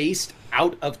being chased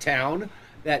out of town.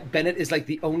 That Bennett is like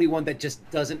the only one that just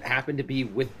doesn't happen to be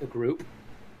with the group.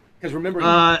 Because remember, he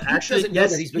actually doesn't know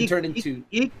that he's been turned into.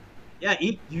 You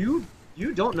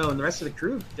don't know, and the rest of the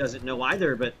crew doesn't know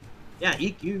either. But yeah,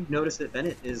 you notice that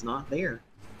Bennett is not there.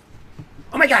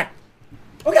 Oh my god!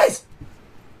 Oh guys,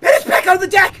 Bennett's back on the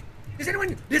deck. Does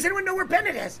anyone know where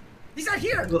Bennett is? He's not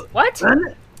here. What?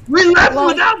 Bennett? We left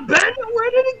without Bennett. Where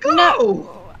did he go?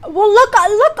 No. Well, look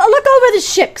over the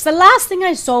ship. Cause the last thing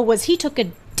I saw was he took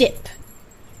a dip.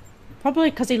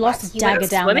 Probably because he lost his dagger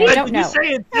down there. I don't know. Did you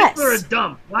say a dip or a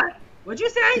dump? What? What'd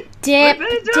you say?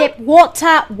 Dip,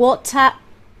 water.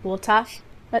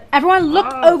 But everyone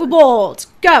look overboard.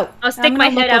 Go. I'll stick my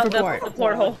head out the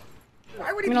porthole.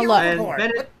 Why would he be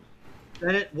overboard?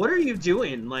 Bennett, what are you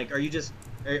doing? Like, are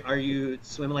you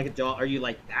swimming like a dog? Are you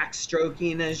like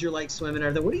backstroking as you're like swimming?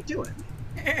 What are you doing?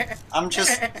 I'm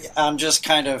just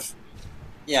kind of,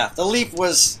 the leap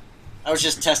was, I was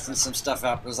just testing some stuff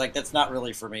out. It was like, that's not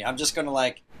really for me. I'm just going to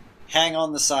like hang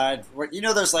on the side.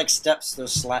 There's like steps,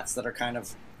 those slats that are kind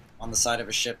of on the side of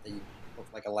a ship that you look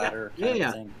like a ladder kind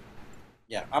of thing.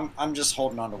 Yeah, I'm just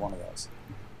holding on to one of those.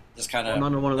 Just kind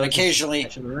of occasionally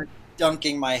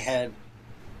dunking my head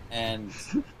and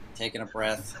taking a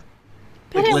breath.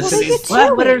 Bennett, what are you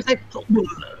doing?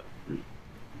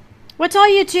 What are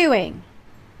you doing?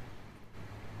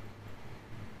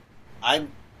 I'm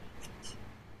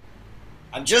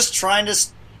just trying to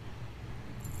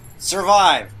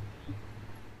survive.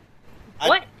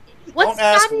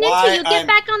 ask why you get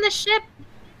back on the ship.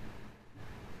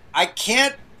 I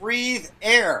can't breathe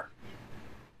air.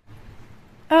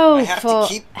 Oh, I have to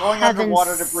keep going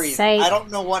underwater to breathe. Sake. I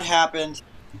don't know what happened.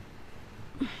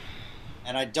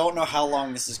 And I don't know how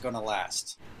long this is going to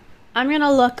last. I'm going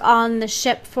to look on the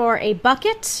ship for a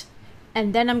bucket,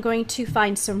 and then I'm going to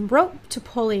find some rope to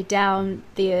pulley down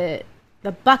the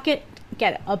bucket,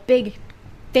 get a big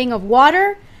thing of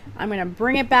water. I'm going to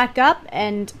bring it back up,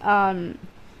 and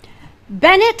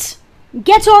Bennett,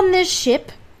 get on this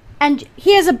ship, and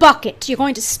here's a bucket. You're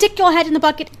going to stick your head in the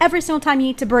bucket every single time you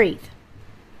need to breathe.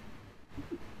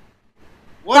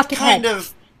 What kind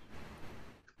of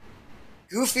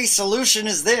goofy solution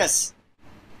is this?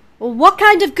 Well, what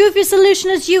kind of goofy solution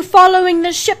is you following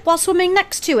the ship while swimming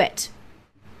next to it?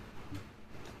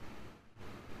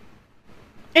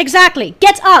 Exactly.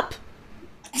 Get up!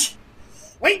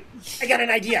 Wait! I got an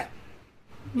idea!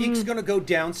 Eek's gonna go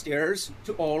downstairs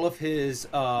to all of his,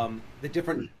 the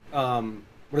different,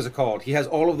 what is it called? He has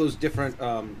all of those different,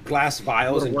 glass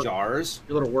vials and jars.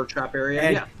 Your little workshop area,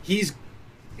 and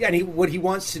what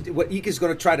Eek is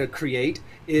going to try to create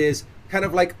is kind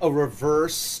of like a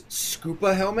reverse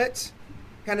scuba helmet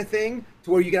kind of thing, to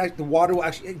where you get the water will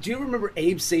actually. Do you remember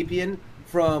Abe Sapien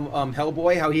from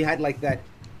Hellboy? How he had like that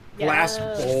glass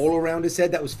bowl around his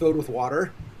head that was filled with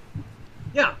water.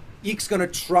 Yeah, Eek's going to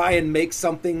try and make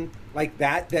something like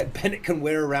that Bennett can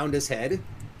wear around his head.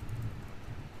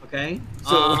 Okay.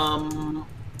 So,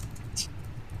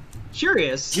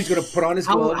 curious. He's going to put on his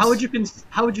gloves.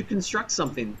 How would you construct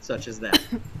something such as that?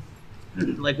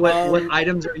 Like what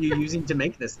items are you using to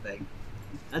make this thing?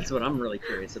 That's what I'm really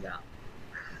curious about.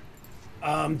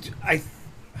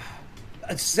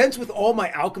 Since with all my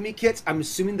alchemy kits, I'm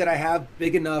assuming that I have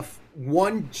big enough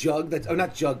one jug that's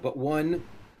not jug, but one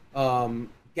gallon.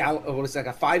 Well, it's like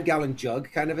a 5-gallon jug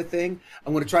kind of a thing.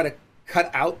 I'm going to try to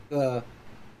cut out the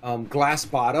glass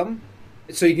bottom.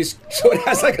 So it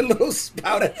has like a little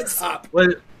spout at the top.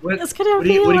 It's gonna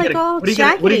be like all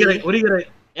jaggedy. What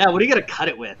are you gonna cut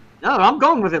it with? No, I'm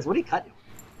going with this. What are you cutting?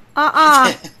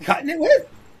 Cutting it with?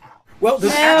 Well,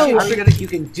 there's actually a trick that you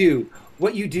can do.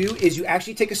 What you do is you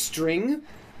actually take a string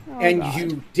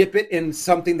you dip it in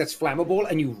something that's flammable,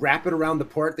 and you wrap it around the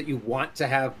part that you want to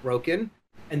have broken,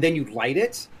 and then you light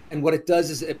it. And what it does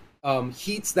is it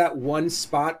heats that one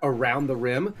spot around the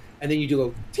rim, and then you do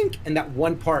a tink, and that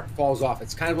one part falls off.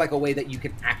 It's kind of like a way that you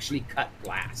can actually cut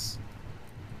glass.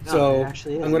 So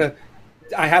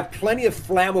I have plenty of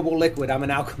flammable liquid. I'm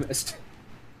an alchemist.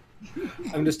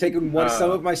 I'm just taking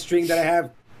some of my string that I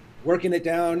have, working it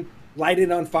down, light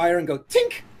it on fire, and go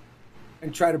tink,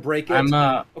 and try to break it.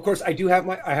 Of course, I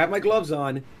have my gloves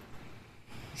on.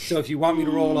 So if you want me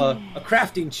to roll a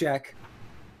crafting check.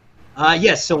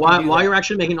 Yes. So while you're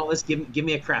actually making all this, give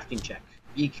me a crafting check.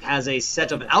 Eek has a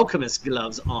set of alchemist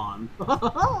gloves on.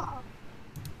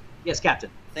 Yes, Captain.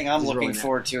 The thing I'm looking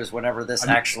forward to is whenever this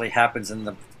actually happens and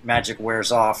the magic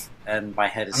wears off and my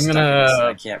head is stuck in this and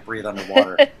I can't breathe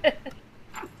underwater.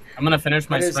 I'm gonna finish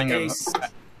my string of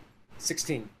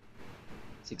 16.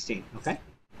 16. Okay.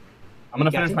 I'm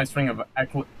gonna finish my string of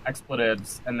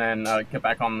expletives and then get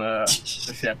back on the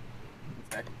ship.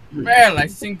 Well, I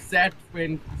think that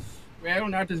went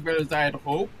not as well as I had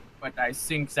hoped, but I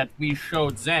think that we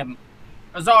showed them.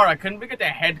 Azara, can we get a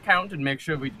head count and make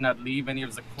sure we do not leave any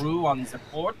of the crew on the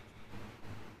port?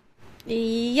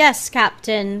 Yes,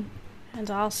 Captain.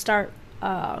 And I'll start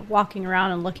walking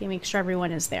around and looking, make sure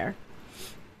everyone is there.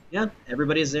 Yeah,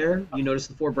 everybody is there. You notice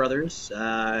the 4 brothers.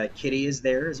 Kitty is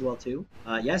there as well too.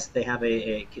 Yes, they have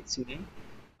a kitsune,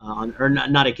 or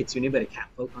not a kitsune, but a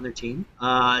catfolk on their team.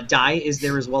 Dai is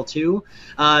there as well too.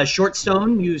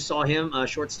 Shortstone, you saw him.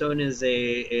 Shortstone is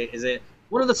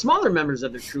one of the smaller members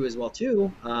of their crew as well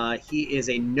too. He is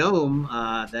a gnome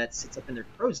that sits up in their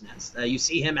crow's nest. You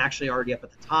see him actually already up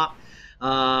at the top.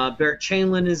 Barrett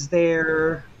Chainlin is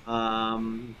there.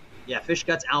 Yeah,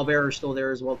 Fishguts, Owlbear are still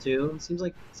there as well too. Seems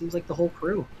like the whole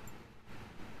crew.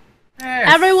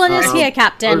 Everyone is here,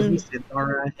 Captain.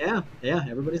 Yeah,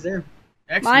 everybody's there.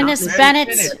 Minus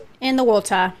Bennett in the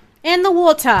water. In the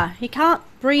water. He can't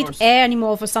breathe air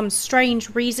anymore for some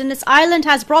strange reason. This island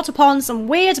has brought upon some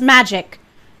weird magic.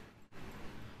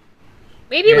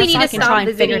 Maybe we need to stop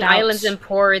visiting islands and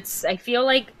ports. I feel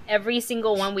like every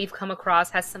single one we've come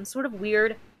across has some sort of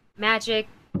weird magic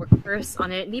or curse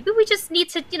on it. Maybe we just need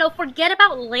to, forget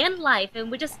about land life and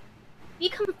we just be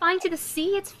confined to the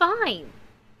sea. It's fine.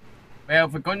 Well,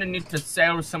 we're going to need to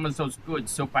sell some of those goods,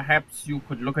 so perhaps you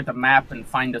could look at the map and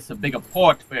find us a bigger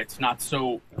port where it's not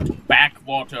so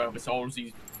backwater with all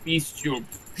these bestial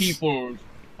people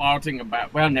farting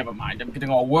about. Well, never mind. I'm getting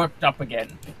all worked up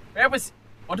again.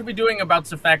 What are we doing about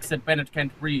the fact that Bennett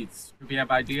can't breathe? Do we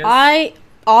have ideas? I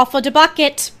offered a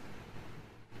bucket.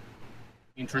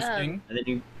 Interesting. And then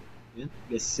you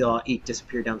guys saw Eek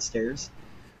disappear downstairs.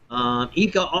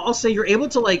 Eek, I'll say you're able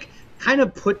to like kind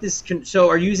of put this. So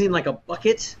are you using like a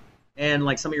bucket and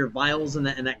like some of your vials and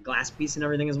that glass piece and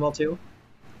everything as well too?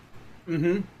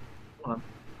 Mm-hmm.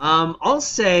 I'll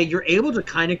say you're able to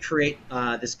kind of create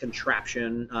this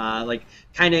contraption, like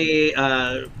kind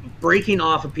of breaking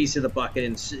off a piece of the bucket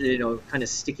and kind of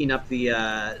sticking up the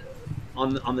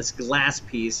on this glass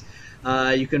piece.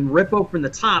 You can rip open the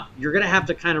top. You're gonna have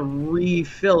to kind of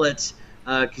refill it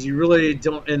because you really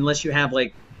don't, unless you have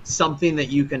like something that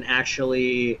you can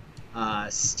actually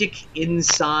stick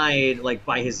inside, like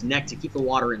by his neck to keep the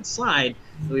water inside.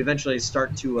 It'll eventually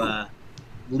start to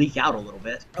leak out a little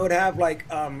bit. I would have like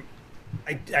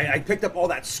I picked up all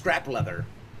that scrap leather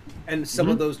and some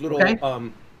of those little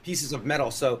pieces of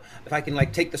metal. So if I can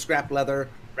like take the scrap leather,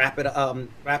 wrap it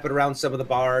around some of the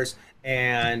bars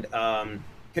and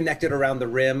connect it around the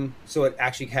rim so it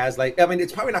actually has like, I mean,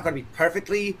 it's probably not going to be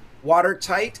perfectly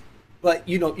watertight, but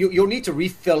you'll need to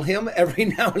refill him every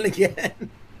now and again.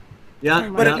 Yeah,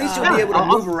 but at least you'll be able to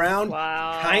move around,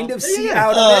 kind of see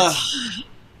out of it.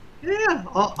 Yeah,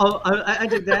 I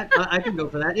did that. I can go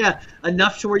for that. Yeah,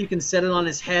 enough to where you can set it on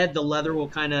his head. The leather will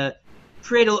kind of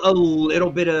create a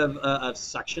little bit of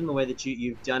suction the way that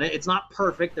you've done it. It's not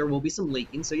perfect. There will be some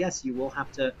leaking. So yes, you will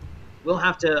have to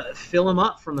fill him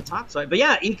up from the top side. But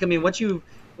yeah, Eek, I mean, what you've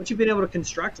been able to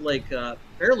construct like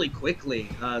fairly quickly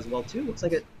as well too. Looks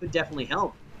like it could definitely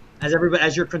help.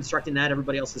 As you're constructing that,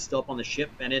 everybody else is still up on the ship.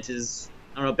 Bennett is,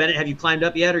 I don't know, Bennett, have you climbed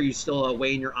up yet, or are you still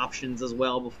weighing your options as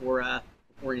well before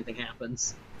anything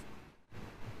happens?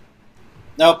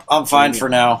 Nope, I'm fine for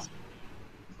now.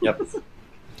 Yep.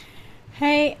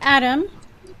 Hey, Adam.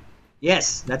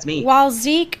 Yes, that's me. While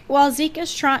Eek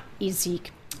is trying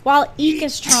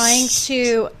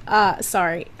to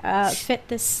fit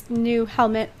this new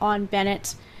helmet on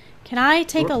Bennett, can I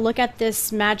take a look at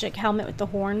this magic helmet with the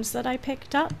horns that I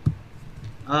picked up?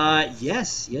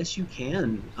 Yes, you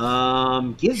can.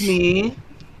 Give me.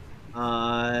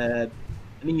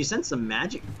 I mean, you sense some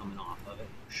magic coming off of it,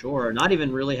 for sure. Not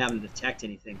even really having to detect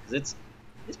anything, because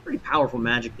it's pretty powerful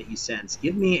magic that you sense.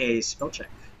 Give me a spell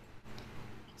check.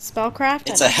 Spellcraft?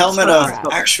 It's a helmet of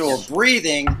actual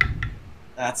breathing.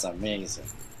 That's amazing.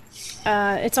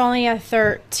 It's only a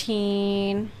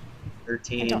 13.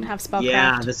 13. I don't have spellcraft.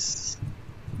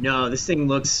 Yeah, this thing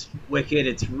looks wicked.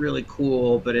 It's really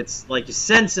cool, but it's like you're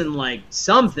sensing like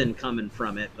something coming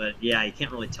from it. But yeah, you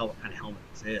can't really tell what kind of helmet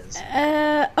this is.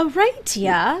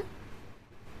 Aradia,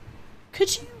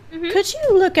 could you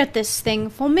look at this thing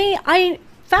for me? I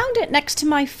found it next to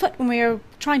my foot when we were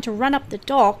trying to run up the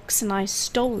docks, and I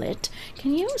stole it.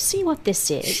 Can you see what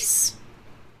this is?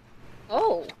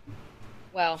 Oh,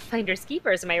 well, finders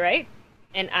keepers, am I right?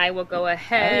 And I will go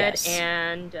ahead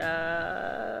and, do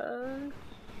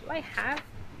I have?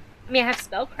 I mean, I have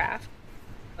spellcraft,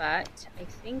 but I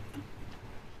think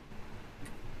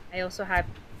I also have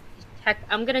detect.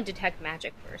 I'm gonna detect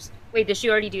magic first. Wait, did she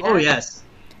already do that? Oh yes,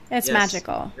 it's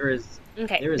magical. There is.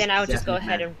 Okay, then I'll just go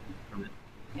ahead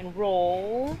and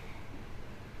roll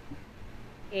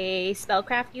a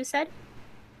spellcraft. You said.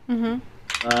 Mm-hmm.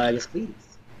 Yes, please.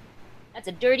 That's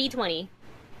a dirty 20.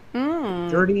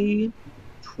 Dirty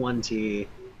 20.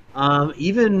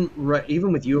 Even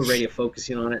with you already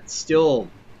focusing on it, still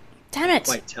can't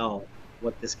quite tell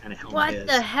what this kind of helmet is. What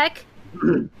the heck?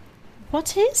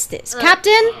 What is this,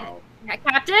 Captain?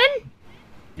 Captain?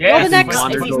 You're the next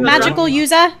magical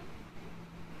user.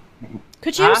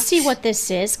 Could you see what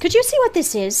this is?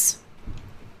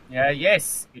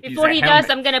 Yes. Before he does,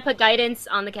 I'm gonna put guidance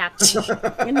on the captain.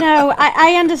 No,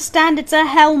 I understand it's a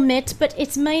helmet, but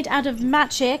it's made out of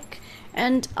magic,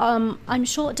 and I'm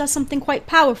sure it does something quite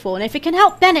powerful. And if it can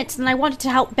help Bennett, then I want it to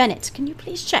help Bennett. Can you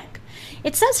please check?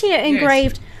 It says here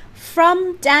engraved,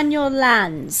 "From Daniel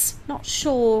Lands." Not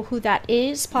sure who that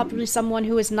is. Probably someone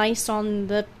who is nice on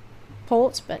the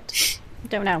port, but I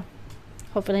don't know.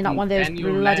 Hopefully not one of those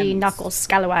bloody knuckle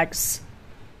scalawags.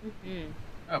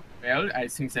 Oh, well, I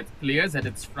think that's clear that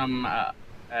it's from a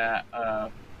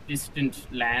distant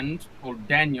land called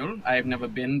Daniel. I have never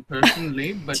been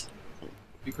personally, but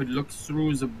we could look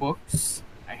through the books.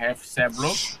 I have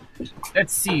several.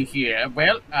 Let's see here.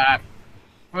 Well,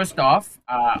 first off,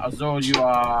 although you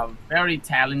are very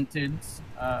talented,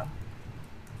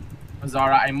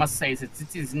 Azara, I must say that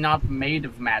it is not made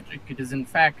of magic. It is, in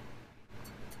fact,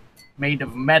 made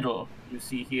of metal. You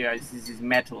see here, this is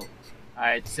metal.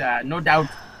 It's no doubt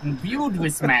imbued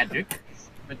with magic,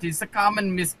 but it's a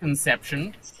common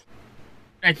misconception.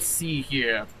 Let's see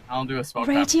here. I'll do a spell.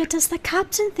 Radia, does the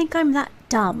captain think I'm that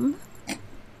dumb? I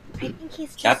think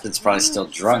he's Captain's probably still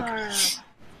drunk.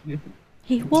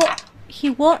 He what? He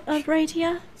what,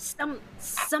 Radia?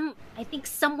 I think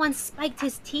someone spiked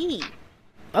his tea.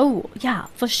 Oh, yeah,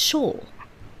 for sure.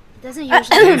 It doesn't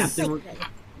usually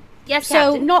Yes,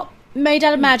 so, Captain. not made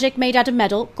out of magic, made out of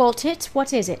metal. Got it?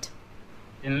 What is it?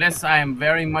 Unless I am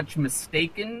very much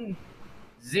mistaken,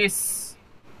 this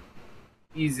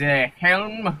is a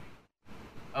helm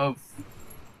of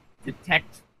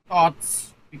detect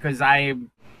thoughts, because I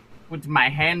put my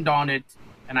hand on it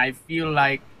and I feel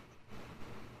like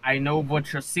I know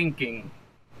what you're thinking,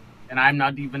 and I'm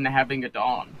not even having it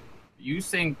on. You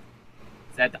think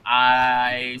that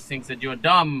I think that you're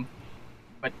dumb,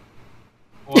 or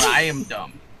I am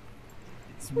dumb.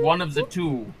 It's one of the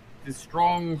two. The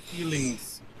strong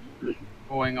feelings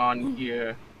going on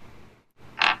here.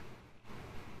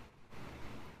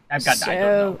 I've got I don't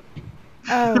know.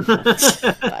 Oh,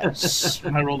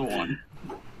 I rolled a 1.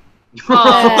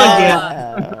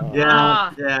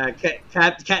 Yeah.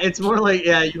 Cap, it's more like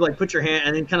you like put your hand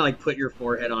and then kind of like put your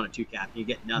forehead on it too, Cap. You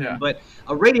get nothing. Yeah. But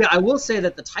Radia, I will say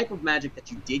that the type of magic that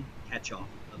you did catch off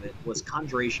of it was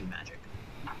conjuration magic,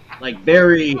 like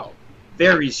very,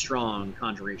 very strong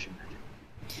conjuration magic.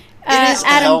 It is the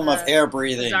Adam, helm of air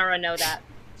breathing. Zara know that.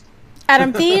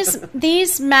 Adam,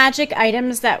 these magic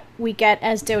items that we get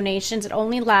as donations, it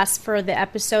only lasts for the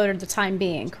episode or the time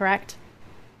being, correct?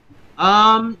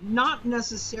 Not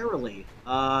necessarily.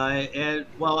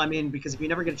 Well, I mean, because if you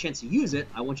never get a chance to use it,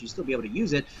 I want you to still be able to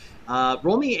use it.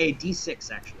 Roll me a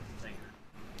d6, actually.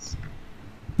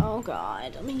 Oh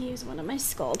god, let me use one of my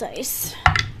skull dice.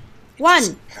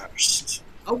 1!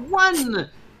 A 1!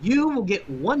 You will get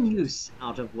 1 use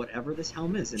out of whatever this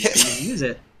helm is, and if you use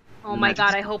it... Oh my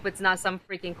god, I hope it's not some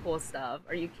freaking cool stuff.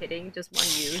 Are you kidding? Just 1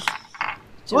 use.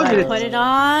 Do I put it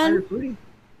on? We'll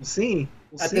see.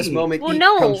 At this moment, Well, Eek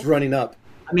no. comes running up.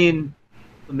 I mean,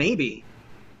 maybe.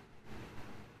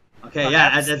 Okay,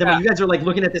 yeah. You guys are like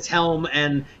looking at this helm,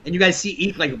 and you guys see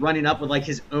Eek like running up with like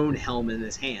his own helm in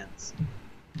his hands.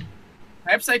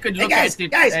 Perhaps I could look at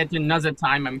it at another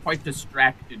time. I'm quite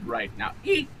distracted right now.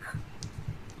 Eek!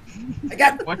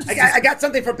 I got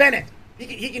something for Bennett.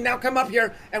 He can now come up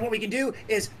here, and what we can do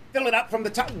is fill it up from the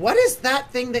top. What is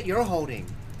that thing that you're holding?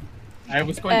 I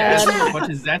was going to ask you,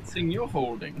 what is that thing you're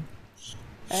holding?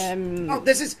 Oh,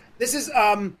 this is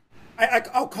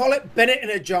I'll call it Bennett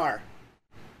in a jar.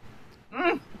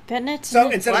 Bennett. So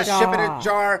instead of shipping a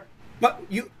jar, but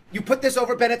you put this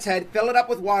over Bennett's head, fill it up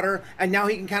with water, and now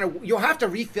he can kind of. You'll have to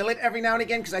refill it every now and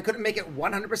again because I couldn't make it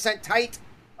 100% tight,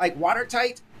 like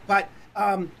watertight. But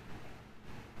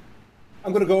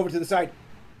I'm gonna go over to the side.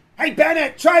 Hey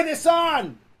Bennett, try this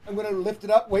on. I'm gonna lift it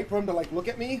up, wait for him to like look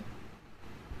at me.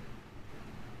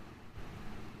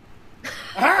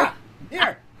 Aha!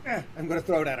 Here. I'm gonna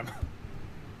throw it at him.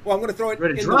 Well, I'm gonna throw it.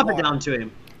 Ready to drop it down to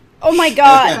him. Oh my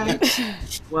god.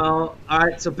 Well, all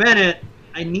right. So Bennett,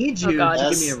 I need you to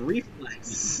Yes. give me a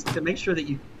reflex to make sure that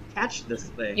you catch this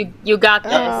thing. You got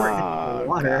this.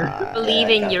 Water. Believe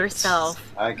in yourself.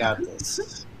 I got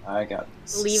this.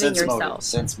 Believe in yourself.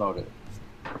 Sense motive.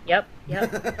 Yep.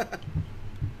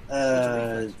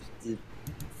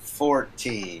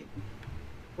 14.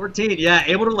 14. Yeah,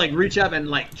 able to like reach up and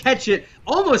like catch it.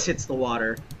 Almost hits the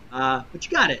water. But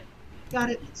you got it. Got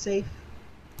it. It's safe.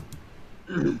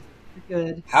 You're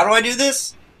good. How do I do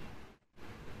this?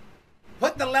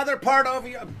 Put the leather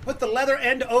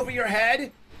end over your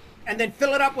head, and then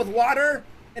fill it up with water,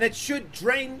 and it should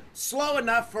drain slow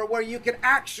enough for where you can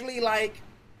actually like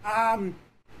come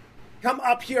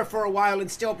up here for a while and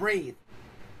still breathe.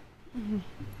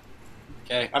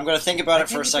 Okay, I'm gonna think about it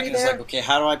for a second. It's there? like, okay,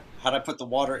 how do I put the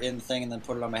water in the thing and then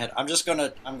put it on my head? I'm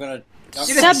Submerge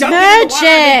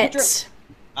it!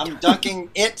 I'm dunking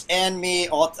it and me.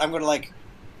 I'm gonna like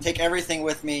take everything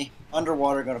with me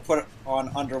underwater. Gonna put it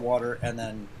on underwater and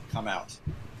then come out.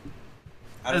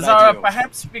 How did I do?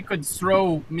 Perhaps we could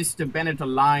throw Mr. Bennett a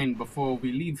line before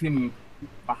we leave him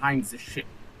behind the ship.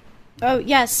 Oh,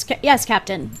 yes, yes,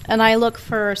 Captain. And I look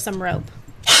for some rope.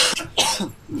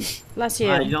 Bless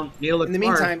you. You don't need to look In the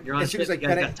far. meantime, You're on as soon as ship, I you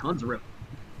guys get got it- tons of rope.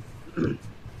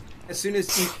 As soon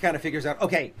as Eek kind of figures out,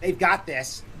 okay, they've got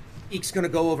this, Eek's gonna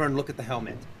go over and look at the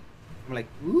helmet. I'm like,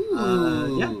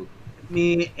 ooh. Yeah. Give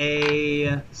me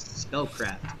a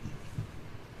spellcraft.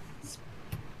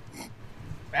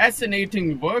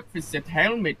 Fascinating work with that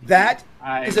helmet. That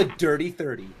is a dirty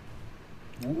 30.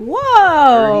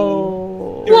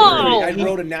 Whoa! Dirty Whoa! 30. I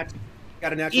rolled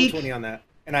got a natural 20 on that,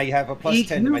 and I have a plus Eek,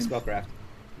 10 to my spellcraft.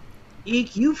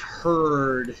 Eek, you've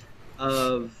heard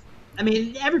of... I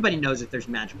mean, everybody knows that there's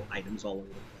magical items all over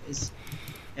the place.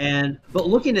 But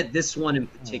looking at this one in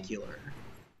particular,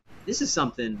 this is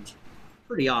something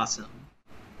pretty awesome.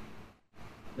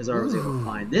 As I was able to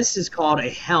find, this is called a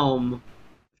helm of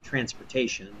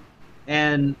transportation,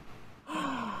 and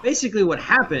basically what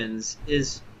happens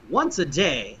is once a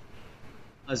day,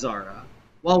 Azara,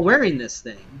 while wearing this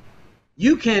thing,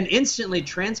 you can instantly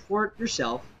transport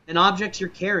yourself and objects you're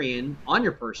carrying on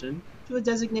your person to a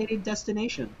designated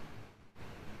destination.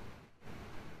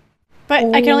 But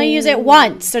I can only use it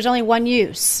once. There's only one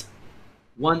use.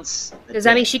 Once. Does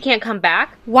that mean she can't come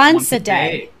back? Once a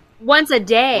day. Once a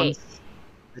day. Once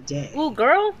a day. Ooh,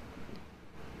 girl.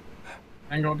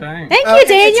 Thank you, Daniel.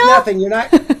 It's nothing.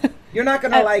 You're not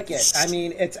gonna like it. I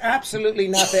mean, it's absolutely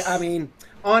nothing. I mean,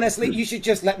 honestly, you should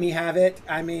just let me have it.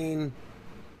 I mean,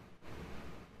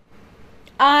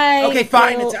 okay,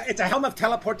 fine. It's a helm of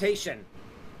teleportation.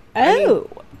 Oh.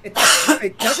 I mean,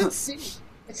 it doesn't seem.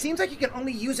 It seems like you can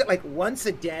only use it like once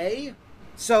a day.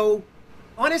 So,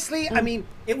 honestly, I mean,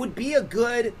 it would be a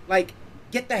good like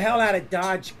get the hell out of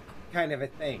Dodge kind of a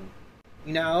thing,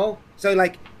 you know? So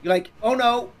like you're like, oh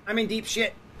no, I'm in deep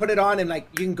shit. Put it on and like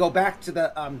you can go back to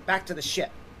the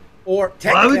ship. Or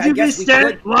technically,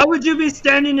 why would you be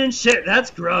standing in shit?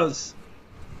 That's gross.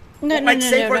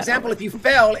 Say for example, if you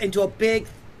fell into a big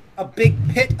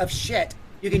pit of shit,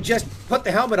 you can just put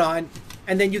the helmet on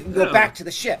and then you can go back to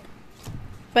the ship.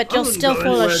 But you'll still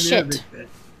full of shit.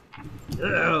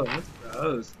 Ew, that's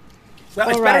gross. Well,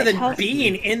 it's better than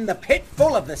being in the pit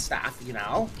full of this stuff, you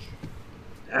know?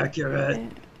 Accurate.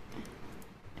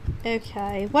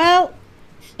 Okay, well,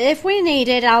 if we need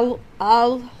it, I'll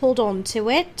hold on to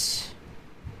it.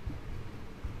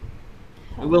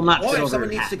 We will not. Or if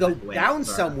someone needs to go down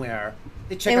somewhere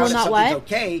to check out if something's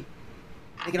okay,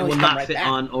 they can always come right back. It will not fit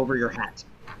on over your hat.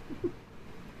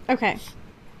 Okay.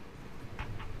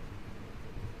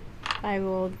 I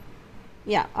will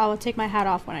take my hat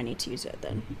off when I need to use it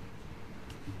then.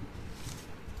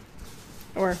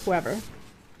 Or whoever.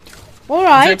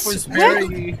 Alright.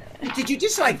 Did you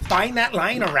just like find that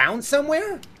lying around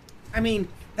somewhere? I mean,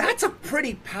 that's a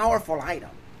pretty powerful item.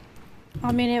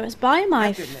 I mean, it was by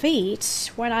my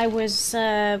feet when I was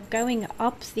going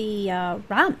up the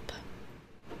ramp.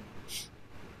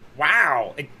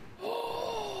 Wow.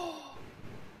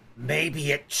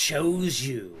 Maybe it chose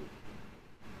you.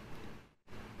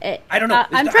 I don't know.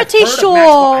 I'm pretty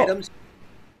sure items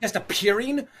just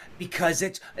appearing because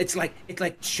it's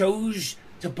like chose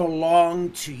to belong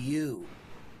to you.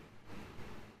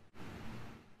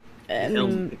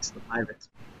 Helm picks the pirate.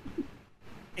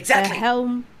 Exactly.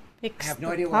 Helm picks I have no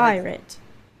idea the pirate.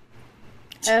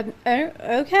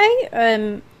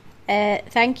 Okay.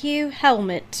 Thank you,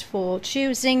 Helmet, for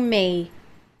choosing me.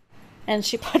 And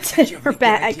she puts it in her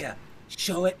bag. Idea.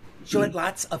 Show it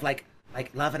lots of like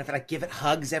love, and if I give it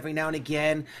hugs every now and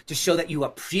again to show that you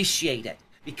appreciate it.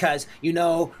 Because, you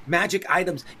know, magic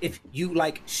items, if you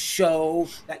like show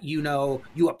that you know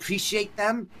you appreciate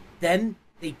them, then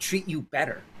they treat you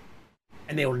better.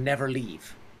 And they will never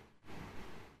leave.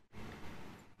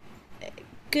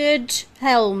 Good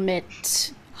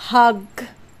Helmet. Hug.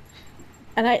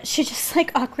 And she just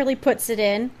like awkwardly puts it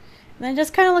in. And then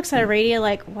just kind of looks at Aradia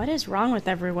like, what is wrong with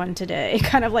everyone today?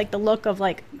 Kind of like the look of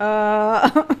like,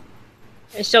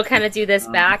 And she'll kind of do this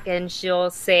back and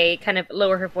she'll say, kind of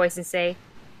lower her voice and say,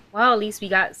 well, at least we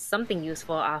got something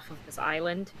useful off of this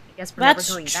island. I guess we're never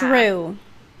going back. That's true.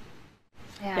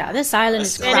 Yeah, this island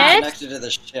is connected to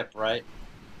the ship, right?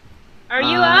 Are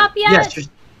you up yet? Yes.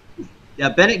 Yeah,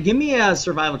 Bennett, give me a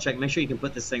survival check. Make sure you can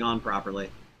put this thing on properly.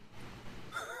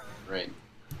 Great.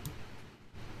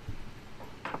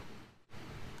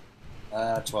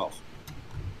 12.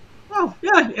 Oh,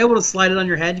 yeah, able to slide it on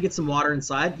your head. You get some water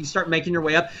inside. You start making your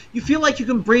way up. You feel like you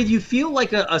can breathe. You feel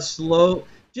like a slow,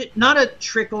 not a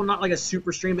trickle, not like a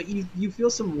super stream, but you feel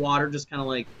some water just kind of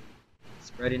like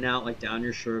spreading out like down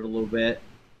your shirt a little bit.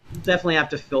 You definitely have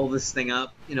to fill this thing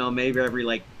up, you know, maybe every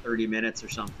like 30 minutes or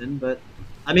something. But,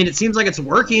 I mean, it seems like it's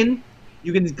working.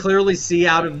 You can clearly see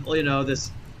out of, you know,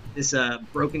 this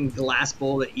broken glass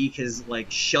bowl that Eek has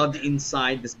like shoved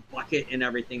inside this bucket and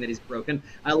everything that he's broken.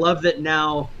 I love that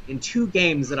now in 2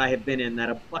 games that I have been in that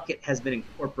a bucket has been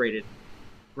incorporated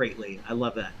greatly. I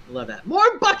love that. I love that.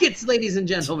 More buckets, ladies and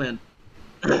gentlemen.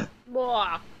 All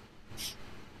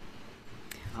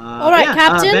right,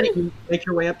 Captain. Benny, can you make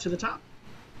your way up to the top?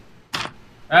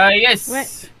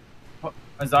 Yes.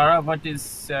 Azara, what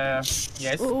is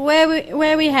yes?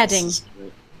 Where are we heading?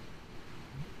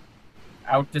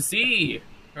 Out to sea,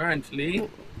 currently.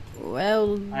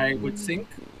 Well, I would think.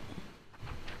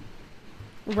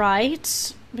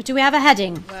 Right. But do we have a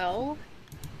heading? Well,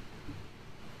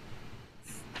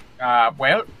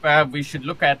 we should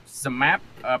look at the map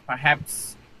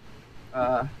perhaps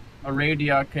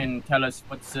Aradia can tell us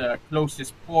what the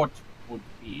closest port would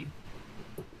be.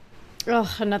 Ugh,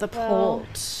 another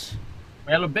port.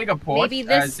 Well, a bigger port, maybe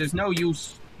this... as there's no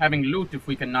use having loot if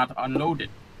we cannot unload it.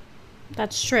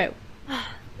 That's true.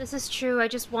 This is true. I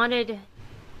just wanted to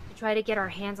try to get our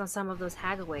hands on some of those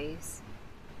hagaways.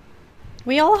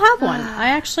 We all have one. I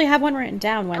actually have one written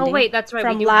down, Wendy. Oh wait, that's right.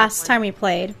 From last time we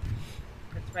played.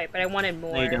 That's right, but I wanted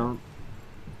more. They don't.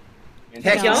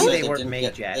 Technically, they weren't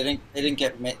made yet. They didn't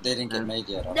get made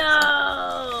yet.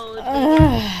 No.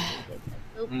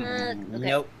 Okay.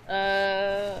 Nope.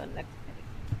 Next.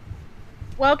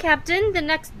 Well, Captain, the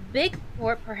next big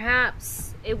port,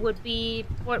 perhaps it would be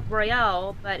Port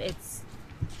Royal, but it's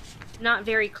not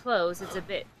very close. It's a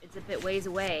bit ways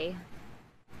away.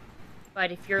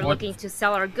 But if you're looking to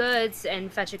sell our goods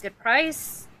and fetch a good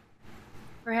price,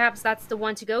 perhaps that's the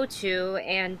one to go to.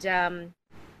 And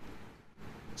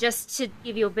just to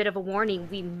give you a bit of a warning,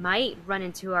 we might run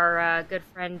into our good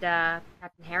friend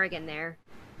Captain Harrigan there.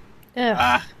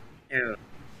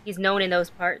 He's known in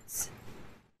those parts.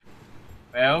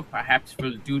 Well, perhaps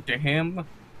we'll do to him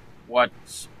what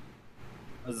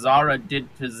Azara did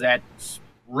to that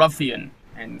ruffian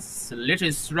and slit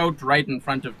his throat right in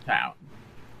front of town.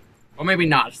 Or maybe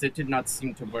not. It did not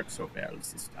seem to work so well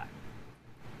this time.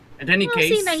 In any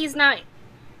case... Seeing that he's not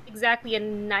exactly a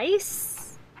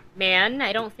nice man,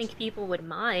 I don't think people would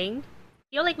mind.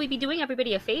 I feel like we'd be doing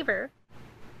everybody a favor.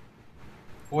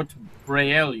 Port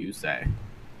Braille, you say?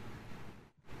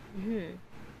 Mm-hmm.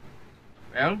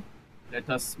 Well, let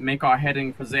us make our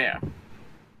heading for there.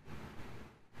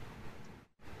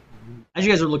 As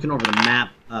you guys are looking over the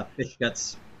map, Fish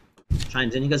Guts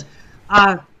chimes in. He goes,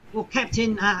 well,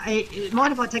 Captain,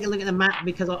 mind if I take a look at the map?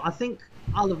 Because I think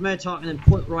Isle of Murtock and then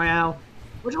Port Royal,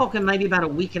 we're talking maybe about a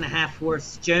week and a half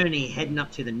worth journey heading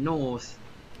up to the north.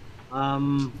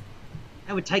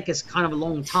 That would take us kind of a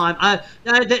long time.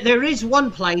 There is one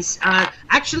place.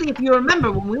 Actually, if you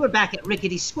remember, when we were back at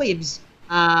Rickety Squibs,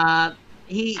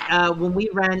 when we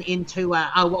ran into,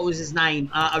 what was his name?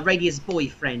 Aradia's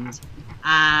boyfriend.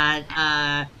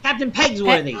 Captain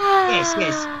Pegsworthy.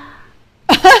 Yes.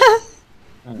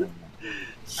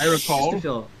 I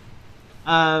recall.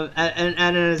 And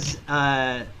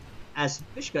as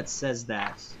Fishgut says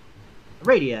that,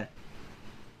 Aradia,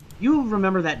 you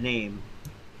remember that name,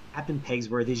 Captain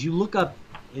Pegsworthy. As you look up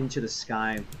into the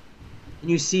sky, and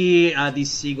you see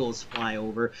these seagulls fly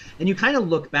over, and you kind of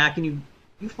look back, and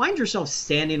you find yourself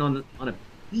standing on a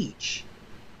beach,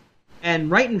 and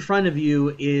right in front of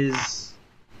you is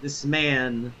this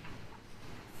man,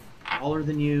 taller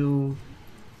than you.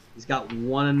 He's got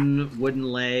one wooden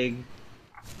leg,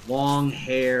 long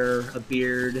hair, a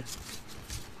beard, and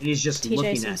he's just TJ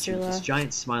looking at you with this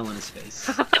giant smile on his face.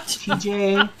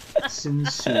 TJ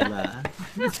Sinsula.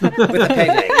 With a peg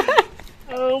leg.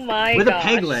 Oh my god. With a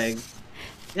peg leg.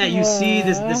 Yeah, you see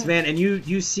this man, and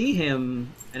you see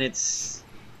him, and it's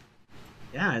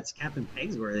Captain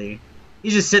Pegsworthy.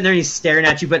 He's just sitting there and he's staring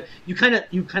at you, but you kind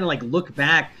of like look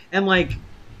back, and like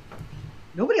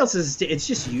nobody else is. It's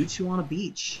just you two on a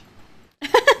beach.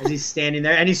 As he's standing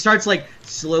there, and he starts like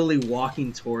slowly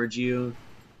walking towards you.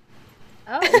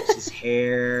 Oh. Flicks his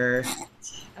hair.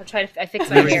 I'll try to fix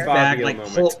my hair. Back, like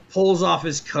pulls off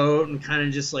his coat and kind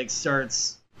of just like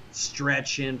starts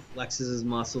stretching, flexes his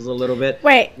muscles a little bit.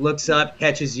 Wait. Looks up,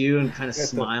 catches you, and kind of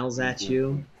smiles at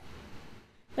you.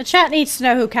 The chat needs to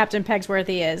know who Captain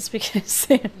Pegsworthy is, because...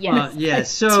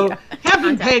 Yes. So,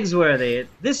 Captain Pegsworthy,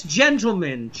 this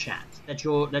gentleman, chat, that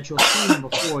you're seeing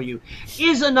before you,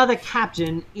 is another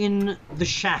captain in the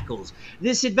Shackles.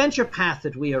 This adventure path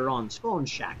that we are on, Spawn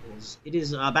Shackles, it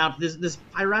is about this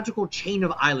piratical chain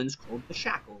of islands called the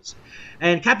Shackles.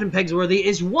 And Captain Pegsworthy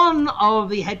is one of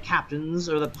the head captains,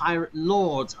 or the pirate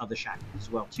lords of the Shackles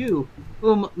as well, too,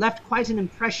 whom left quite an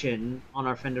impression on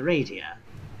our friend Aradia.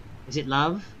 Is it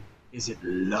love? Is it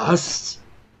lust?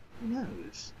 Who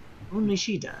knows? Only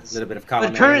she does. A little bit of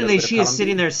column. But currently she is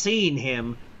sitting there seeing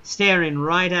him, staring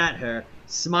right at her,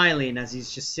 smiling as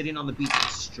he's just sitting on the beach and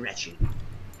stretching.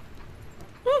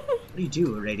 What do you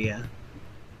do, Aradia?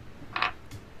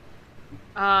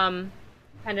 Kind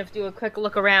of do a quick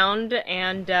look around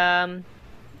and I don't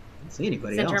see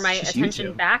anybody center else. my Just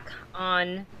attention back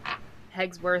on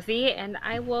Pegsworthy, and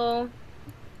I will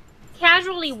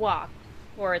casually walk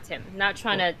towards him, not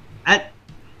trying to.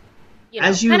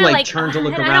 As you like turn to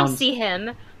look around, I don't see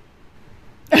him.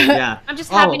 Yeah, I'm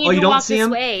just happening to you don't walk see this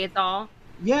him? way. It's all.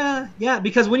 Yeah,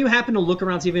 because when you happen to look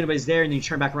around, see if anybody's there, and you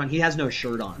turn back around, he has no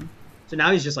shirt on. So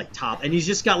now he's just like top, and he's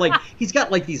just got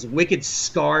like these wicked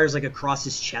scars like across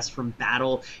his chest from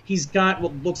battle. He's got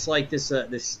what looks like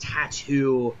this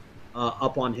tattoo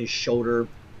up on his shoulder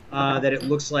that it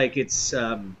looks like it's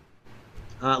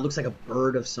looks like a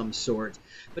bird of some sort.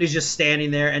 But he's just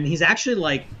standing there, and he's actually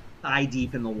like thigh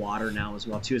deep in the water now as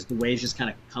well too, as the waves just kind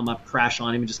of come up, crash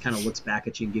on him, and just kind of looks back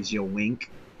at you and gives you a wink.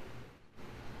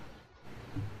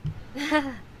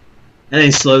 And then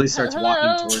he slowly starts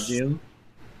walking towards you.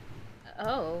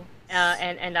 Oh,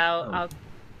 and I'll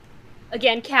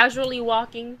again casually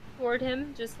walking toward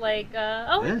him, just like,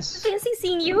 oh, yes. Fancy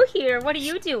seeing you here. What are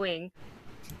you doing?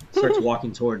 Starts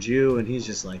walking towards you, and he's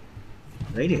just like,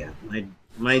 Radia,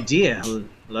 my dear,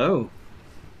 hello.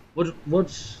 What are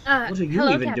you hello,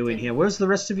 even Captain. doing here? Where's the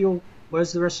rest of your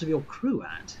crew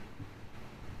at?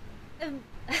 Funny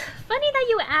that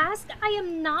you ask. I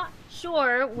am not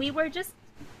sure. We were just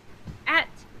at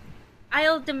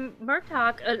Isle de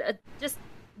Murtok just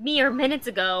mere minutes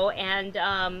ago, and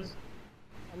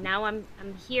now I'm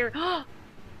here.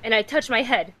 And I touch my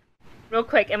head real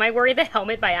quick. Am I wearing the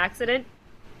helmet by accident?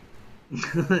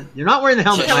 You're not wearing the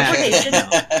helmet by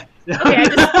accident. No. Okay, I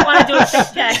just want to do a quick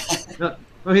check.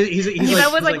 No, he's I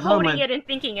was like holding no, it and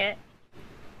thinking it.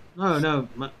 No,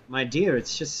 my dear,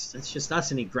 it's just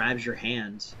us. And he grabs your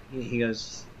hand. He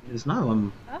goes, no,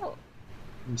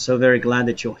 I'm so very glad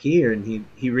that you're here. And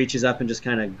he reaches up and just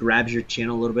kind of grabs your chin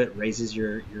a little bit, raises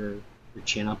your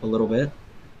chin up a little bit.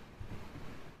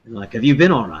 And like, have you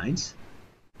been all right?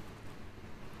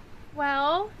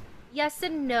 Well, yes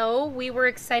and no. We were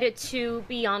excited to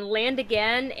be on land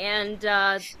again, and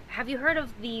have you heard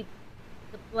of the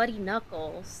Bloody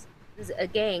Knuckles? There's a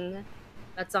gang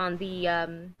that's on the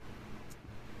on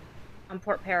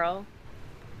Port Peril.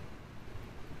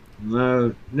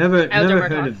 No, never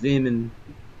heard of them in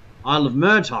Isle of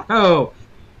Murtok. Oh,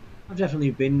 I've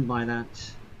definitely been by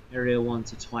that area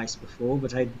once or twice before,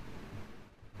 but well,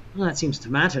 that seems to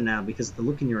matter now because the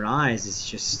look in your eyes is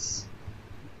just...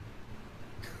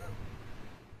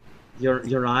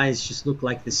 Your eyes just look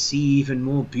like the sea, even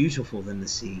more beautiful than the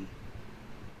sea.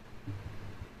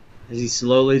 As he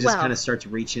slowly just kind of starts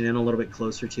reaching in a little bit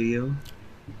closer to you.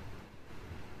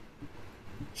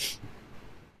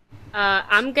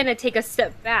 I'm gonna take a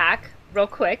step back real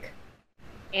quick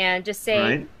and just say,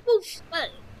 right. Well,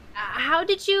 how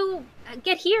did you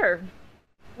get here?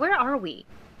 Where are we?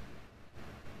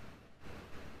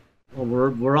 Well,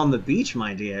 we're on the beach,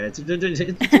 my dear. It's all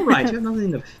right. You have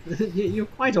nothing to, you're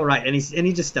quite all right. And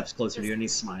he just steps closer to you, and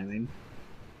he's smiling.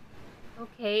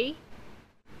 Okay.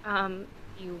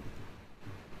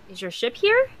 Is your ship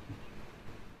here?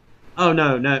 Oh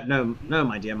no,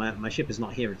 my dear. My ship is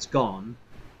not here. It's gone.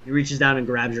 He reaches down and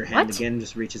grabs your hand again,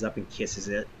 just reaches up and kisses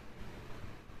it.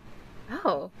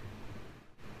 Oh.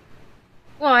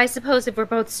 Well, I suppose if we're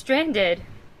both stranded.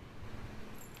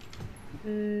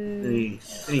 And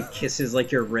he kisses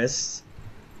like your wrists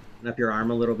and up your arm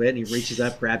a little bit, and he reaches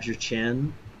up, grabs your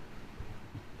chin,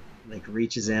 like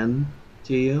reaches in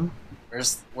to you.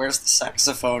 Where's the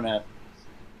saxophone at?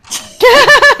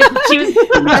 she was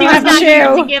not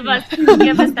here to give us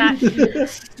that.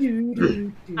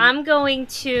 I'm going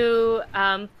to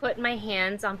put my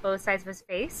hands on both sides of his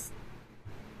face,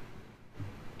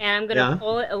 and I'm going to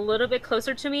pull it a little bit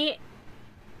closer to me,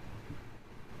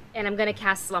 and I'm going to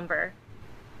cast Slumber.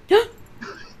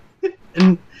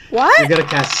 And what? You're gonna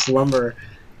cast Slumber,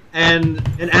 and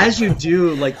as you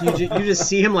do, like you just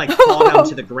see him like fall down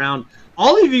to the ground.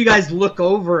 All of you guys look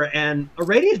over, and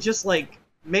Aradia just like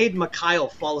made Mikhail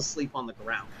fall asleep on the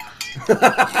ground.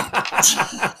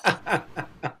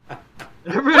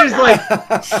 And everybody's like,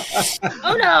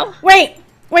 "Oh no!"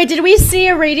 Wait, did we see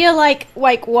Aradia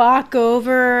like walk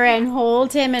over and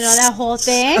hold him and all that whole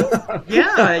thing?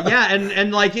 yeah,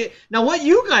 and like now what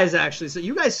you guys actually saw?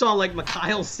 You guys saw like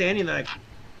Mikhail standing there like,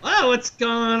 "Oh, what's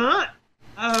going on?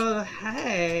 Oh,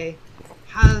 hey,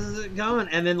 how's it going?"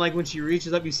 And then like when she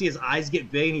reaches up, you see his eyes get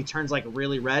big and he turns like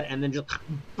really red, and then just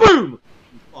boom,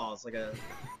 he falls like a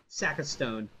sack of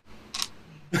stone.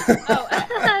 Oh,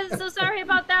 I'm so sorry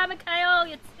about that, Mikhail.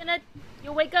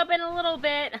 You'll wake up in a little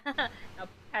bit. I'll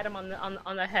pat him on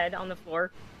the head on the floor.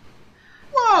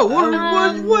 Whoa!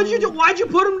 What'd you do? Why'd you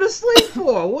put him to sleep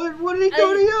for? What did he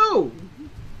do to you?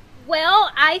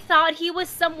 Well, I thought he was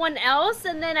someone else,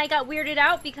 and then I got weirded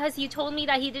out because he told me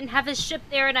that he didn't have his ship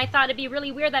there, and I thought it'd be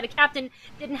really weird that a captain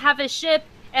didn't have his ship,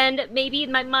 and maybe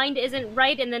my mind isn't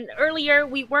right. And then earlier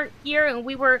we weren't here, and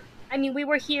we were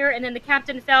here, and then the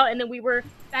captain fell, and then we were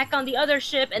back on the other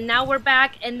ship, and now we're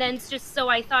back, and then it's just so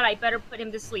I thought I better put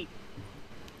him to sleep.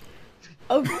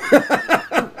 Oh.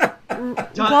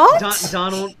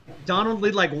 Donald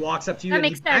Lee like walks up to you, that and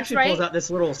makes he sense, actually right? pulls out this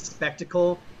little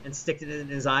spectacle and sticks it in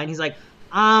his eye, and he's like,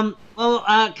 can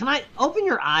I open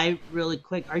your eye really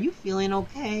quick? Are you feeling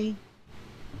okay?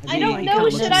 I don't know.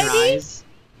 Should I be?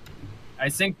 I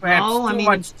think perhaps too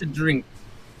much to drink.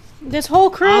 This whole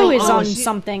crew is on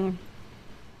something.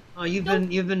 Oh, you've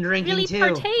been drinking really too.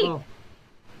 Partake.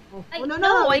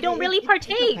 No, I don't really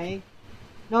partake. Okay.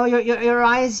 No, your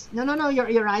eyes. No.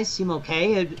 Your eyes seem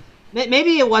okay.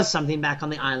 Maybe it was something back on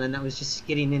the island that was just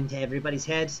getting into everybody's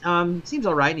heads. Seems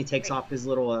all right. And he takes off his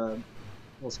little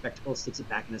spectacles, sticks it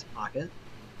back in his pocket.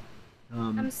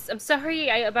 I'm sorry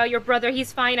about your brother.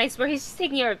 He's fine. I swear he's just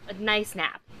taking a nice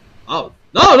nap. Oh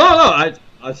no! I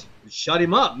shut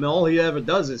him up. All he ever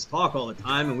does is talk all the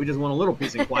time, and we just want a little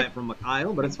peace and quiet from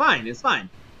Mikhail. But it's fine. It's fine.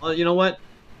 You know what?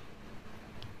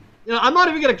 I'm not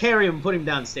even gonna carry him and put him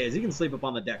downstairs. He can sleep up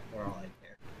on the deck for all I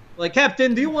care. Like,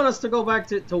 Captain, do you want us to go back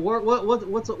to work?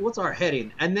 What's our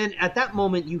heading? And then at that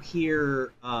moment, you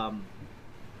hear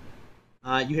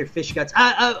Fish Guts.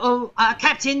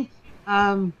 Captain.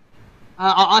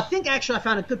 I think actually I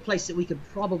found a good place that we could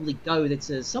probably go.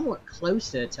 That's somewhat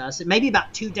closer to us. Maybe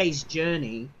about 2 days'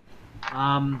 journey.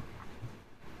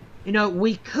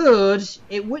 We could.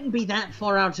 It wouldn't be that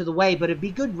far out of the way, but it'd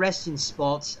be good resting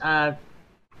spots.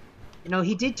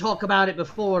 He did talk about it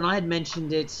before, and I had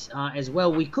mentioned it as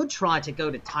well. We could try to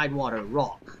go to Tidewater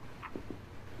Rock.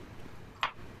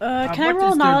 Can I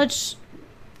roll knowledge?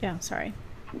 Yeah, sorry.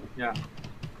 Yeah.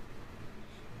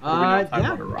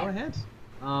 Yeah, go ahead.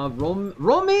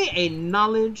 Roll me a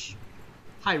knowledge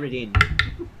pirating.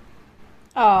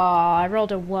 Oh, I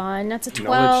rolled a 1. That's a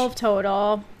 12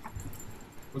 total.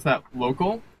 Was that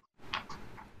local?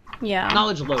 Yeah.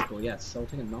 Knowledge local, yes. So I'll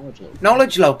take a knowledge local.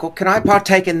 Knowledge local. Can I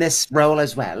partake in this roll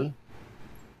as well?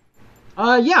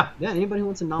 Yeah. Anybody who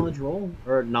wants a knowledge roll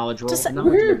or knowledge roll? Does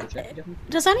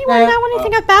Does anyone know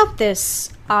anything about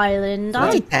this island?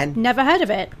 I've never heard of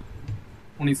it.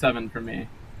 27 for me.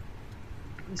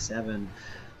 27.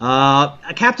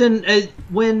 Captain,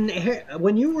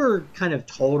 when you were kind of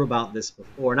told about this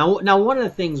before, now one of the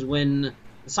things when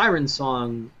the Siren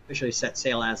song officially set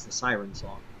sail as the Siren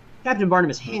song, Captain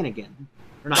Barnabas Hannigan,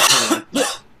 or not Hannigan,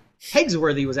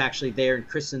 Hegsworthy was actually there and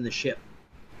christened the ship.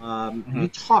 You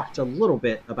talked a little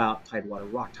bit about Tidewater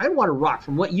Rock. Tidewater Rock,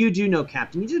 from what you do know,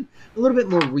 Captain, you did a little bit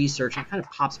more research and it kind of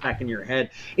pops back in your head.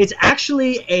 It's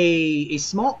actually a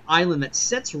small island that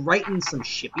sits right in some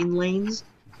shipping lanes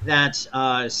that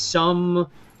some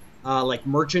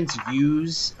merchants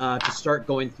use to start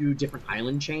going through different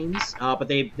island chains. But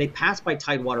they pass by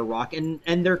Tidewater Rock, and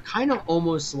they're kind of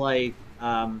almost like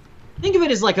think of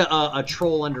it as like a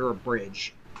troll under a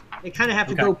bridge. They kind of have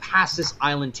to go past this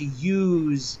island to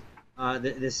use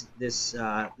this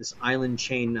island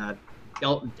chain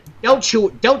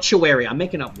Deltuary. I'm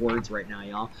making up words right now,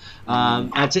 y'all.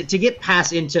 To get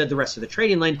past into the rest of the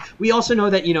trading lane. We also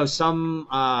know that some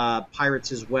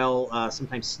pirates as well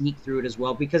sometimes sneak through it as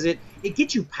well, because it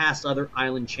gets you past other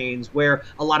island chains where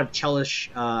a lot of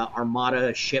Chelish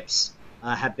Armada ships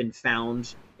have been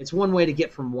found. It's one way to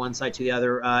get from one side to the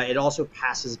other. It also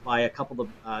passes by a couple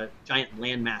of giant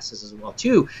land masses as well,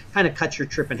 too. Kind of cuts your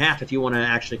trip in half if you want to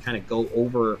actually kind of go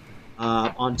over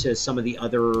onto some of the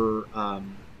other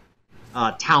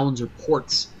towns or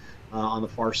ports on the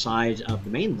far side of the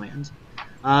mainland.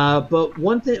 But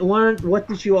what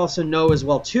did you also know as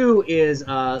well, too, is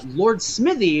Lord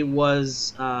Smithy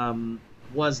was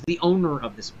the owner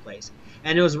of this place.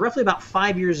 And it was roughly about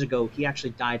 5 years ago he actually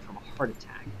died from a heart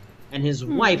attack. And his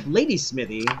wife, Lady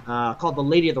Smithy, called the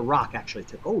Lady of the Rock, actually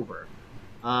took over.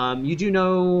 You do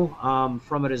know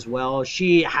from it as well,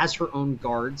 she has her own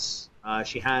guards.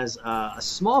 She has a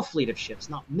small fleet of ships,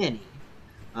 not many.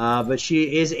 But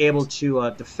she is able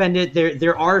to defend it.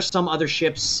 There are some other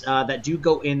ships that do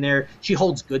go in there. She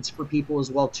holds goods for people as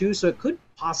well, too. So it could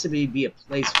possibly be a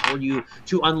place for you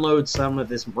to unload some of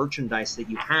this merchandise that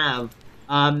you have.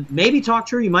 Maybe talk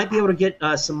to her. You might be able to get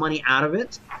some money out of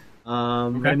it.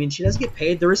 But, I mean, she does get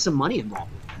paid. There is some money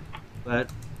involved with it.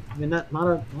 But, I mean, not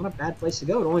a bad place to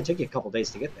go. It'll only take you a couple days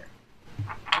to get there.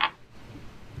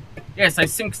 Yes, I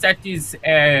think that is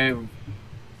a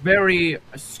very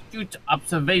astute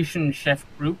observation, Chef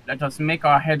Group. Let us make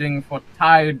our heading for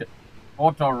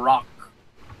Tidewater Rock.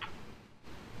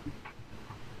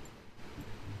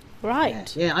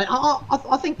 Right. Yeah,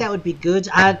 I think that would be good.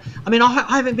 I mean,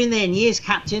 I haven't been there in years,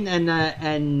 Captain, and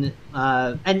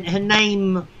her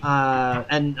name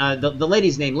the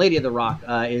lady's name, Lady of the Rock,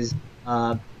 is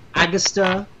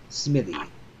Augusta Smithy.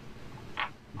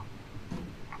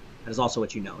 That is also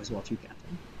what you know as well, too,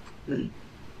 Captain.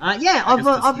 Yeah, I've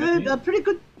heard pretty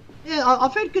good. Yeah,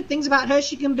 I've heard good things about her.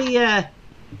 She can be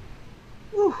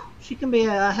she can be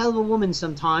a hell of a woman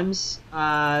sometimes.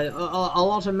 A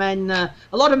lot of men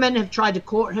have tried to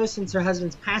court her since her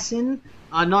husband's passing.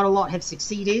 Not a lot have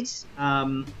succeeded.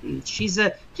 She's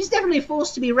definitely a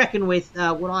force to be reckoned with.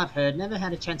 What I've heard, never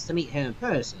had a chance to meet her in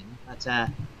person, but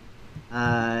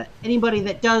anybody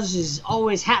that does is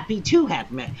always happy to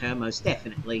have met her, most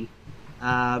definitely.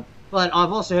 But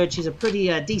I've also heard she's a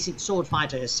pretty decent sword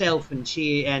fighter herself, and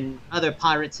she and other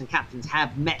pirates and captains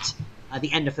have met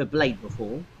the end of her blade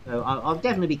before. So I'll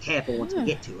definitely be careful once we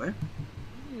get to her.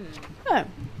 Oh,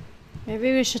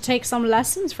 maybe we should take some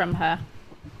lessons from her.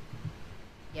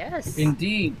 Yes.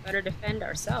 Indeed. Better defend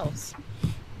ourselves.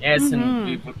 Yes, and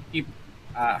we will keep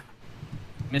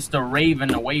Mr.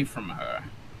 Raven away from her.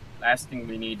 Last thing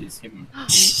we need is him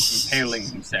impaling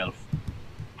himself.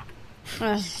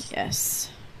 Yes.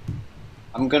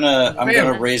 I'm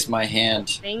gonna raise my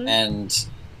hand and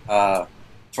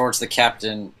towards the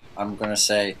captain. I'm gonna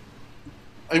say,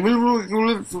 What?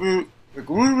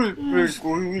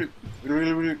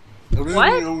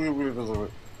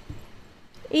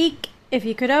 Eek, if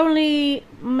you could only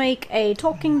make a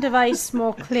talking device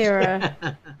more clearer.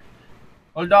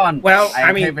 Hold on. Well,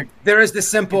 I mean, there is the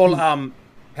simple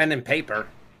pen and paper.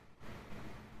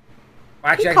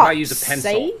 Well, actually, I could probably use a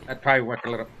pencil. That'd probably work a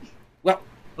little. Well,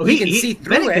 he can see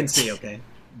through Bennett it. can see, okay.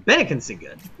 Bennett can see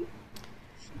good.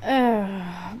 Hold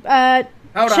on.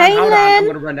 I'm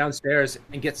going to run downstairs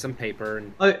and get some paper.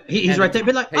 And, he's right there.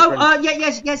 Be like,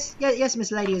 yes,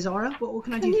 Miss Lady Azara. What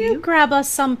can I do for you? Can you grab us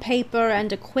some paper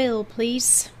and a quill,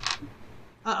 please?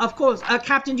 Of course.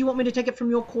 Captain, do you want me to take it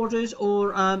from your quarters,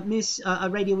 or Miss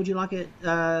Radio, would you like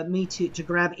me to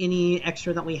grab any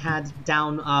extra that we had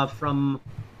down from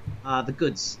the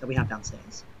goods that we have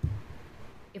downstairs?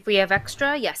 If we have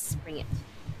extra, yes, bring it.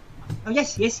 Oh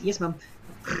yes, ma'am.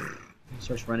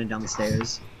 Starts running down the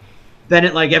stairs.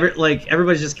 Bennett,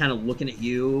 everybody's just kind of looking at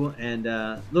you, and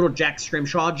little Jack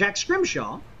Scrimshaw. Jack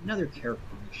Scrimshaw, another character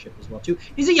on the ship as well too.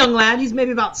 He's a young lad. He's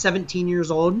maybe about 17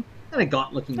 years old. Kind of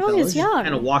gaunt-looking fellow. He's young.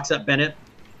 Kind of walks up Bennett.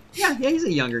 Yeah, he's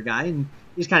a younger guy, and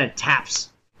he just kind of taps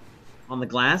on the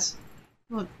glass.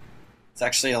 Look, it's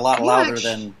actually a lot louder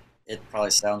than it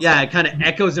probably sounds. Yeah, like. it kind of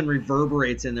echoes and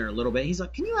reverberates in there a little bit. He's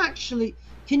like,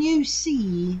 can you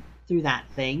see through that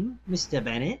thing, Mr.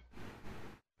 Bennett?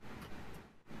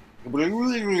 We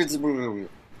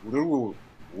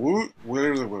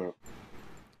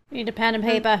need a pen and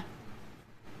paper.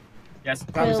 Yes.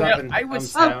 Thumbs up and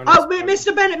thumbs down.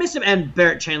 Mr. Bennett, and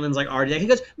Barrett Chanlin's like already there. He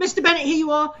goes, Mr. Bennett, here you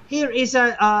are. Here is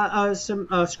some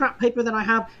scrap paper that I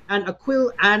have, and a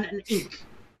quill and an ink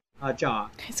jar.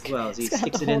 Well, as he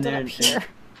sticks it in there and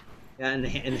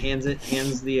hands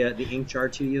the ink jar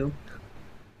to you.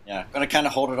 Yeah, I'm gonna kind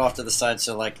of hold it off to the side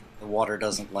so like the water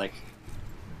doesn't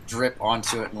drip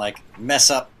onto it and mess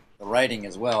up the writing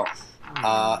as well.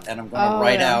 And I'm gonna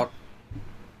write out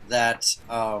that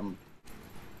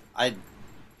I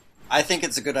think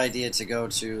it's a good idea to go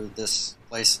to this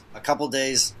place. A couple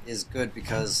days is good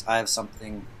because I have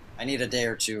something. I need a day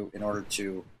or two in order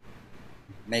to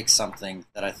make something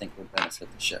that I think would benefit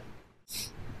the ship.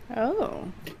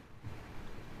 Oh.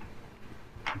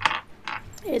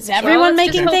 Is everyone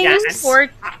making things?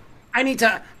 I need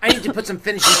to put some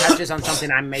finishing touches on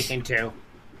something I'm making too.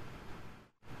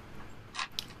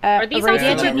 Are these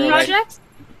scientific projects?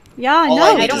 Yeah, I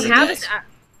know. I don't have this.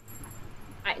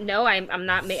 No, I'm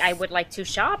not. I would like to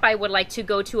shop. I would like to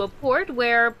go to a port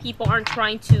where people aren't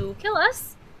trying to kill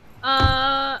us.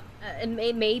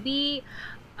 Maybe.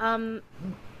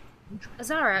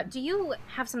 Azara, do you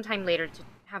have some time later to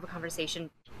have a conversation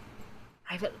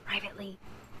privately?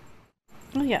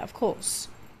 Oh yeah, of course.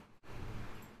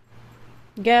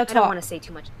 Go talk. I don't want to say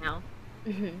too much now.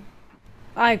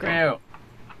 I agree. No.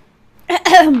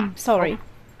 Sorry.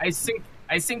 I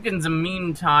think in the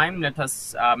meantime, let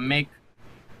us make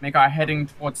our heading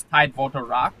towards Tidewater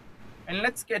Rock, and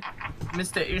let's get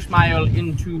Mr. Ishmael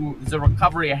into the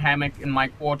recovery hammock in my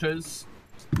quarters,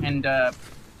 and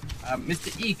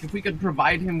Mr. Eek, if we could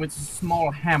provide him with a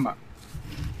small hammer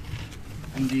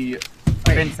in the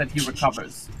event that he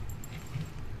recovers.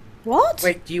 What?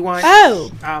 Wait, do you want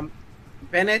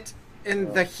Bennett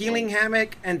in the healing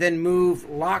hammock and then move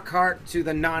Lockhart to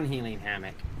the non-healing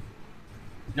hammock?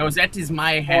 No, that is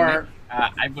my hammock.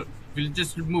 We'll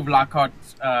just move Lockhart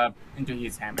into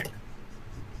his hammock.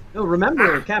 No,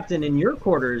 remember, Captain, in your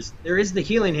quarters, there is the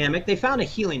healing hammock. They found a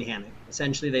healing hammock.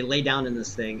 Essentially, they lay down in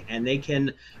this thing, and they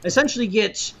can essentially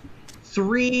get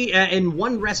in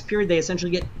one rest period, they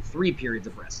essentially get 3 periods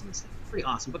of rest in this thing. Pretty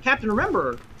awesome. But, Captain,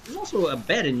 remember, there's also a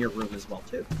bed in your room as well,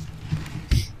 too.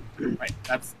 Right,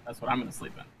 that's what I'm going to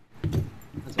sleep in.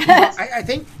 I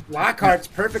think Lockhart's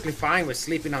perfectly fine with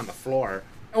sleeping on the floor.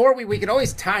 Or we could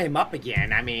always tie him up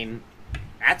again. I mean,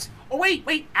 that's... Oh, wait,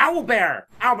 Owlbear!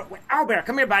 Owlbear,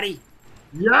 come here, buddy.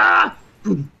 Yeah!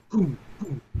 Boom, boom,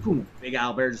 boom, boom. Big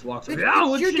Owlbear just walks over. Yeah,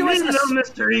 what you need,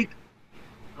 Mr. Eek?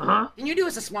 Uh-huh. Can you do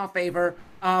us a small favor?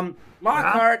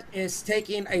 Lockhart is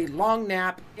taking a long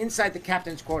nap inside the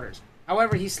captain's quarters.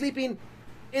 However, he's sleeping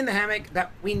in the hammock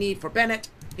that we need for Bennett.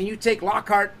 Can you take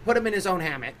Lockhart, put him in his own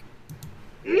hammock?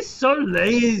 He's so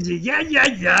lazy. Yeah,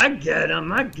 I get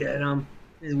him.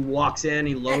 He walks in,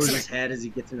 he lowers his head as he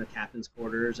gets into the captain's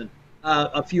quarters, and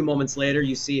a few moments later,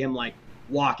 you see him, like,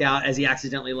 walk out as he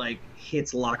accidentally, like,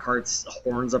 hits Lockhart's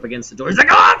horns up against the door. He's like,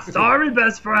 oh, sorry,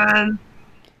 best friend.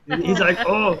 And he's like, I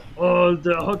hope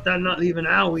I'm not leaving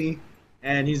Owie.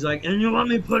 And he's like, and you want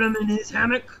me to put him in his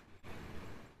hammock?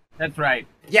 That's right.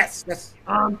 Yes.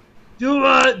 Do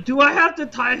I have to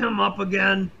tie him up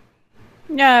again?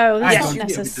 No, that's Yes, not you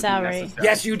do. necessary.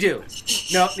 Yes, you do.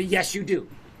 No, yes, you do.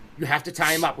 You have to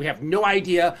tie him up. We have no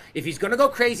idea if he's going to go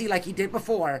crazy like he did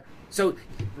before. So,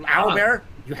 Owlbear,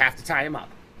 you have to tie him up.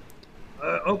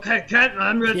 Okay, Kent,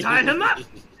 I'm going to tie him up.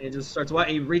 He just starts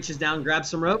walking. He reaches down, grabs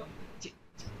some rope,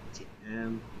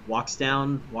 and walks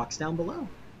down below.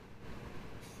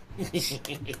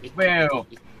 Well,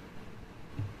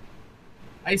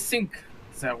 I think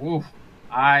so.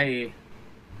 I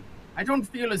don't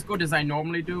feel as good as I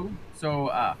normally do.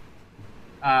 So,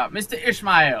 Mr.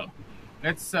 Ishmael,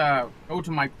 let's go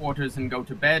to my quarters and go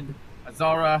to bed.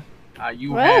 Azara,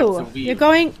 you have to leave. You're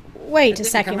going... Wait a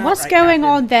second. What's going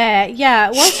on there? Yeah,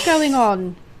 what's going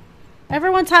on?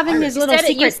 Everyone's having these little secret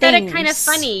things. You said it kind of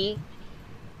funny.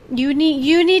 You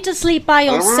need to sleep by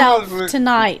yourself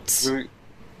tonight.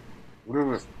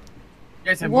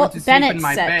 Yes, I'm going to sleep in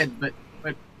my bed, but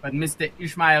Mr.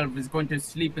 Ishmael is going to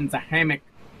sleep in the hammock.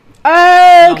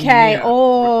 Okay.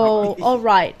 Oh, all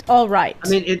right. I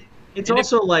mean, it's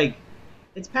also like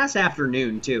it's past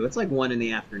afternoon too. It's like 1 in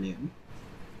the afternoon.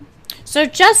 So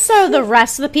just so the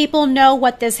rest of the people know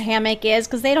what this hammock is,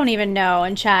 because they don't even know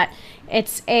in chat,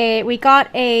 we got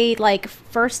a like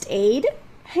first aid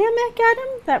hammock at him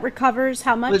that recovers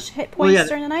how much hit points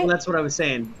during the night? Well, that's what I was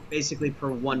saying. Basically, per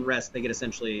 1 rest, they get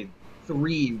essentially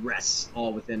 3 rests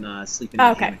all within sleeping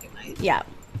in the hammock at night. Yeah,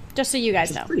 just so you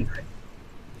guys know. Pretty great.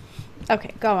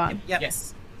 Okay, go on. Yep.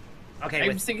 Yes. Okay,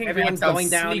 with everyone's going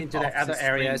down into the other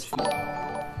areas.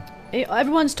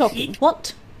 Everyone's talking.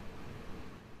 What?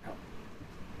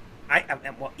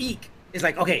 Eek is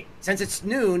like, okay, since it's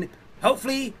noon,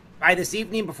 hopefully by this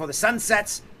evening before the sun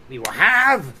sets, we will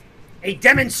have a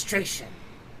demonstration.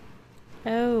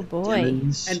 Oh boy.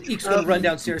 And Eek's going to run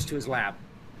downstairs to his lab.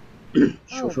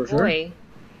 Sure. Boy.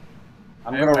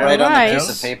 I'm going to write on the piece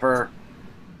of paper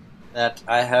that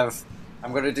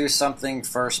I'm going to do something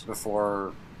first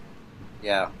before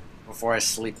I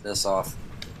sleep this off.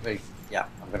 I'm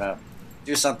going to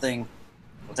do something.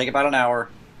 It'll take about an hour,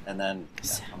 and then...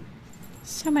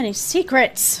 So many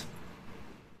secrets.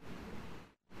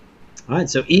 All right,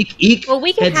 so Eek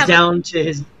heads down to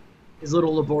his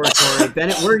little laboratory.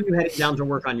 Bennett, where are you heading down to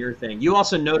work on your thing? You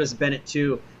also notice, Bennett,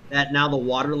 too, that now the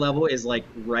water level is like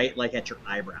right at your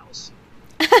eyebrows.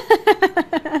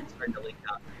 It's starting to leak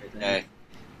out. Okay.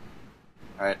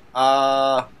 All right.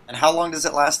 And how long does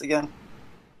it last again?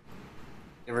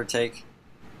 Give or take.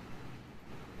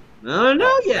 No,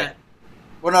 not yet.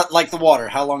 Well, not like the water.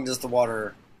 How long does the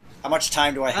water? How much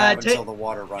time do I have until the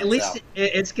water runs out?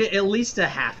 It's at least a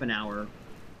half an hour.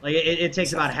 Like it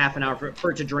takes about half an hour for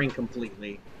it to drain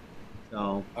completely.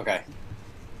 So okay.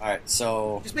 All right.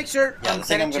 So just make sure. Yeah, the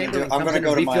thing I'm going to do. I'm going to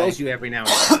go to my. Refills you every now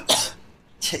and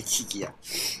then.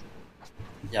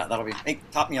 Yeah, that'll be. Hey,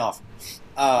 top me off.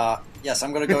 Yes,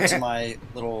 I'm going to go to my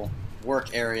little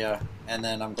work area, and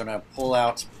then I'm going to pull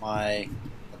out the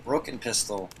broken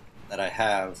pistol that I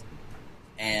have,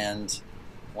 and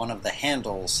one of the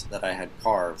handles that I had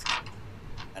carved,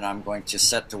 and I'm going to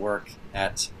set to work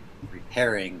at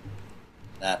repairing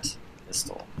that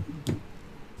pistol.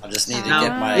 I just need to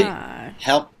get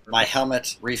my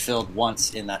helmet refilled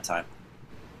once in that time.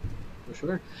 For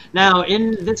sure. Now,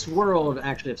 in this world,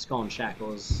 actually, of Skull and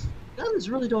Shackles, guns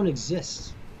really don't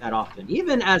exist that often,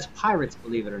 even as pirates,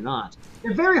 believe it or not.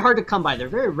 They're very hard to come by. They're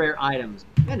very rare items.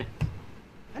 Bennett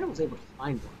was able to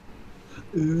find one.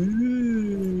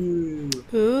 Ooh.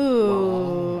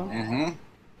 Mm-hmm.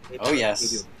 Oh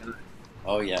yes.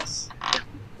 Oh yes.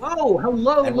 Whoa!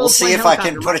 Hello. And we'll see if I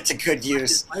can put it to good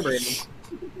use.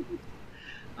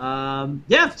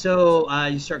 So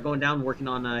you start going down, working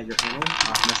on your handle,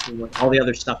 messing with all the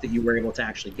other stuff that you were able to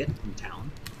actually get from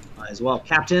town as well.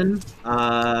 Captain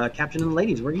and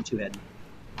ladies, where are you two heading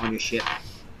on your ship?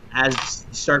 As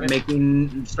you start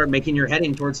making your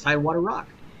heading towards Tidewater Rock.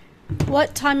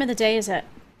 What time of the day is it?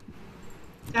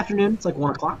 Afternoon. It's like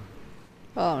 1 o'clock.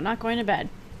 Oh, not going to bed.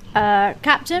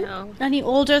 Captain, any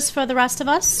orders for the rest of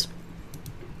us?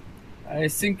 I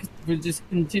think we'll just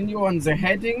continue on the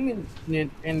heading,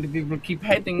 and we will keep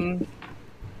heading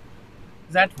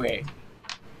that way.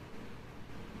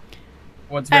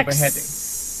 What's where we're heading?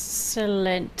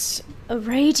 Excellent.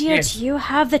 Aradia, Yes. do you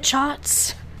have the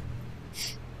charts?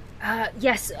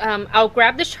 Yes, I'll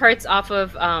grab the charts off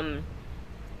of,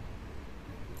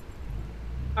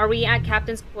 Are we at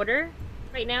Captain's quarter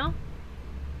right now?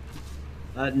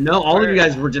 No, all of you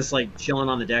guys were just like chilling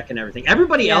on the deck and everything.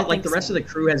 Everybody else, like the rest so. of the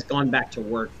crew, has gone back to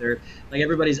work. They're like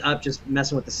everybody's up, just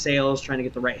messing with the sails, trying to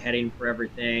get the right heading for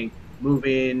everything,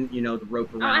 moving, the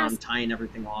rope around, tying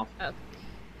everything off. Okay.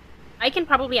 I can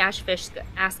probably ask Fish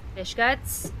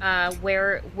Guts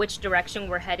which direction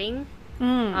we're heading,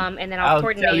 and then I'll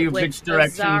coordinate tell you with which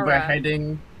direction Zara. we're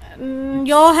heading.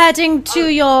 You're heading to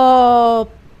your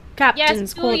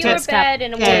captain's to quarters. your bed,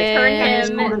 and we'll turn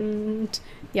him.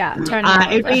 Turn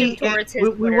him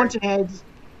over. We want to head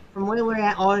from where we're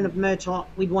at on of Murtaugh.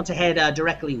 We'd want to head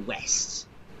directly west.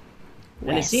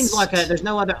 And it seems like there's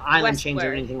no other island chains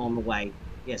or anything on the way.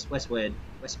 Yes, westward,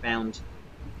 westbound.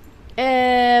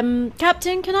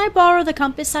 Captain, can I borrow the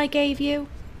compass I gave you?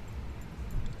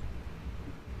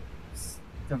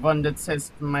 The one that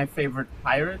says my favorite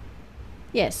pirate?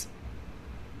 Yes.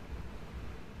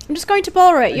 I'm just going to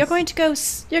borrow it. You're going to go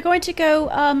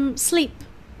sleep.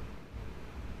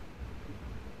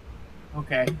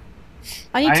 Okay.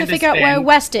 I need to figure out where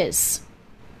west is.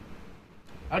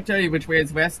 I'll tell you which way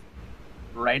is west.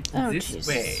 Right this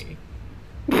way.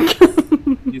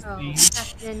 You see?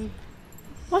 Captain.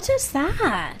 What is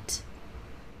that?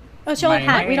 Oh, it's your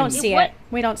hat. We don't see it.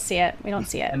 We don't see it. We don't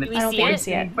see it. I don't think we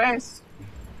see it. West.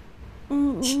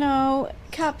 No,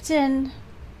 Captain.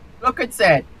 Look at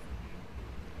that.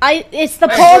 It's the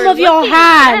palm of your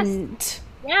hand.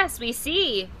 Yes, we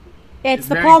see. It's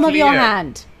the palm of your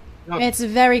hand. It's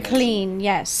very clean.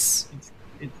 Yes.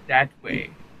 It's that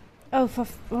way. Oh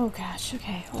gosh.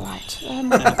 Okay. All right.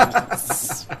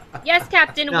 Yes,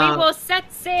 Captain. We will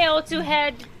set sail to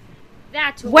head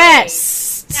that way.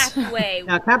 West. That way.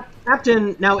 Now,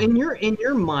 Captain. Now, in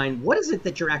your mind, what is it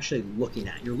that you're actually looking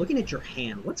at? You're looking at your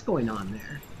hand. What's going on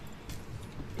there?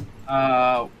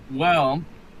 Well,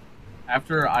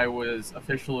 after I was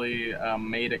officially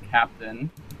made a captain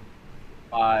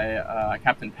by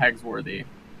Captain Pegsworthy,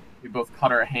 we both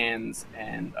cut our hands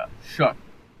and shook,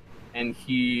 and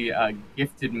he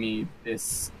gifted me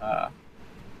this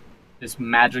this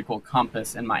magical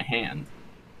compass in my hand.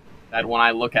 That when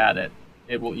I look at it,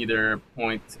 it will either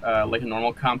point like a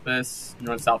normal compass,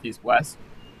 north, south, east, west,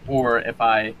 or if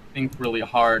I think really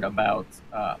hard about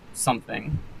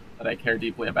something that I care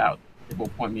deeply about, it will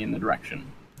point me in the direction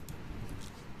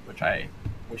which I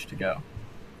wish to go.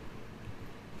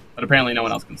 But apparently no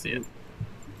one else can see it.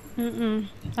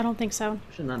 I don't think so.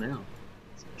 Especially not now.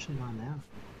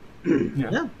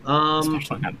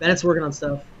 Yeah. Bennett's working on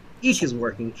stuff. Eek is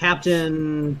working.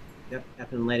 Captain. Yep.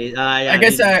 Captain and lady. Yeah. I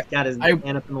guess got his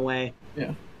hand up in the way.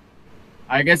 Yeah.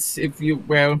 I guess if you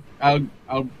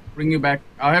I'll bring you back.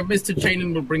 I'll have Mr.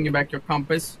 Chainin will bring you back your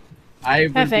compass. I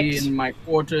will be in my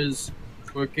quarters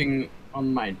working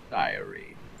on my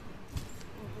diary.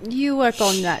 You work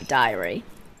on that diary.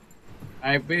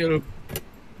 I will.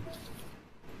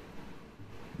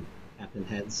 Captain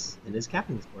heads in his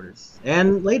captain's quarters.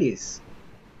 And ladies,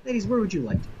 where would you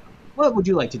like to go? What would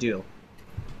you like to do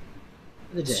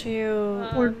for the day?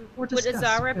 Or would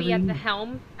Azara be at the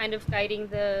helm, kind of guiding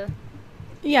the?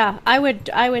 Yeah, I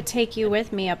would take you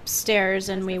with me upstairs,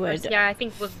 and we would. Yeah, I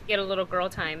think we'll get a little girl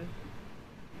time.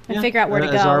 And figure out where to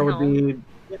go. Azara would be.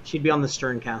 She'd be on the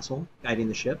stern castle, guiding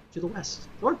the ship to the west.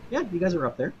 Sure. Yeah, you guys are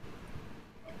up there.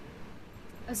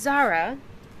 Azara.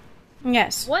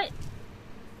 Yes.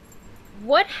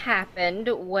 What happened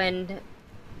when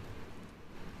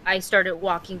I started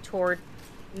walking toward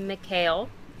Mikhail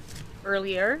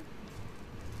earlier?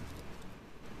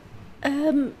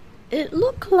 It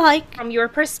looked like... From your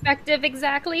perspective,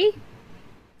 exactly?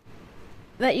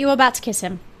 That you were about to kiss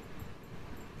him.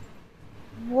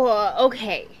 Whoa,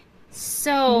 okay.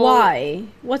 So... Why?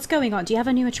 What's going on? Do you have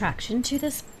a new attraction to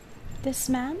this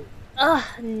man?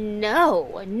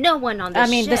 No. No one on this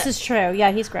ship. This is true.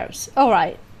 Yeah, he's gross.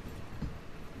 Alright.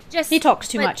 He talks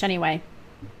too much anyway.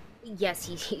 Yes,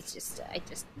 he's just...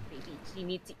 Maybe he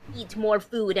needs to eat more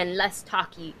food and less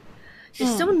talky.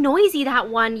 He's so noisy, that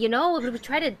one, We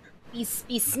try to be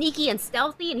sneaky and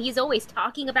stealthy, and he's always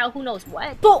talking about who knows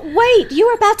what. But wait, you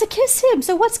were about to kiss him,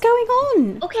 so what's going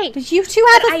on? Okay. Did you two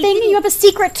have a thing and you have a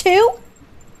secret too?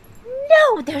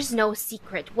 No, there's no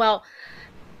secret. Well,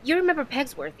 you remember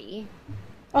Pegsworthy.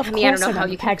 Of I mean, I don't course know how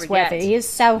you can Pegsworthy. forget. He is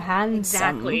so handsome.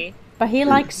 Exactly. But he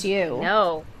likes you.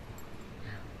 No.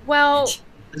 Well,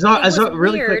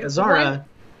 really weird. quick, Azara,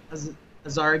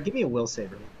 give me a will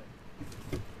saver.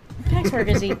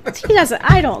 Pegsworthy, he doesn't.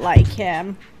 I don't like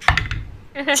him.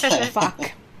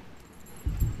 Fuck.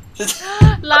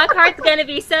 Lockhart's gonna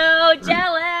be so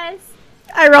jealous.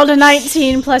 I rolled a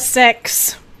 19 plus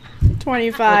 6.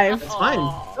 25. That's fine.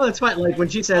 Oh, that's fine. Like when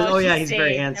she says, "Oh yeah, he's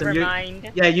very handsome." Never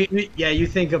mind. You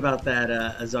think about that,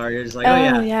 Azar. You're just like, "Oh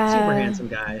yeah, super handsome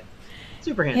guy,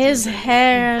 super handsome." His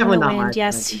hair in the wind,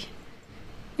 yes.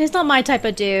 He's not my type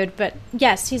of dude, but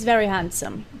yes, he's very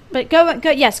handsome. But go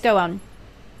on.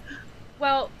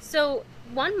 Well, so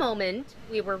one moment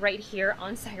we were right here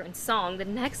on Siren's song. The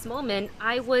next moment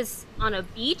I was on a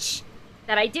beach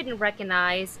that I didn't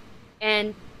recognize,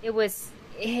 and it was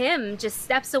him just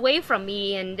steps away from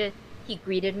me, and he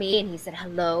greeted me and he said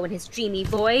hello in his dreamy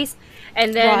voice,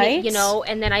 and then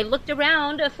and then I looked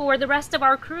around for the rest of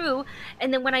our crew,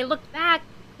 and then when I looked back,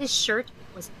 his shirt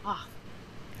was off.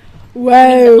 Whoa.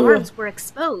 I mean, the arms were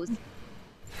exposed.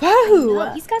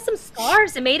 Whoa. He's got some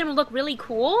scars that made him look really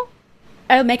cool.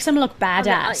 Oh, makes him look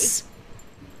badass.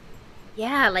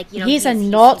 Yeah, like, he's a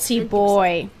Nazi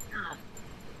boy.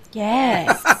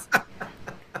 Yes.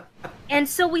 And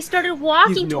so we started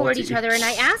walking toward each other, and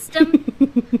I asked him,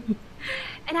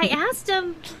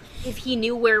 if he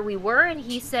knew where we were, and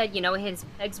he said, his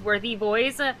Pegsworthy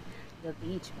voice, the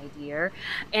beach, my dear.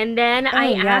 And then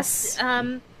I asked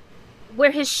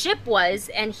where his ship was,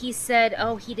 and he said,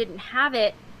 he didn't have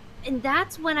it. And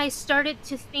that's when I started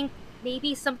to think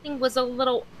maybe something was a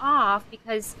little off,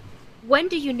 because when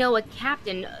do you know a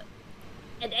captain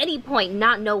at any point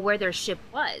not know where their ship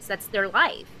was? That's their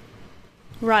life.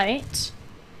 Right.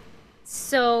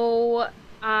 So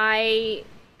we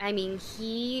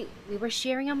were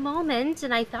sharing a moment,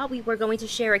 and I thought we were going to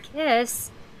share a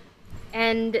kiss,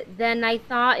 and then I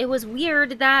thought it was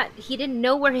weird that he didn't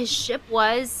know where his ship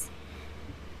was.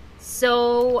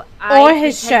 So or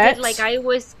his shirt,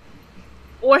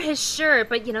 or his shirt,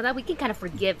 but that we can kind of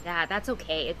forgive that. That's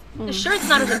okay. The shirt's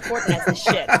not as important as the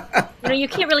ship. You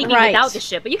can't really be without the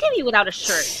ship, but you can be without a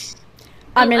shirt.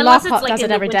 I mean, Lockhart does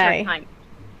it every day.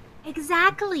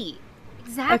 Exactly.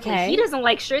 Okay. He doesn't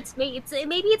like shirts. Maybe it's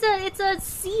a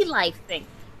sea life thing.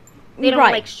 They don't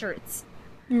like shirts.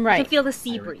 Right. You can feel the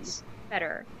sea breeze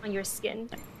better on your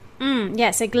skin.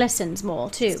 Yes, it glistens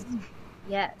more too.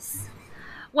 Yes.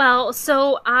 Well,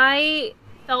 so I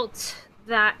felt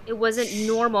that it wasn't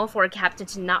normal for a captain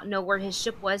to not know where his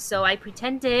ship was, so I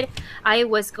pretended I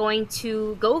was going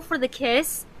to go for the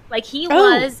kiss like he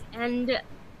was, and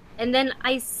then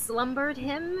I slumbered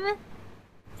him,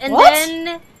 and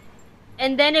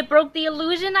then it broke the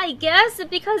illusion, I guess,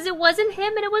 because it wasn't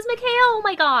him and it was Mikhail. Oh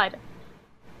my god.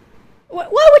 Why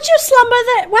would you slumber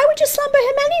that? Why would you slumber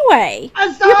him anyway?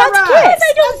 Azara! You're about to kiss.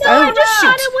 I don't know. It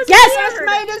was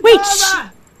Wait.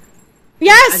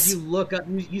 Yes. As you look up,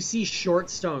 you see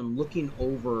Shortstone looking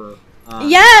over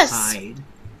yes. side.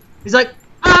 He's like,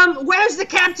 where's the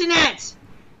captain at?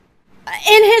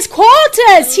 In his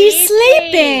quarters. He's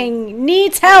sleeping.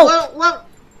 Needs help.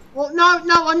 Well, no,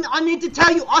 I need to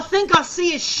tell you, I think I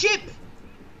see a ship.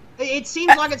 It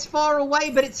seems like it's far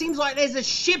away, but it seems like there's a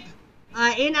ship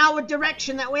in our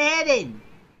direction that we're heading.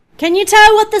 Can you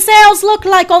tell what the sails look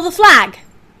like or the flag?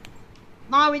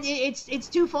 No, it's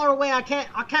too far away. I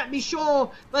can't be sure,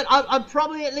 but I'd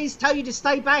probably at least tell you to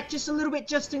stay back just a little bit,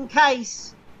 just in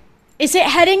case. Is it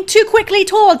heading too quickly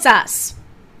towards us?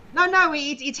 No,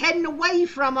 it's heading away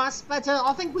from us, but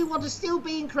I think we want to still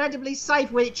be incredibly safe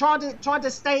with it. Try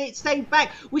to stay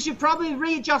back. We should probably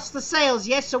readjust the sails,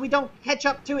 yes, so we don't catch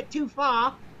up to it too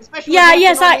far. Especially on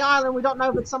the island, we don't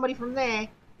know if it's somebody from there.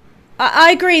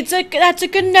 I agree. That's a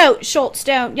good note,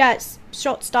 Shortstone. Yes,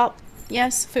 Shortstop.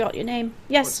 Yes, forgot your name.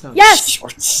 Yes, yes.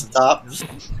 Shortstop.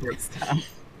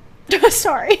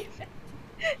 Sorry.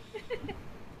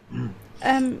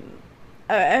 Hearing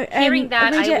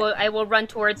that, I will run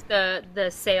towards the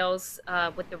sails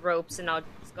with the ropes, and I'll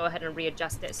just go ahead and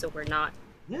readjust it so we're not,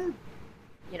 moving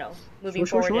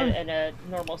forward at a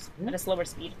at a slower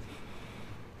speed.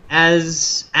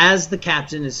 As the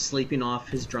captain is sleeping off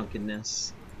his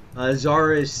drunkenness,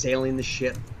 Zara is sailing the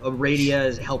ship. Aradia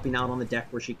is helping out on the deck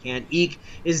where she can. Eek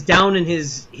is down in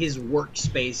his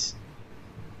workspace,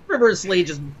 frivolously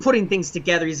just putting things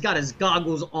together. He's got his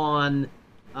goggles on,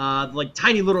 like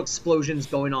tiny little explosions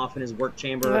going off in his work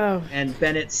chamber. Oh. And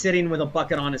Bennett sitting with a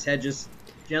bucket on his head, just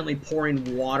gently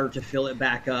pouring water to fill it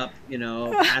back up,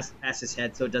 past his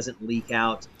head so it doesn't leak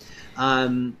out.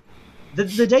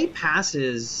 The day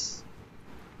passes,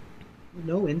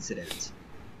 no incident.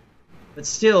 But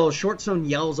still, Shortstone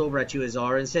yells over at you,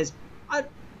 Azara, and says,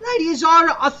 Lady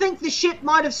Azara, I think the ship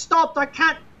might have stopped. I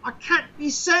can't be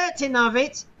certain of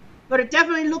it, but it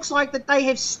definitely looks like that they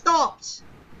have stopped.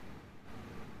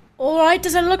 All right,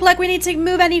 does it look like we need to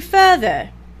move any further?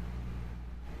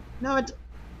 No,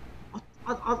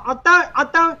 I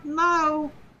don't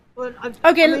know. But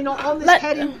okay, I mean, on this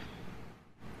heading...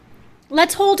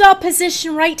 Let's hold our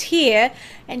position right here,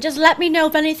 and just let me know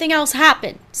if anything else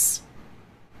happens.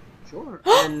 Sure.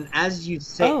 And as you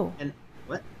say, and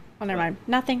what? Oh, never mind.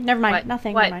 Nothing. Never mind. What?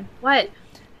 Nothing. What? Never mind. What?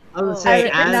 I would say,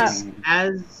 as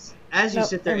you Nope,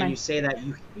 sit there and never you say that,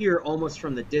 you hear almost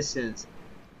from the distance.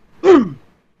 Oh,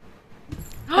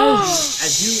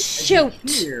 as you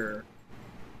hear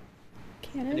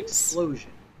Cannons? an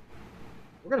explosion.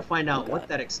 We're gonna find out what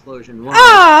that explosion was.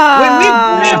 Oh, when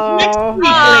we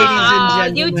ladies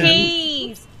and You gentlemen.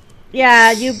 tease.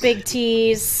 Yeah, you big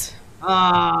tease.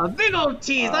 Big old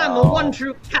tease. I'm the one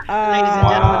true cat, ladies and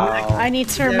gentlemen. I need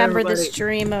to remember Everybody. this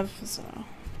dream of...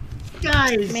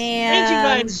 Guys, Man. thank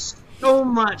you guys so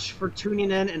much for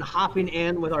tuning in and hopping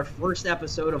in with our first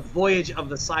episode of Voyage of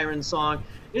the Siren Song.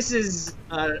 This is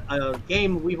a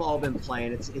game we've all been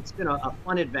playing. It's been a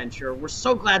fun adventure. We're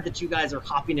so glad that you guys are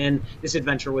hopping in this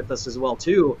adventure with us as well,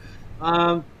 too.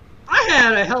 I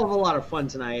had a hell of a lot of fun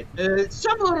tonight.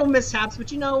 Some little mishaps,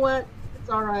 but you know what? It's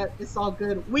all right. It's all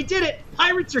good. We did it.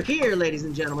 Pirates are here, ladies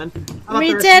and gentlemen.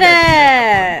 We did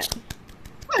it!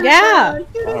 Yeah.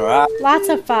 All right. Lots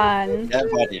of fun. Yeah,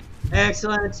 buddy.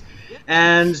 Excellent.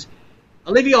 And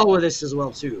I'll leave you all with this as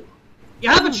well, too. You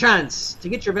have a chance to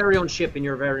get your very own ship and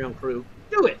your very own crew.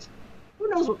 Do it. Who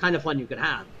knows what kind of fun you could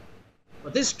have.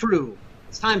 But this crew,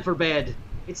 it's time for bed.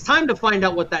 It's time to find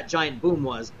out what that giant boom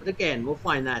was. But again, we'll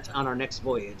find that on our next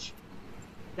voyage.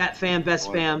 That fam,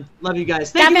 best fam. Love you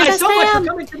guys. Thank you guys so much for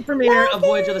coming to the premiere of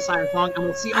Voyage of the Siren Song. And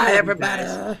we'll see all of you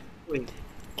guys.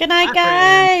 Good night,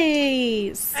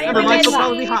 guys. Everybody, so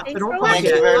probably hot, but don't Thank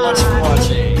forget. you very much for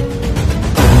watching.